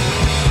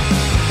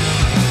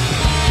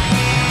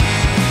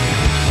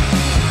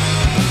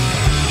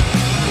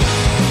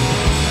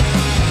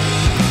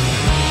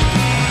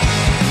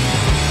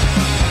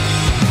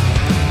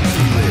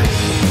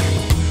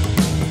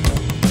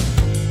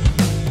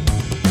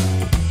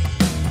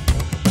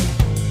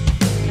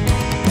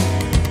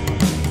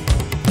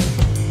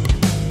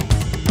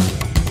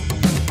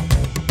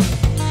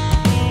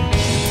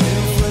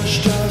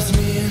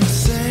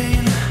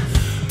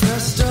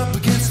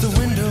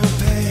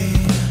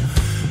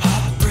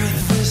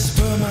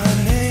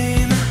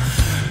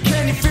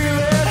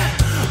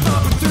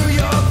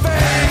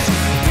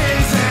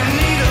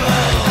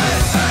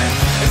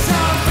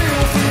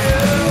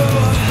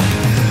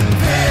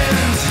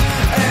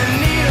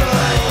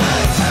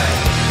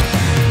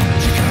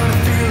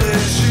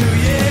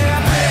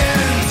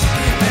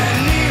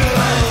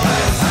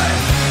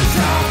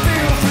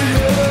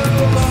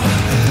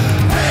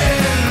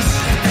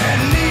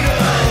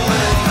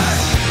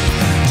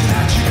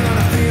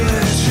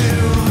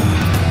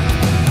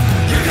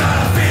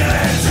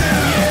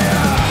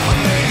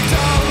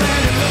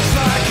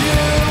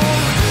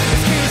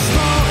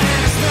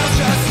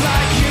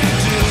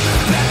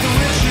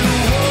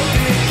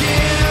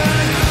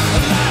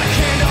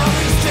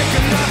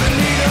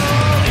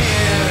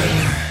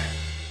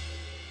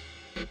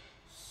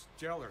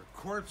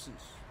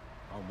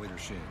 on Winter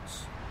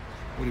Shins.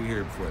 What do you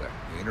hear before that?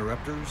 The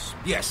Interrupters?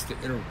 Yes, the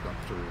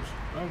Interrupters.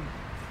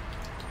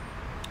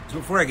 So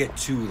before I get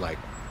too,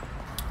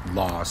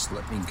 lost,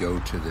 let me go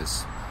to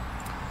this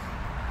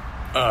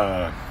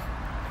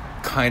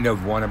kind of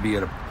wannabe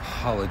an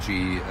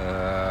apology.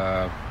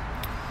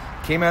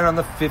 Came out on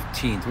the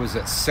 15th. What was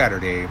that?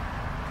 Saturday.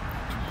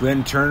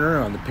 Glenn Turner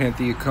on the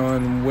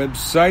Pantheacon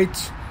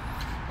website.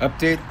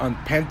 Update on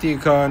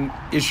Pantheacon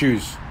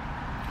issues.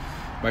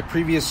 My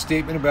previous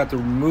statement about the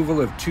removal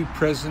of two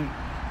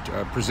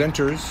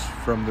presenters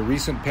from the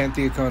recent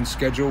Pantheacon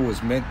schedule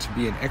was meant to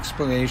be an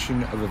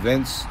explanation of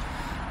events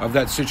of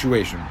that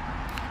situation.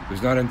 It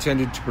was not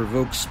intended to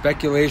provoke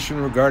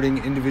speculation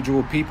regarding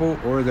individual people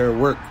or their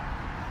work.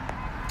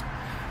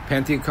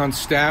 Pantheacon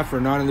staff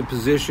are not in the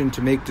position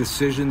to make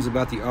decisions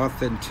about the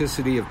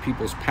authenticity of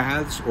people's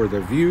paths or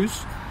their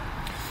views.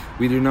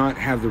 We do not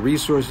have the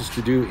resources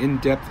to do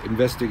in-depth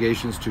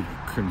investigations to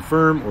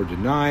confirm or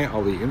deny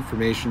all the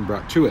information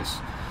brought to us.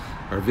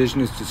 Our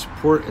vision is to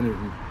support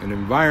an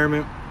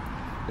environment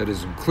that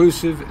is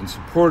inclusive and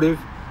supportive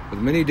with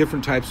many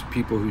different types of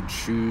people who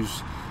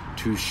choose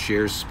to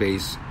share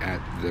space at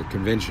the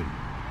convention.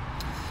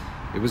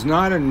 It was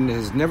not and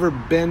has never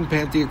been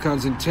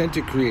Pantheacon's intent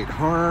to create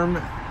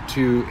harm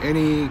to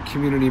any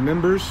community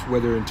members,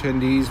 whether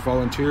attendees,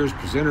 volunteers,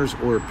 presenters,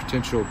 or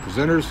potential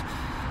presenters.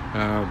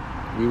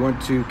 We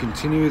want to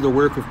continue the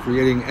work of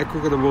creating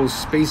equitable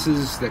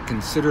spaces that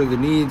consider the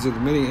needs of the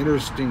many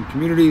interesting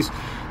communities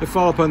that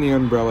fall upon the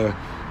umbrella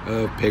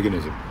of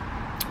paganism.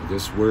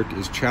 This work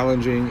is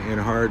challenging and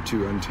hard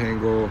to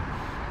untangle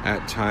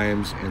at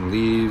times and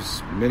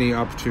leaves many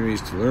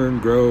opportunities to learn,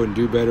 grow, and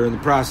do better in the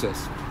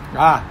process.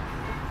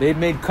 They've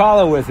made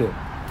Kala with it.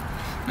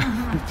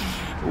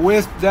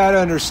 With that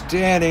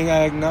understanding,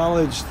 I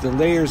acknowledge the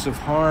layers of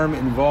harm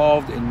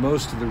involved in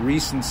most of the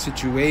recent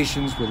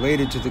situations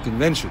related to the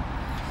convention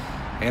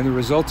and the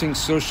resulting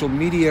social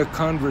media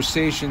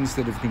conversations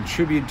that have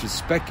contributed to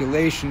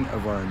speculation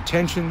of our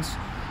intentions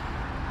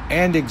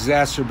and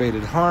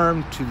exacerbated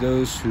harm to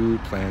those who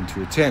plan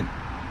to attend.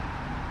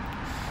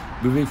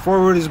 Moving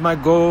forward is my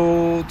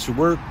goal to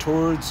work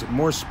towards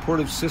more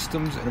supportive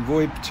systems and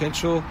avoid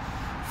potential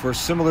for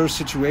similar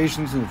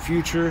situations in the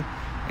future,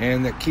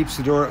 and that keeps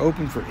the door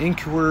open for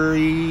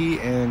inquiry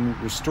and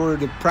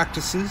restorative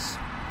practices.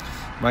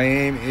 My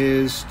aim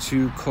is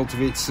to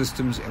cultivate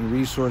systems and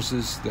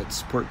resources that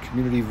support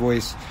community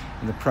voice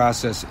in the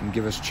process and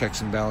give us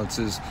checks and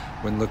balances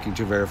when looking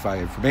to verify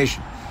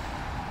information.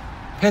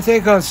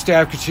 Pantheacon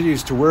staff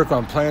continues to work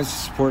on plans to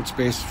support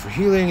spaces for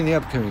healing in the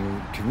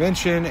upcoming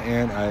convention,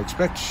 and I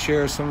expect to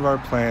share some of our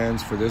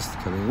plans for this the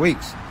coming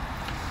weeks.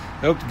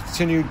 I hope the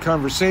continued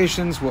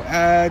conversations will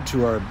add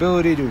to our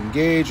ability to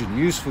engage in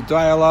useful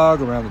dialogue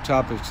around the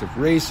topics of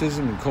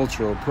racism and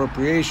cultural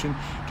appropriation,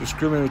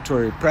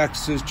 discriminatory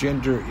practices,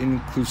 gender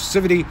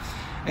inclusivity,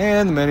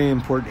 and the many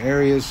important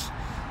areas.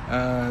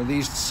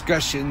 These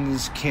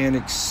discussions can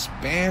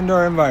expand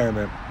our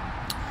environment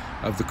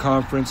of the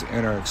conference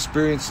and our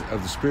experience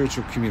of the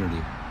spiritual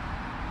community.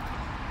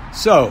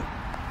 So,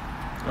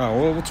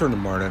 we'll turn to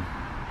Marta.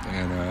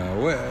 And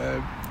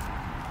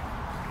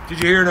did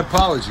you hear an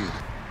apology?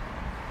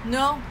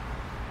 No.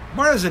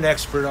 Marta's an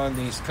expert on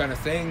these kind of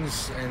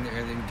things and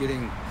in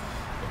getting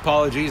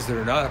apologies that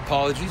are not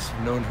apologies.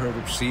 I've known her to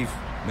receive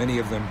many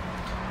of them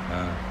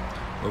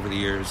over the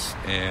years.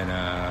 And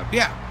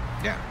yeah.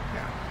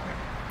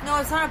 No,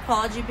 it's not an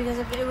apology, because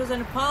if it was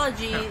an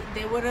apology,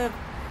 they would have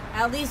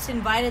at least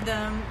invited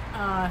them.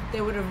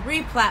 They would have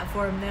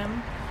re-platformed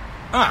them.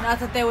 Not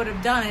that they would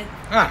have done it,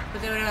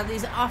 but they would have at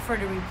least offered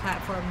to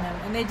re-platform them,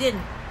 and they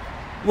didn't.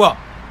 Well,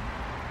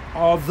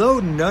 although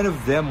none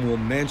of them will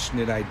mention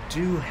it, I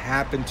do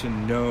happen to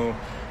know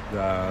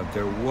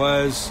there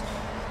was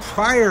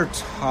prior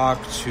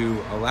talk to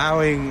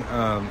allowing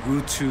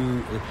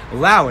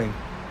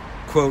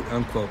quote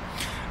unquote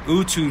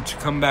Utu to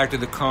come back to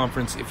the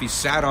conference if he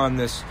sat on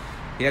this.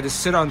 He had to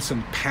sit on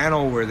some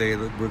panel where they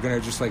were going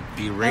to just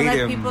berate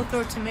him. Let people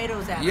throw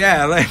tomatoes at him.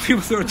 Yeah, let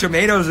people throw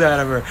tomatoes at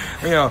him,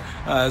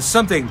 or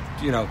something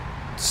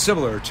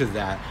similar to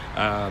that.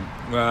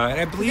 And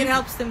I believe it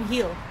helps them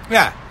heal.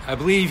 Yeah, I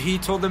believe he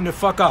told them to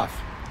fuck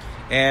off.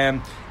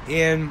 And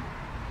in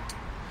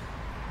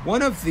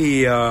one of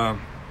the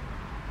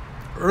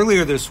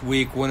earlier this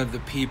week, one of the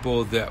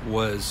people that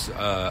was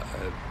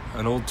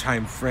an old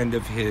time friend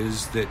of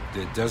his that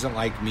doesn't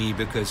like me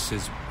because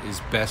his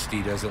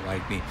bestie doesn't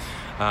like me,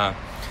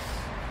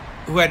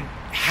 who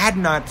had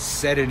not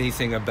said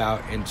anything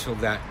about until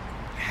that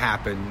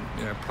happened.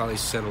 Probably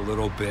said a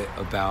little bit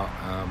about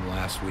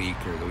last week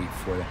or the week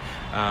before that.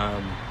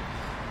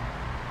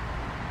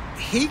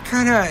 He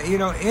kind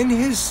of, in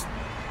his...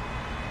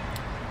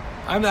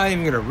 I'm not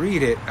even going to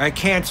read it. I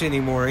can't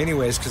anymore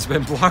anyways because I've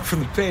been blocked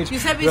from the page. You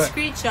sent me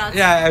screenshots.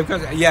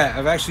 Yeah,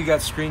 I've actually got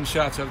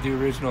screenshots of the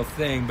original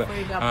thing. But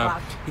before you got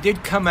blocked. He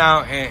did come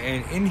out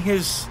and in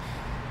his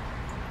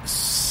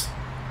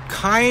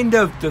kind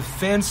of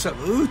defense of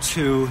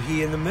Utu,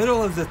 he in the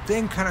middle of the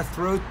thing kind of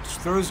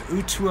throws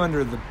Utu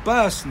under the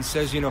bus and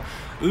says,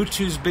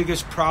 Utu's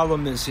biggest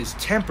problem is his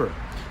temper,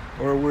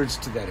 or words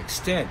to that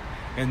extent.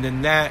 And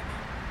then that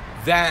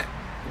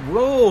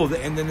rolled,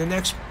 and then the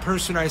next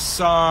person I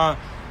saw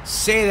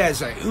say that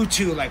is like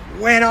Utu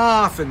went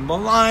off and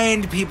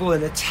maligned people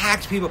and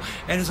attacked people,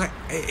 and it's like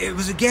it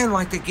was again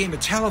like the game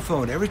of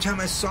telephone. Every time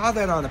I saw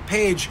that on a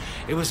page,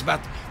 it was about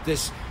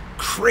this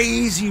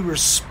crazy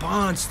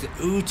response that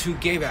Utu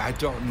gave it. I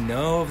don't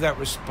know of that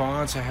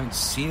response. I haven't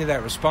seen of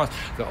that response.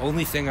 The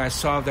only thing I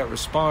saw of that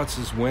response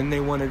is when they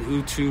wanted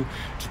Utu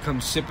to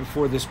come sit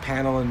before this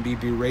panel and be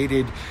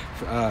berated,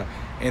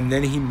 and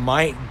then he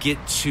might get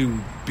to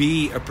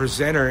be a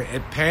presenter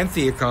at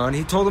Pantheacon.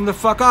 He told them to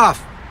fuck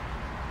off.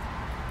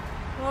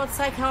 Well, it's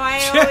like how I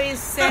always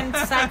send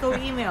psycho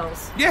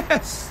emails.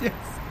 Yes.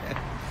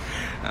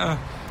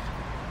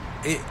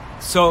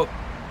 So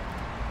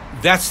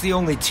that's the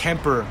only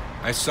temper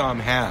I saw him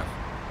have.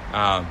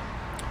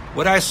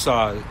 What I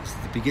saw is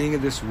at the beginning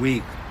of this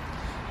week,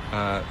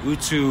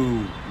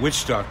 Utu,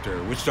 Witch Doctor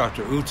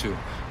Utu,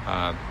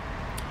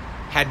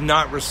 had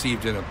not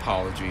received an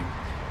apology,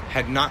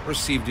 had not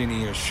received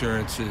any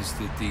assurances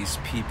that these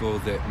people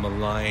that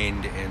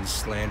maligned and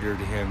slandered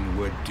him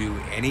would do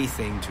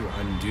anything to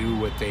undo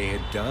what they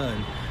had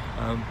done,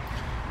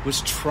 was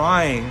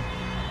trying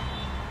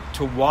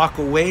to walk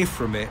away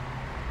from it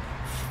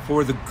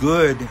for the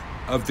good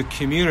of the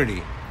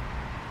community.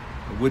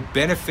 It would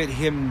benefit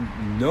him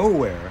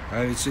nowhere.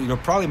 It's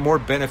probably more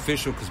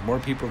beneficial because more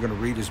people are going to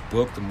read his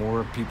book, the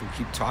more people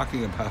keep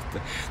talking about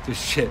the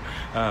shit.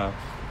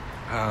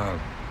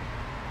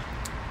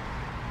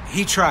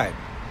 He tried.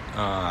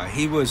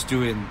 He was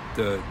doing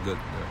the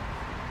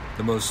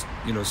most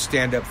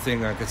stand-up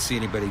thing I could see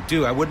anybody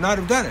do. I would not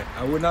have done it.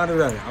 I would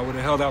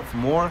have held out for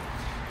more,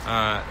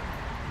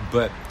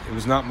 but it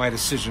was not my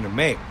decision to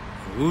make.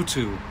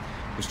 Utu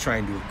was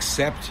trying to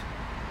accept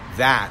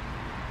that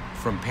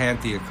from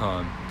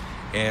Pantheacon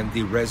and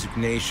the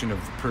resignation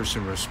of the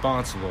person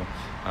responsible,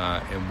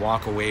 and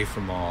walk away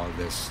from all of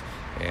this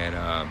and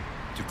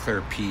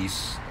declare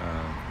peace.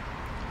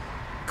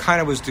 Kind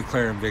of was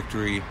declaring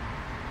victory.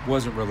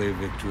 Wasn't really a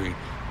victory,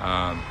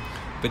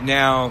 but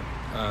now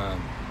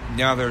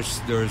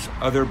there's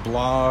other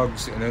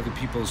blogs and other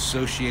people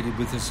associated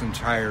with this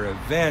entire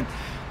event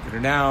that are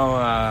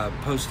now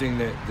posting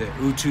that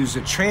Utu's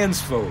a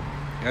transphobe.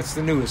 That's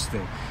the newest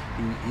thing.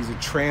 He's a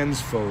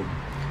transphobe,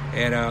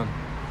 and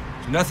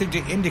there's nothing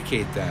to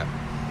indicate that.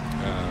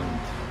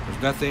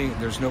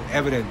 There's no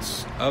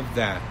evidence of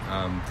that.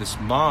 This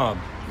mob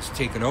is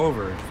taken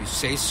over. If you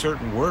say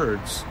certain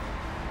words,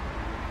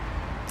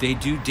 they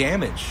do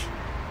damage.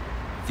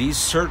 These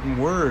certain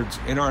words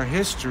in our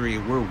history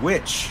were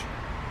witch.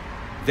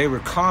 They were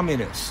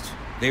communist.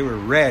 They were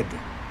red.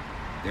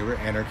 They were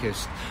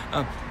anarchist.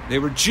 They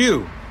were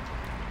Jew.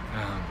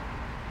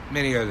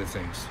 Many other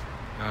things.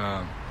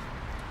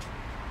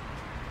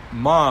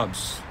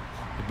 Mobs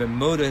have been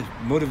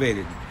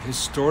motivated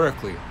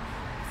historically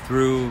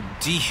through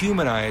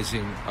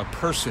dehumanizing a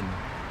person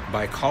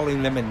by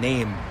calling them a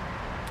name,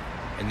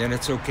 and then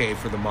it's okay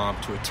for the mob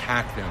to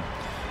attack them.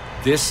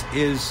 This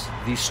is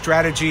the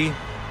strategy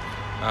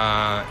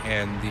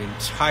and the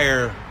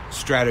entire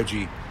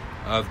strategy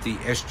of the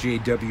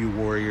SJW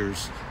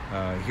warriors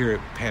here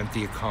at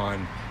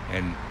Pantheacon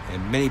and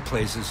many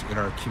places in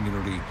our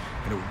community.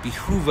 And it would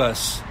behoove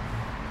us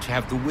to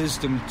have the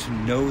wisdom to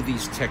know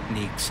these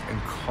techniques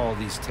and call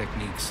these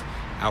techniques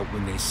out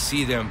when they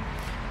see them.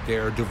 They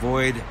are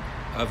devoid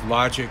of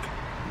logic,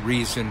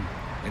 reason,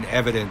 and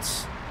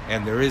evidence.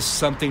 And there is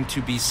something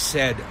to be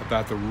said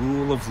about the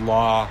rule of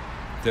law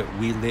that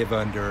we live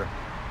under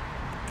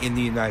in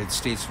the United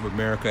States of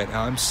America. And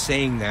I'm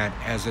saying that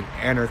as an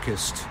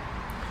anarchist.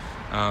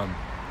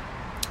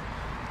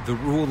 The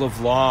rule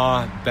of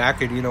law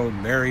back in,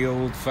 merry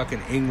old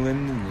fucking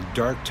England in the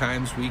dark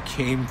times we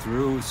came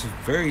through, it's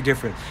very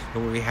different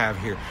than what we have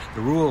here.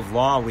 The rule of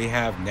law we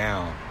have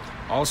now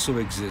also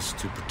exists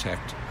to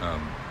protect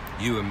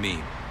you and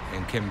me,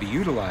 and can be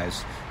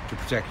utilized to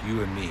protect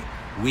you and me.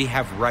 We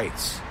have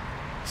rights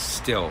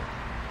still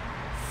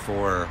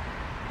for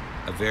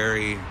a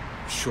very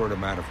short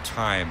amount of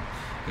time.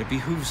 It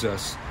behooves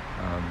us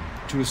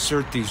to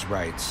assert these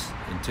rights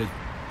and to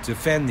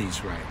defend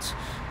these rights,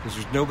 because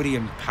there's nobody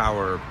in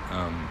power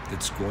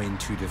that's going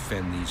to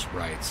defend these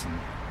rights, and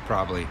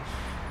probably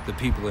the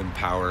people in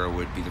power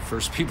would be the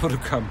first people to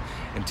come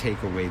and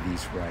take away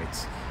these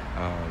rights.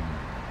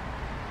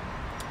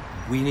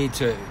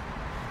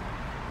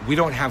 We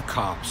don't have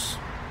cops.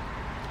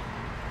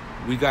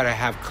 We got to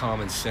have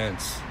common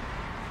sense.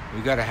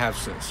 We got to have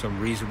some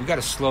reason. We got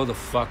to slow the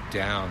fuck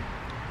down.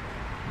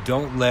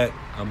 Don't let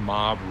a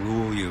mob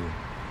rule you.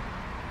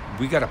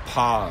 We got to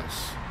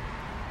pause.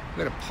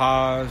 We got to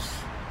pause,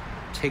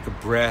 take a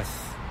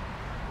breath,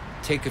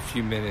 take a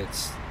few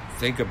minutes,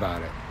 think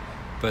about it.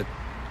 But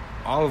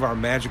all of our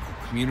magical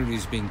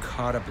communities being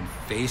caught up in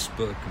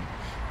Facebook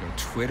and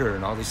Twitter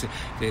and all these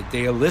things,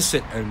 they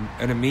elicit an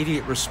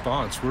immediate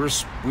response.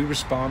 We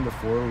respond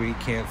before we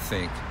can't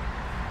think.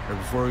 or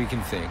before we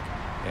can think.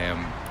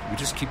 And we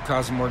just keep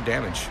causing more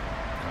damage.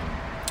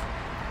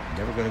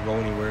 Never going to go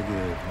anywhere good,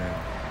 man.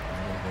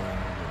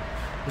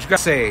 What you got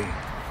to say,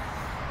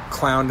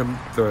 clown to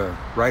the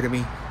right of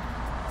me?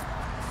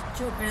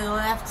 Joker to the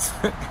left.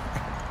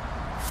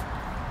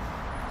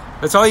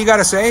 That's all you got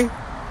to say?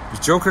 Is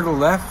Joker to the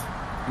left?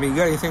 I mean, you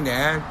got anything to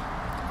add?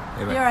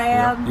 Here I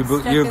am. You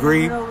stuck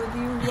agree? in the middle with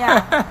you.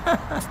 Yeah.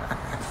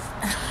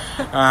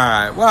 All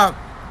right. Well,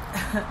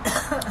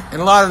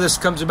 and a lot of this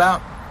comes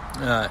about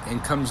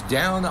and comes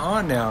down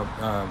on now.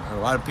 A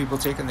lot of people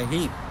taking the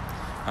heat.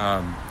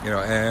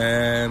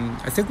 And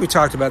I think we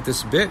talked about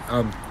this a bit.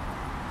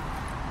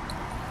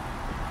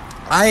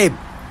 I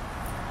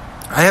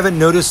haven't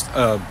noticed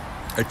a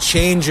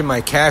change in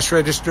my cash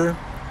register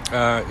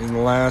in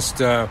the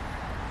last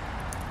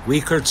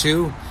week or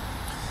two.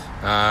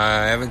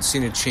 I haven't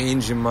seen a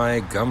change in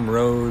my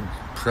Gumroad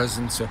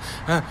presence.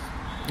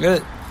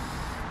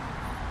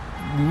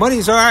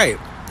 Money's all right.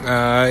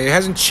 It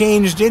hasn't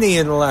changed any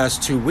in the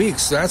last 2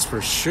 weeks, that's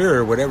for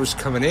sure. Whatever's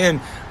coming in.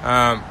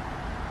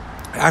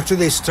 After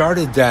they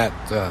started that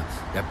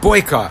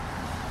boycott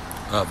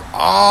of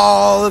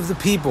all of the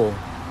people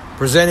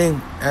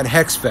presenting at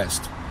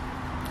Hexfest,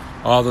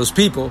 all those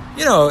people,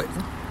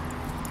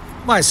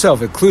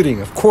 myself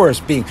including, of course,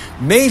 being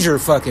major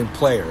fucking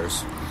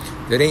players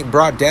that ain't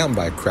brought down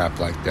by crap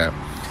like that.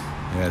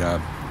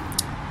 And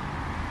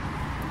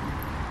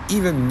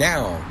even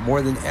now,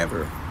 more than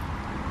ever,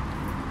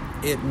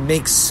 it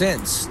makes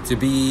sense to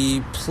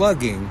be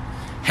plugging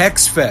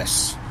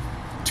Hexfest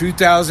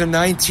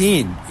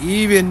 2019,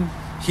 even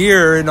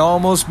here in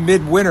almost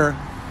midwinter.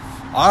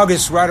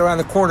 August right around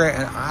the corner,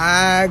 and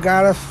I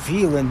got a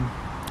feeling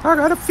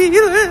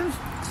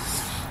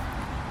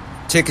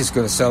tickets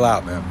gonna sell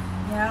out, man.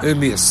 Yeah.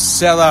 It'll be a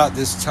sellout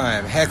this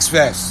time.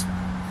 Hexfest,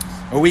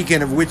 a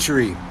weekend of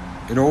witchery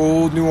in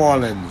Old New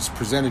Orleans,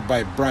 presented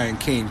by Brian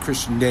Kane,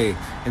 Christian Day,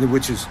 and the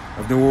Witches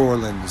of New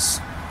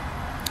Orleans.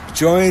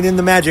 Join in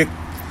the magic.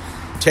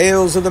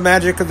 Tales of the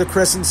magic of the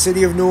Crescent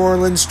City of New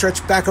Orleans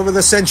stretch back over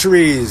the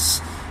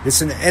centuries.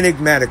 It's an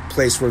enigmatic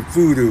place where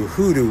voodoo,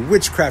 hoodoo,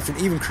 witchcraft, and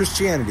even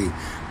Christianity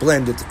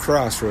blend at the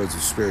crossroads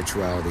of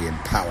spirituality and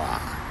power.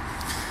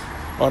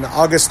 On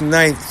August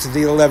 9th to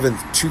the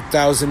 11th,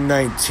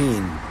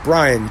 2019,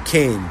 Brian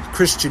Kane,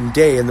 Christian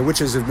Day, and the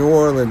Witches of New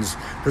Orleans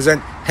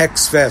present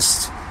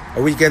Hexfest,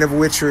 a weekend of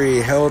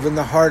witchery held in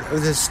the heart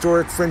of the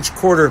historic French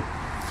Quarter.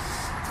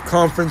 The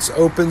conference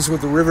opens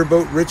with a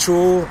riverboat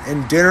ritual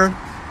and dinner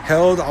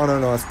held on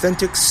an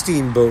authentic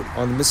steamboat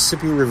on the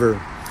Mississippi River,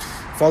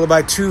 followed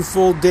by 2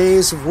 full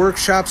days of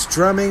workshops,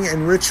 drumming,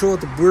 and ritual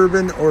at the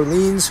Bourbon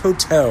Orleans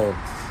Hotel,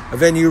 a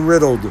venue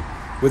riddled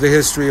with a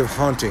history of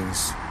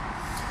hauntings.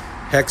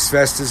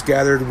 Hexfest has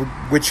gathered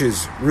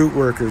witches, root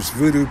workers,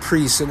 voodoo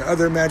priests, and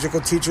other magical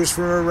teachers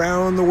from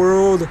around the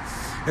world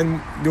and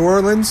New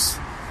Orleans,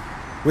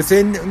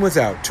 within and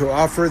without, to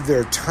offer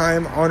their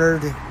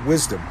time-honored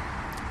wisdom.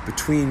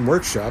 Between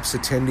workshops,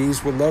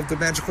 attendees will love the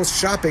magical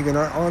shopping in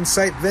our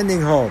on-site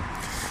vending hall,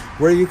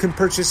 where you can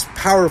purchase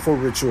powerful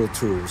ritual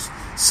tools,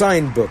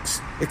 signed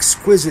books,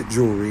 exquisite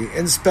jewelry,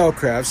 and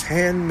spellcrafts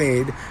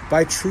handmade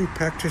by true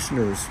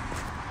practitioners.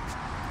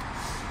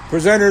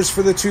 Presenters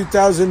for the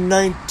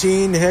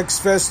 2019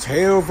 Hexfest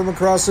hail from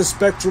across the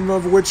spectrum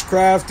of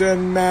witchcraft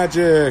and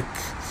magic.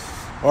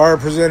 Our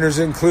presenters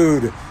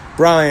include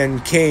Brian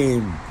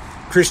Kane,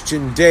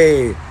 Christian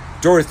Day,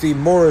 Dorothy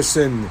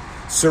Morrison,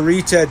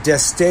 Sarita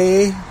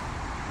Deste.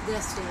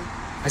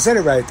 I said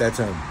it right that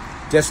time.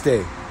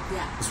 Deste.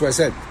 Yeah. That's what I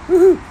said.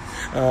 Woohoo!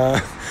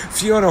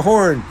 Fiona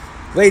Horn,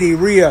 Lady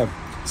Rhea,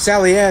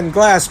 Sally Ann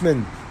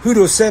Glassman,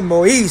 Hudo Sem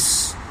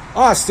Moise,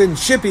 Austin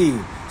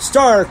Shippey,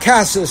 Star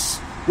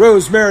Cassis,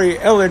 Rosemary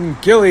Ellen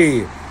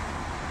Gilly,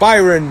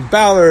 Byron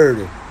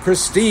Ballard,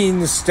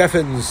 Christine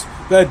Steffens,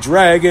 the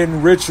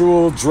Dragon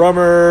Ritual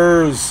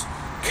Drummers,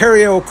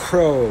 Carrie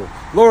O'Crow,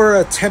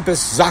 Laura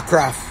Tempest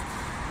Zakroff,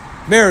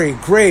 Mary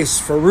Grace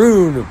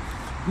Faroon,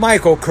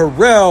 Michael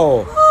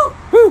Carell,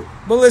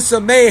 Melissa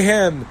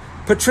Mayhem,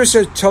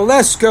 Patricia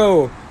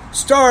Telesco,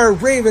 Star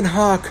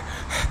Ravenhawk,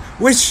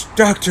 Witch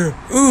Doctor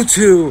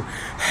Utu,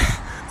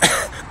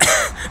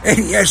 and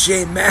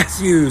Yeshe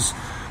Matthews.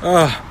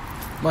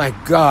 My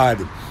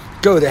God,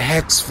 go to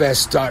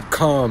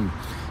hexfest.com.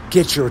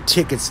 Get your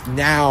tickets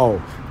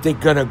now. They're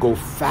gonna go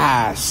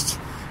fast.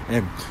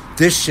 And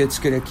this shit's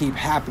gonna keep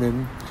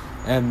happening.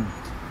 And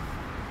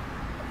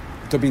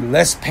there'll be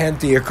less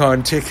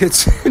Pantheacon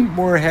tickets and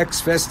more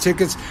Hexfest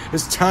tickets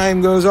as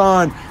time goes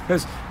on.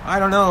 Because, I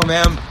don't know,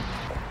 man.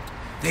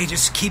 They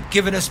just keep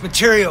giving us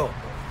material.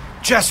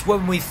 Just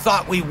when we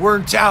thought we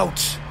weren't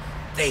out,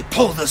 they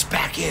pulled us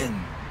back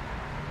in.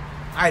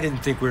 I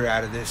didn't think we were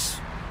out of this.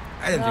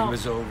 I didn't think it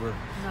was over.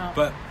 No.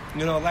 But,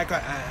 like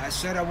I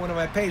said on one of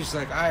my pages,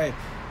 I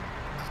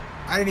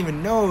didn't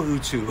even know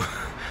Utu.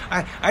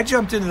 I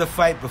jumped into the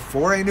fight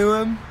before I knew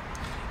him,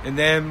 and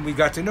then we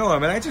got to know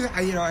him. And I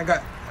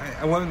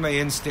went with my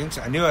instincts.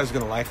 I knew I was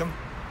going to like him.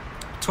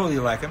 Totally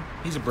like him.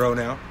 He's a bro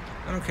now.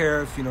 I don't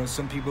care if,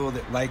 some people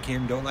that like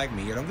him don't like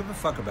me. I don't give a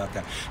fuck about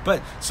that.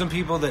 But some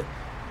people that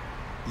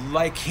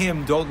like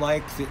him don't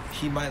like that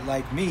he might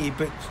like me,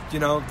 but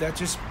that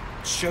just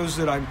shows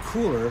that I'm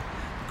cooler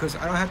because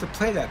I don't have to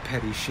play that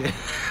petty shit.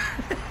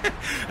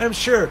 I'm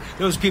sure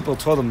those people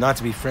told him not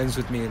to be friends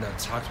with me and not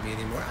talk to me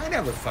anymore. I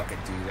never fucking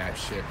do that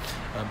shit.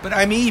 But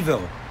I'm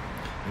evil.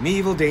 I'm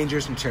evil,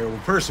 dangerous, and terrible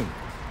person.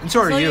 And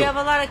so are you. So you have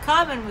a lot of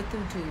common with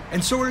Utu.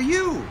 And so are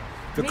you.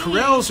 The Me.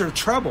 Correls are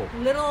trouble.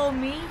 Little old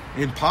me.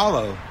 In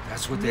Palo,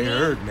 that's what they Me.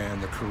 heard,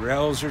 man. The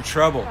Corels are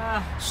trouble.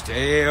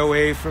 Stay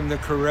away from the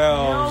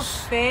Corels. No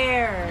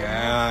fair.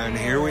 Yeah, no and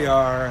fair. here we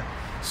are,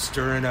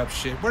 stirring up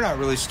shit. We're not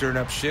really stirring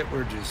up shit.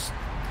 We're just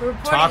We're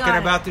reporting talking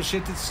on about it. the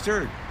shit that's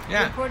stirred.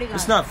 Yeah, Reporting on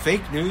it's it. not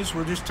fake news.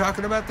 We're just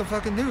talking about the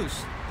fucking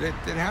news that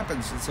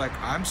happens. It's like,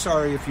 I'm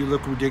sorry if you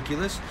look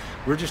ridiculous.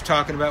 We're just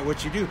talking about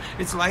what you do.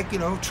 It's like,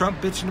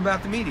 Trump bitching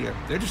about the media.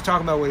 They're just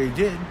talking about what he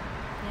did.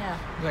 Yeah.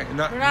 Like,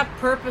 We're not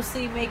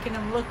purposely making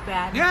him look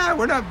bad. Yeah,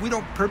 we're not. We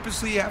don't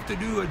purposely have to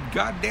do a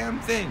goddamn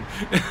thing.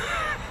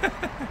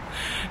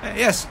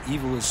 Yes,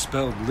 evil is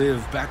spelled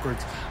live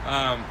backwards.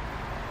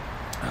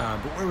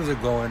 But where was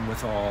it going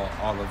with all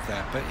of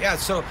that? But yeah,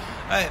 so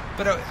I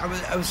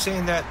was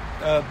saying that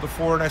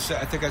before, and I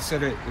think I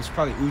said it was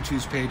probably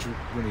Utu's page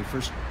when he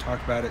first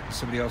talked about it, and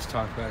somebody else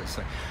talked about it. It's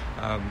like,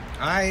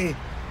 I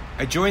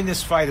joined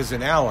this fight as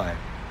an ally.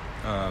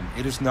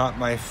 It is not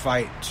my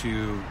fight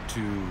to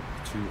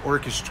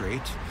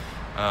orchestrate.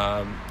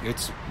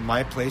 It's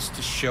my place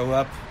to show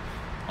up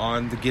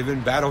on the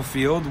given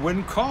battlefield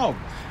when called.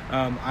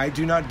 I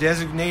do not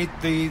designate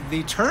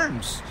the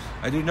terms.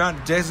 I do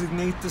not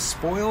designate the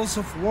spoils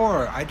of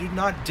war. I do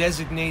not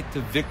designate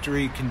the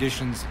victory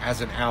conditions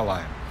as an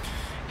ally.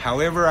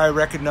 However, I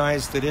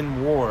recognize that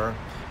in war,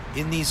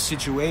 in these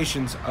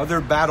situations,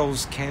 other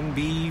battles can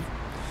be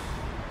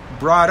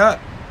brought up.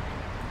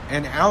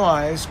 And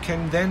allies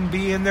can then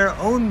be in their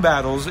own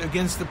battles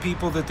against the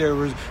people that there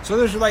was. So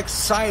there's like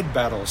side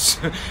battles.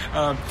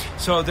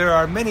 So there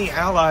are many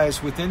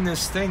allies within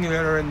this thing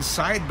that are in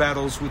side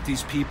battles with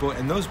these people,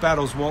 and those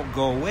battles won't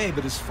go away.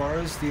 But as far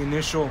as the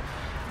initial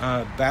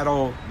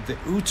battle that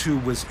Utu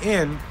was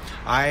in,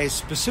 I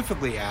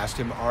specifically asked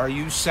him, are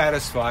you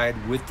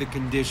satisfied with the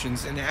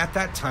conditions? And at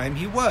that time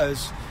he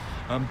was,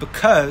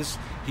 because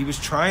he was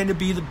trying to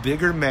be the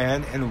bigger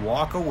man and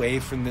walk away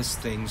from this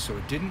thing so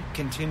it didn't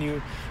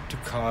continue to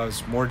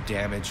cause more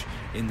damage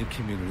in the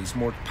communities.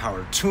 More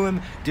power to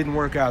him. Didn't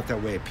work out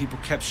that way. People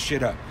kept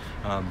shit up.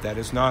 That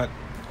is not,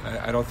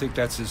 I don't think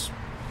that's his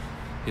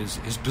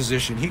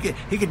position. He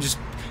could just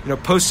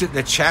post it in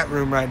the chat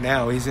room right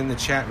now. He's in the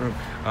chat room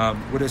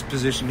what his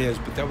position is,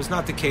 but that was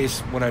not the case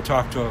when I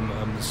talked to him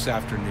this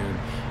afternoon.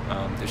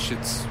 The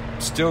shit's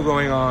still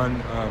going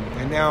on,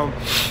 and now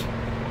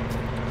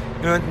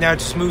it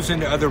just moves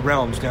into other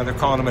realms. Now they're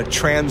calling him a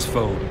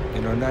transphobe,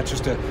 not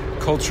just a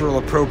cultural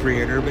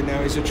appropriator, but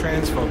now he's a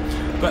transphobe.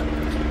 But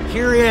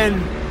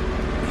herein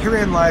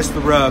lies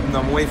the rub, and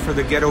I'm waiting for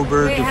the ghetto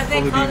bird to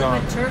fully be gone. Have they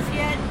called him a turf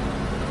yet?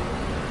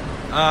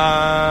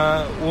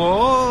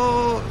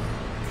 Well,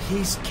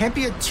 he can't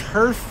be a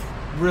turf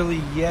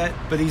really yet,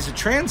 but he's a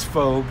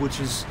transphobe, which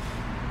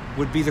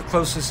would be the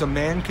closest a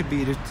man could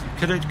be to.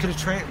 Could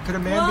a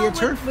man be a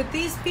turf? With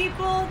these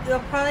people, they'll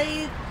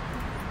probably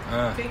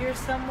figure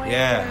some way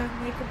to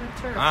make him a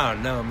turf. I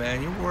don't know,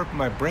 man. You're warping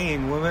my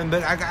brain, woman.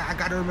 But I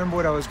got to remember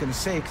what I was going to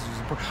say because it was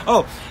important.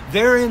 Oh,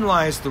 therein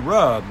lies the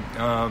rub.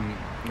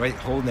 Wait,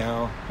 hold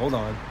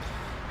on.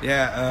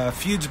 Yeah,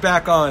 feud's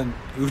back on,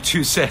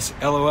 Utu says,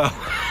 LOL.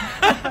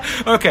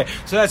 Okay,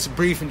 so that's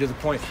brief and to the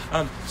point.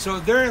 So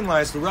therein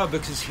lies the rub,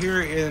 because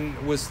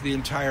herein was the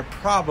entire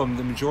problem.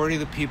 The majority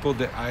of the people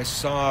that I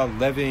saw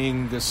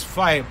levying this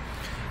fight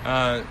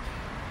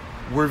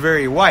were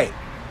very white.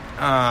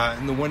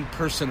 And the one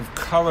person of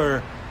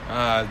color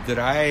that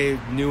I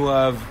knew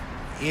of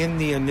in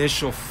the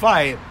initial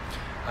fight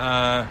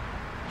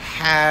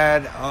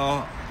had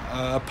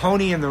a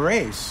pony in the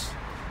race.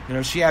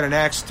 She had an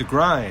axe to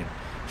grind.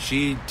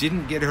 She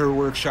didn't get her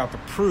workshop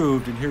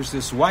approved, and here's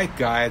this white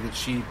guy that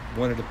she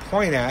wanted to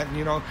point at.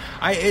 And,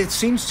 it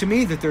seems to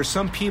me that there's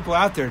some people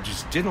out there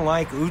just didn't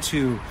like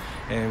Utu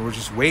and were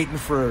just waiting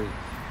for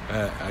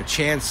a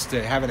chance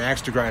to have an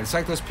axe to grind. It's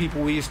like those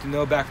people we used to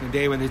know back in the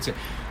day when they'd say,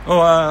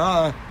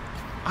 I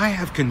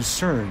have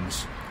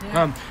concerns.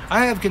 Yeah.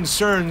 I have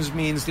concerns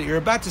means that you're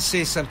about to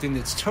say something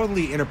that's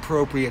totally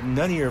inappropriate,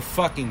 none of your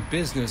fucking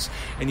business,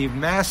 and you've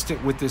masked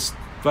it with this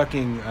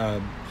fucking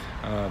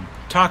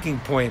talking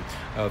point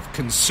of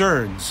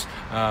concerns.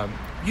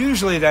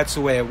 Usually that's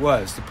the way it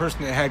was. The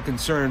person that had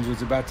concerns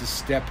was about to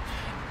step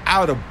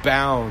out of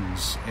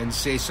bounds and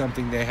say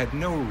something they had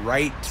no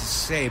right to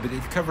say, but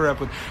they'd cover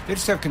up with, they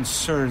just have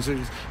concerns. They're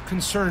just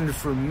concerned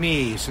for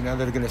me, so now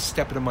they're going to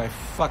step into my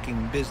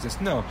fucking business.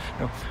 No,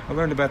 I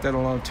learned about that a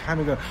long time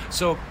ago.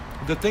 So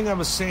the thing I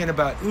was saying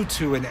about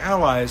Utu and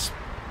allies,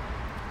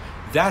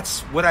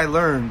 that's what I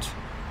learned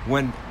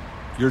when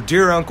your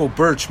dear Uncle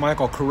Birch,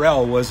 Michael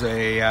Correll, was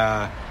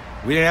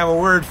we didn't have a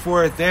word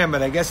for it then,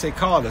 but I guess they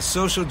call it a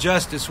social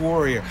justice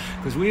warrior.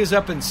 Because we was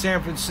up in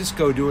San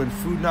Francisco doing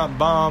food not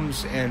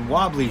bombs and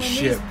wobbly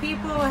shit. These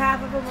people,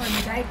 half of them were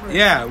in diapers.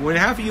 Yeah, when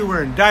half of you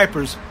were in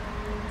diapers,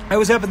 I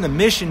was up in the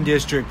Mission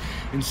District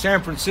in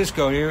San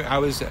Francisco. And I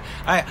was.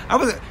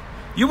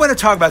 You want to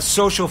talk about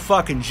social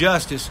fucking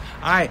justice?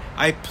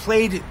 I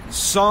played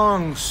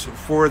songs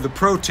for the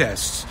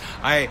protests.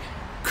 I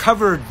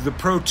covered the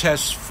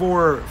protests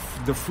for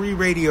the free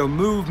radio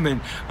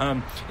movement.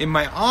 In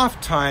my off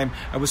time,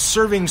 I was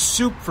serving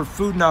soup for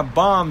Food Not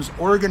Bombs,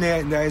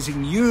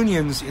 organizing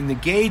unions in the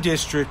gay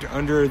district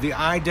under the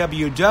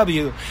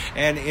IWW,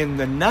 and in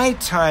the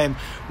nighttime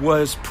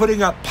was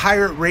putting up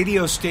pirate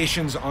radio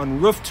stations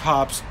on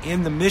rooftops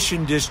in the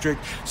Mission District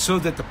so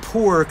that the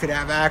poor could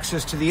have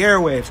access to the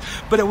airwaves.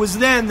 But it was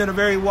then that a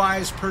very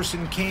wise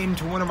person came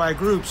to one of my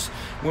groups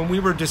when we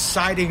were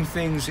deciding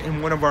things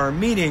in one of our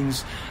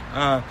meetings,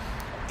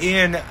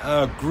 in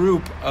a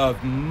group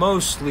of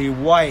mostly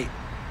white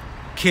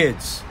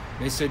kids.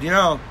 They said,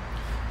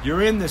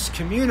 you're in this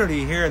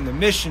community here in the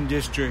Mission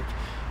District,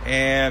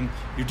 and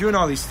you're doing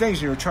all these things,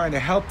 and you're trying to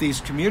help these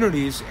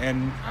communities,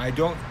 and I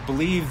don't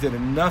believe that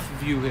enough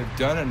of you have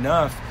done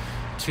enough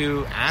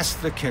to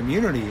ask the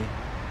community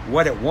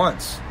what it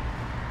wants.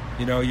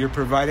 You're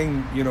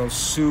providing,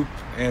 soup,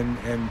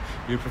 and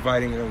you're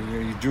providing,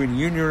 you're doing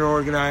union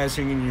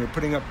organizing, and you're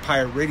putting up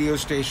pirate radio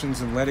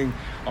stations and letting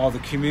all the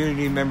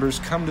community members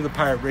come to the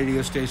pirate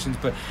radio stations.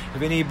 But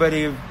have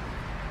anybody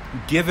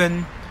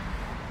given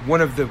one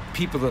of the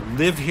people that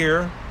live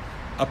here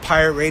a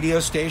pirate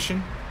radio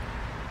station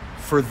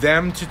for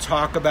them to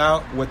talk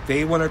about what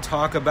they want to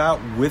talk about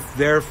with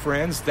their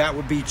friends? That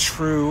would be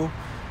true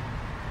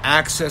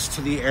access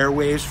to the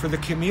airwaves for the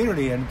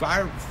community. And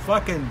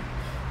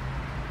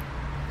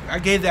I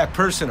gave that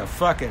person a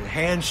fucking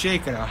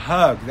handshake and a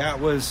hug.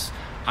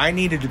 I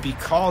needed to be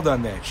called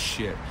on that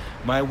shit.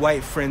 My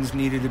white friends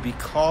needed to be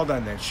called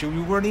on that shit.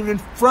 We weren't even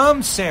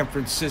from San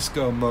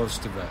Francisco,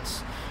 most of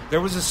us. There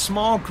was a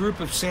small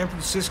group of San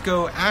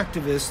Francisco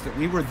activists that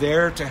we were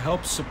there to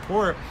help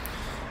support.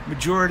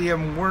 Majority of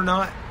them were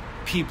not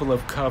people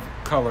of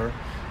color,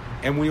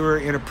 and we were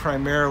in a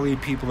primarily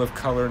people of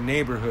color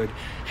neighborhood,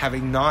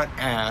 having not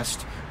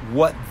asked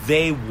what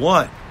they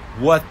want,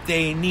 what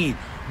they need.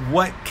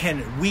 What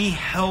can we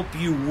help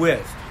you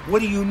with?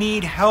 What do you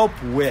need help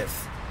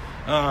with?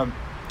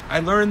 I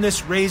learned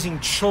this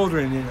raising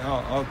children, and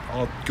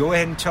I'll go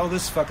ahead and tell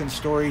this fucking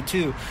story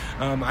too.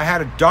 I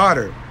had a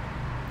daughter,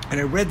 and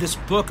I read this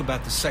book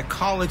about the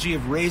psychology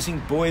of raising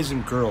boys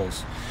and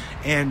girls.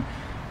 And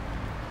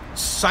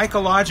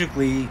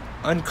psychologically,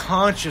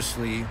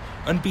 unconsciously,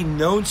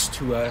 unbeknownst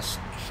to us,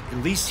 at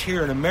least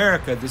here in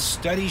America, the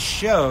study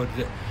showed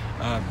that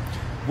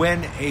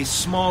when a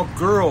small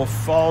girl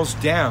falls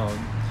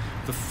down,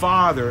 the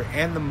father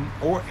and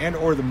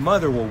the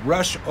mother will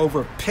rush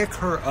over, pick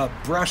her up,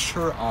 brush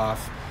her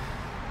off,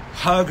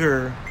 hug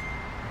her,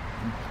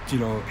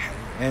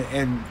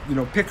 and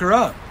pick her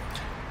up.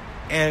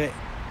 And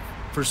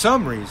for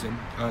some reason,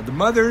 the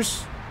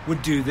mothers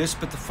would do this,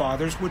 but the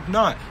fathers would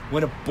not.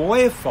 When a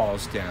boy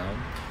falls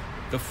down,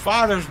 the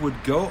fathers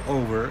would go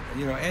over,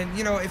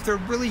 if they're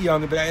really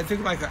young, but I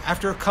think like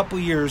after a couple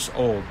years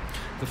old,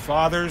 the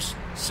fathers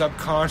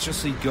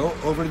subconsciously go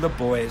over to the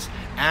boys,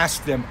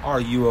 ask them,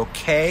 are you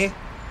okay?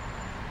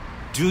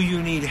 Do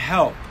you need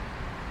help?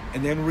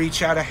 And then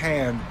reach out a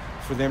hand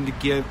for them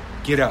to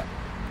get up.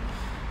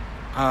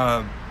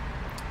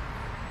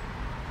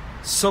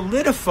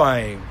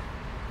 Solidifying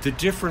the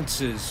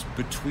differences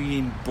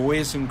between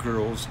boys and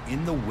girls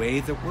in the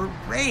way that we're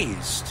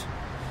raised.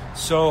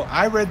 So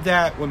I read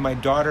that when my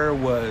daughter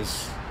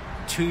was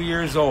 2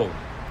 years old.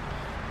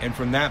 And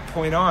from that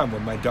point on,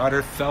 when my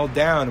daughter fell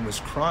down and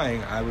was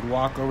crying, I would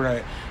walk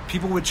over.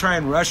 People would try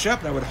and rush up,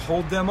 and I would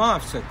hold them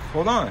off. Say,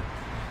 hold on.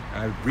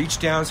 I would reach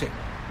down and say,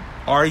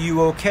 are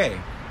you okay?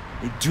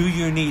 Do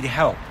you need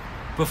help?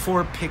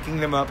 Before picking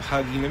them up,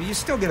 hugging them. You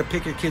still got to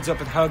pick your kids up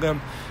and hug them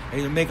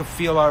and make them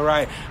feel all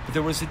right. But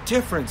there was a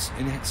difference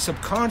in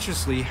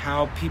subconsciously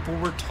how people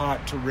were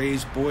taught to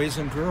raise boys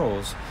and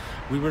girls.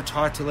 We were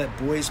taught to let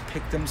boys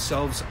pick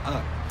themselves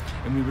up,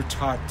 and we were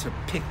taught to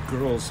pick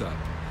girls up,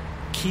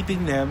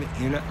 keeping them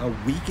in a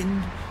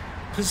weakened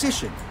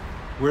position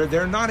where they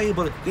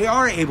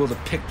are able to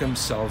pick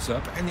themselves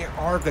up, and they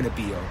are going to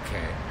be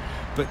okay.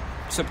 But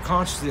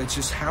subconsciously, that's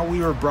just how we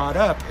were brought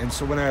up. And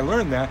so when I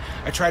learned that,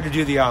 I tried to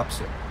do the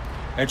opposite.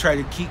 I try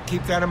to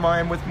keep that in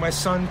mind with my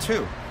son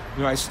too.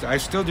 I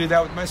still do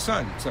that with my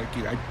son. It's like,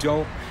 he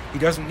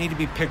doesn't need to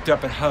be picked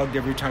up and hugged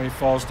every time he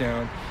falls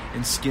down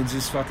and skins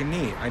his fucking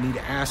knee. I need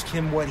to ask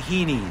him what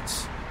he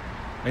needs.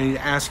 I need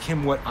to ask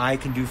him what I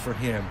can do for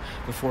him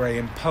before I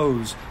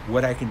impose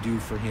what I can do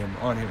for him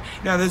on him.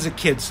 Now, there's a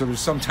kid, so there's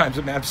sometimes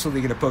I'm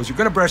absolutely going to impose. You're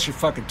going to brush your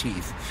fucking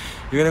teeth.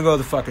 You're going to go to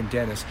the fucking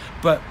dentist.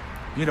 But,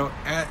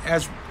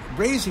 as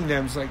raising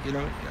them, it's like,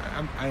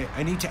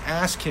 I need to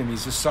ask him.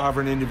 He's a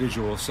sovereign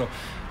individual. So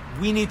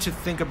we need to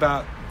think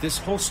about this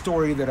whole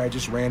story that I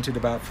just ranted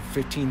about for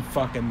 15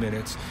 fucking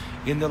minutes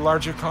in the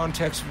larger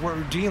context of what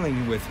we're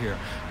dealing with here.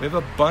 We have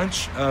a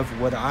bunch of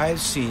what I've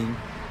seen,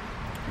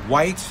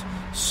 white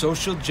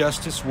social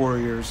justice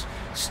warriors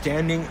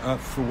standing up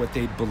for what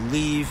they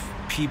believe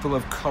people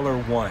of color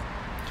want.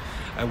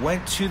 I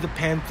went to the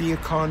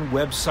Pantheacon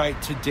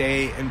website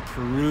today and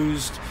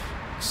perused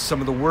some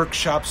of the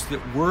workshops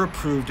that were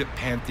approved at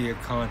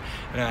Pantheacon,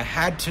 and I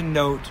had to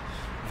note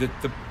that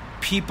the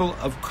People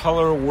of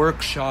Color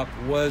workshop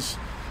was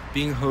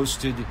being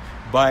hosted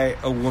by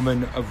a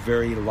woman of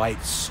very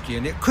light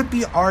skin. It could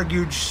be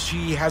argued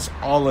she has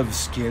olive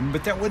skin,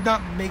 but that would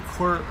not make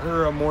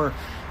her a more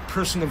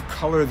person of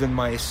color than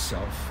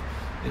myself.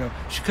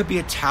 She could be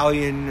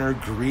Italian or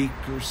Greek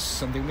or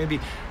something.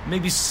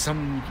 Maybe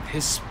some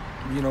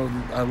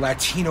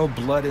Latino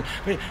blood,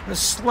 but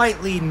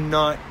slightly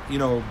not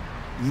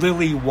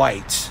lily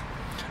white,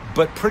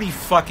 but pretty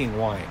fucking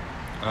white.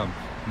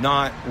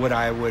 Not what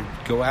I would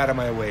go out of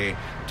my way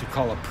to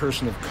call a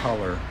person of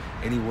color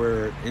any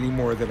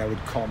more than I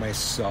would call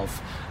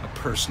myself a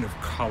person of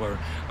color.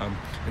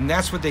 And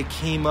that's what they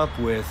came up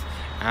with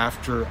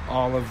after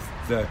all of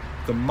the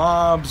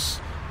mobs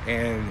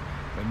and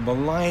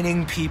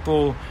maligning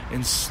people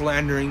and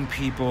slandering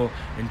people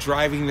and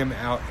driving them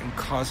out and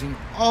causing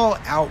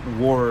all-out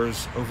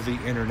wars over the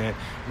internet.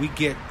 We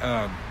get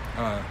a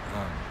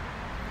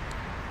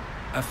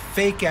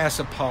fake-ass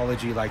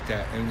apology like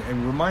that.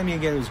 And remind me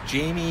again, it was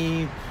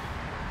Jamie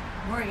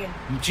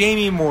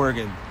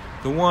Morgan,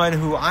 the one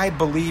who I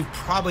believe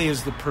probably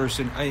is the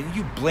person.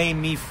 You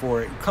blame me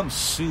for it. Come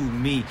sue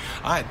me.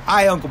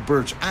 I Uncle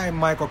Birch, I'm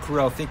Michael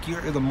Carell, think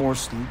you're the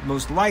most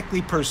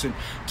likely person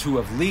to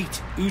have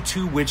leaked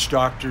Utu witch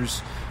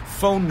doctor's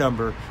phone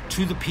number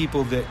to the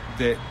people that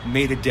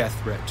made a death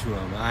threat to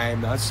him.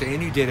 I'm not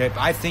saying you did it,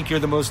 but I think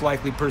you're the most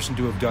likely person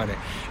to have done it.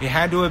 It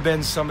had to have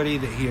been somebody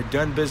that he had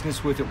done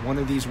business with at one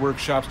of these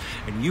workshops,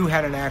 and you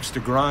had an axe to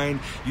grind.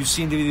 You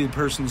seem to be the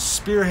person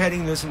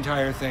spearheading this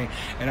entire thing,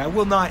 and I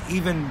will not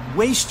even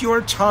waste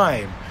your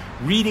time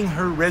reading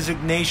her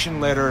resignation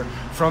letter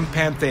from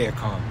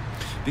Pantheacon,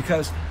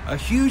 because a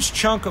huge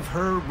chunk of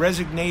her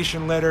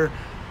resignation letter,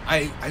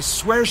 I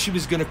swear she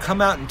was going to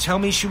come out and tell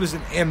me she was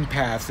an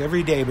empath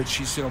every day, but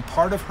she said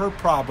part of her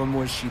problem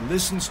was she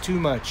listens too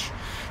much.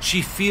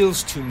 She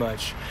feels too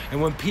much.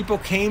 And when people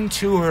came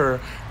to her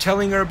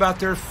telling her about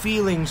their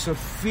feelings of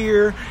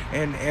fear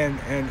and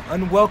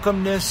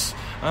unwelcomeness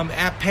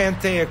at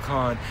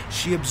Pantheacon,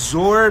 she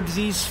absorbed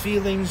these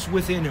feelings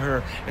within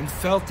her and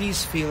felt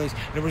these feelings.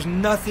 There was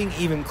nothing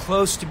even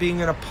close to being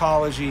an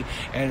apology,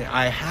 and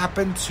I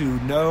happen to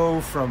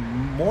know from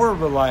more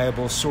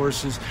reliable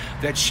sources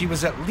that she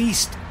was at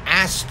least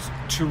asked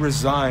to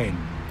resign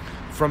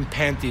from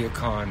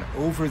Pantheacon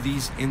over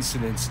these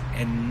incidents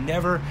and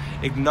never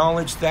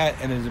acknowledged that,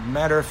 and as a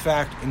matter of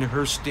fact, in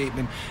her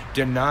statement,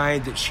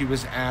 denied that she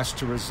was asked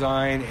to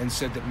resign and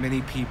said that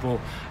many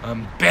people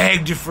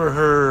begged for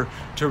her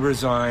to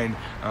resign.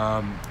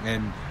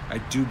 And I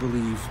do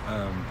believe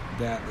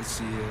that, let's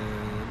see,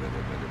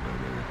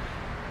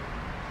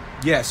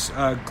 yes,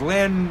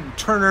 Glenn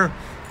Turner,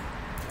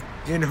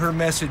 in her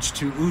message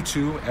to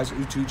Utu, as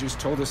Utu just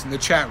told us in the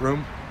chat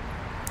room,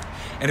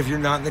 and if you're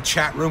not in the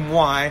chat room,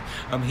 why?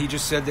 He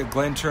just said that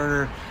Glenn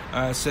Turner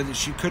said that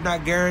she could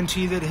not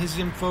guarantee that his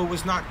info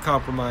was not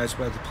compromised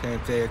by the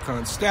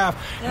Pantheacon staff.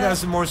 Yeah. And that's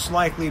the most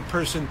likely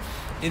person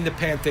in the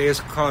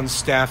Pantheacon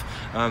staff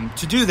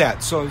to do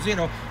that. So, it's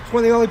one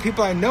of the only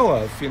people I know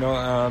of,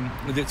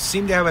 that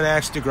seem to have an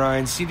axe to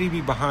grind, seem to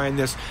be behind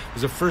this. It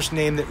was the first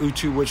name that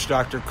Utu Witch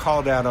Doctor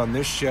called out on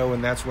this show,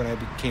 and that's when I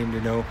came to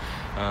know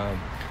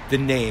the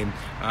name.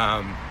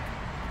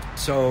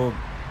 So...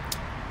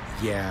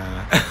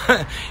 yeah,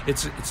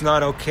 it's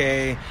not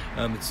okay.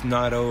 It's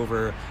not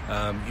over.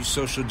 You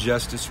social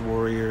justice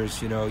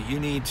warriors, you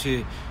need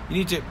to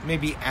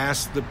maybe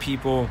ask the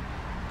people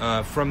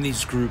from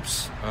these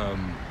groups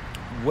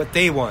what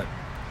they want,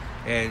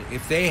 and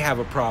if they have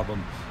a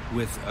problem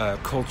with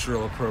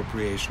cultural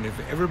appropriation. If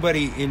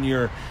everybody in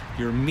your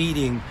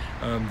meeting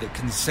that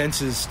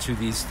consensus to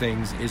these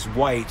things is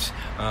white,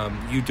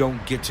 you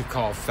don't get to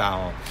call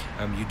foul.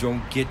 You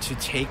don't get to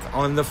take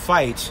on the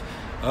fight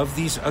of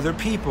these other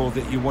people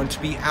that you want to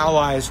be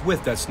allies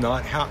with. That's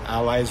not how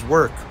allies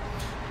work,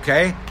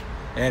 okay?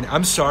 And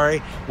I'm sorry,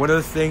 one of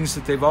the things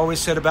that they've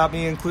always said about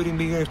me, including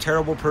being a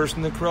terrible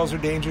person, the Corrals are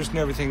dangerous and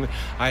everything,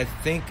 I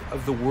think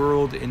of the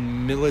world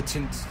in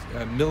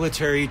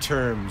military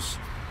terms,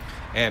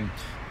 and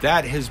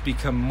that has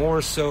become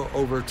more so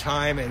over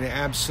time, and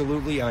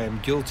absolutely I am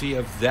guilty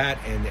of that,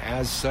 and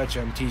as such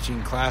I'm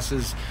teaching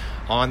classes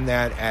on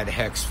that at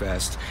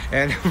Hexfest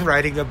and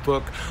writing a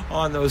book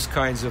on those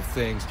kinds of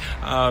things.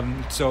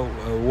 So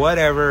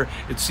whatever,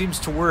 it seems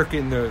to work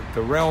in the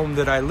realm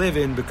that I live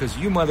in, because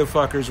you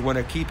motherfuckers want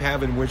to keep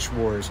having witch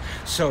wars.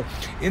 So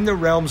in the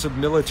realms of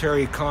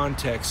military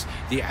context,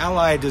 the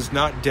ally does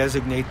not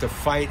designate the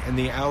fight, and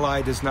the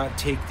ally does not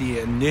take the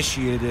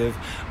initiative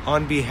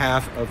on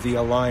behalf of the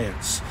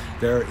alliance.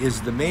 There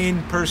is the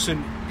main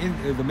person,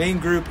 the main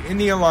group in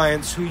the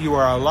alliance who you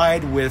are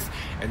allied with,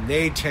 and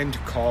they tend to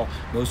call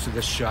most of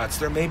the shots.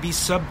 There may be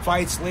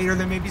sub-fights later,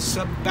 there may be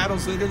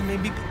sub-battles later, there may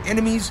be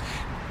enemies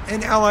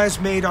and allies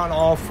made on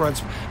all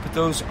fronts, but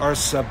those are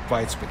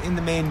sub-fights. But in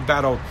the main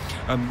battle,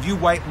 you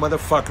white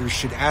motherfuckers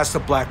should ask the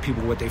black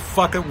people what they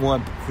fucking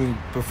want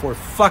before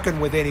fucking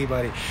with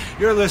anybody.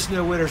 You're listening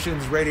to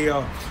Widdershins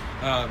Radio.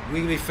 We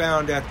can be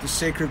found at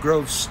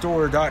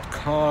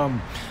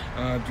thesacredgrovestore.com.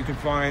 You can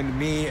find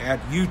me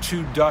at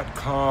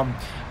youtube.com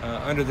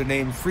under the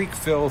name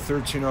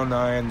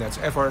FreakPhil1309. That's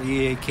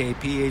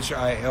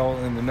FREAKPHIL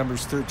and the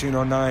number's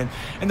 1309.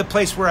 And the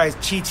place where I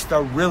teach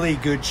the really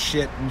good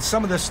shit and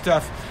some of the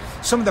stuff,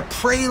 some of the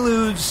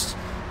preludes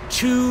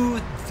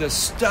to the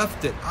stuff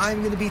that I'm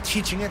going to be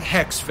teaching at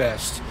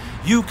Hexfest.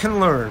 You can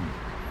learn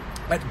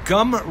at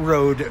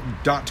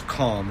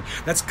gumroad.com.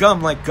 That's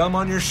gum like gum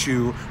on your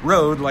shoe,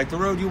 road like the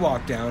road you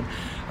walk down,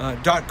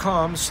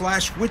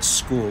 .com/witch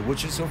school,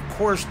 which is of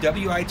course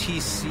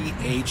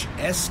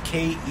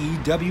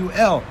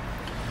WITCHSKEWL.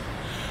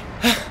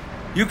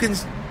 You can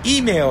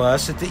email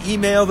us at the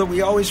email that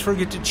we always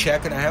forget to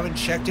check, and I haven't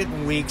checked it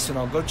in weeks, and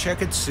I'll go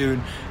check it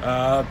soon.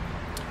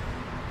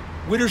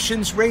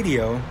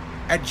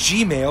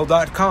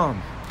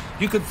 widdershinsradio@gmail.com.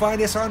 You can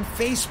find us on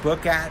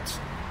Facebook at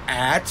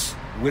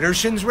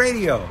Widdershins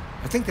Radio.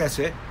 I think that's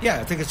it. Yeah,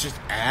 I think it's just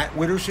at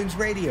Widdershins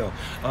Radio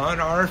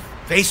on our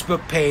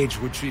Facebook page,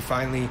 which we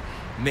finally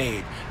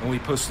made. And we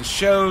post the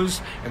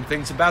shows and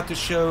things about the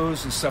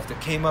shows and stuff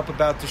that came up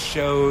about the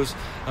shows.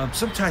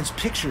 Sometimes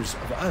pictures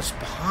of us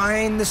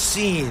behind the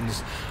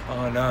scenes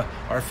on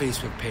our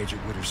Facebook page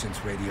at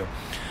Widdershins Radio.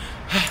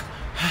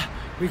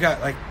 We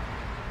got like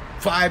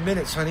 5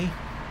 minutes, honey.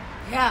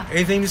 Yeah.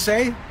 Anything to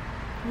say?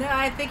 No,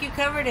 I think you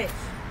covered it.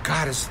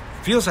 God, it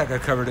feels like I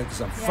covered it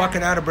because I'm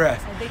fucking out of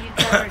breath. I think you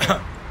covered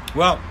it.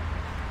 Well,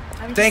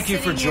 thank you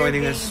for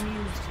joining us.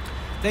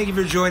 Thank you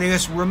for joining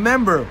us.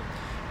 Remember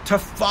to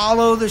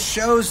follow the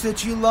shows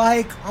that you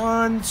like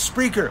on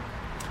Spreaker.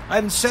 I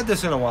haven't said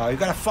this in a while. You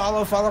got to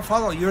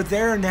follow. You're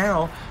there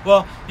now.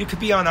 Well, you could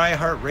be on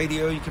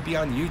iHeartRadio. You could be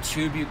on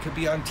YouTube. You could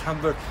be on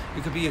Tumblr.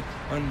 You could be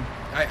on...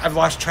 I've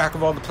lost track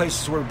of all the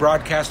places we're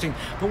broadcasting.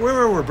 But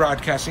wherever we're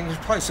broadcasting, there's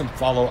probably some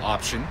follow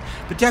option.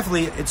 But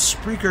definitely, it's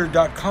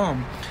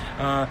Spreaker.com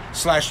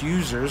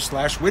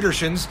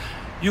 /users/Widdershins.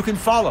 You can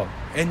follow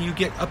and you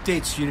get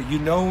updates. You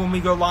know when we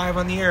go live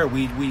on the air.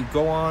 We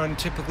go on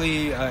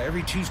typically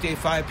every Tuesday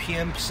 5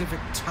 p.m. Pacific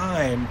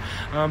time,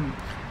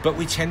 but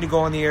we tend to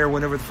go on the air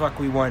whenever the fuck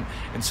we want.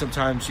 And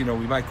sometimes we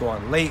might go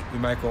on late, we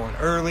might go on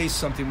early,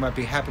 something might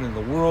be happening in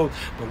the world,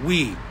 but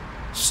we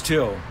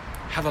still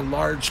have a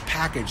large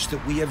package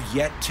that we have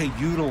yet to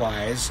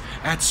utilize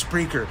at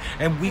Spreaker,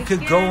 and we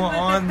could go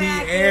on the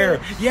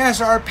air. Yes,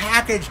 our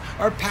package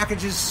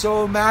is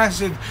so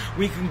massive.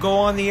 We can go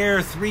on the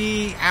air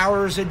 3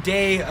 hours a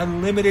day,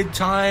 unlimited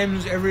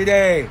times every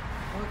day.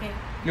 Okay.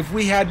 If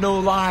we had no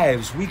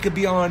lives, we could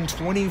be on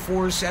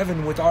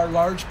 24/7 with our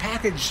large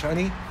package,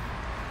 honey.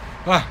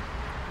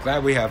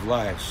 Glad we have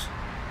lives.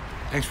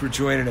 Thanks for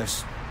joining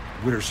us,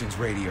 Widdershins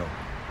Radio.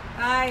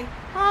 Bye.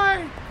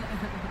 Bye.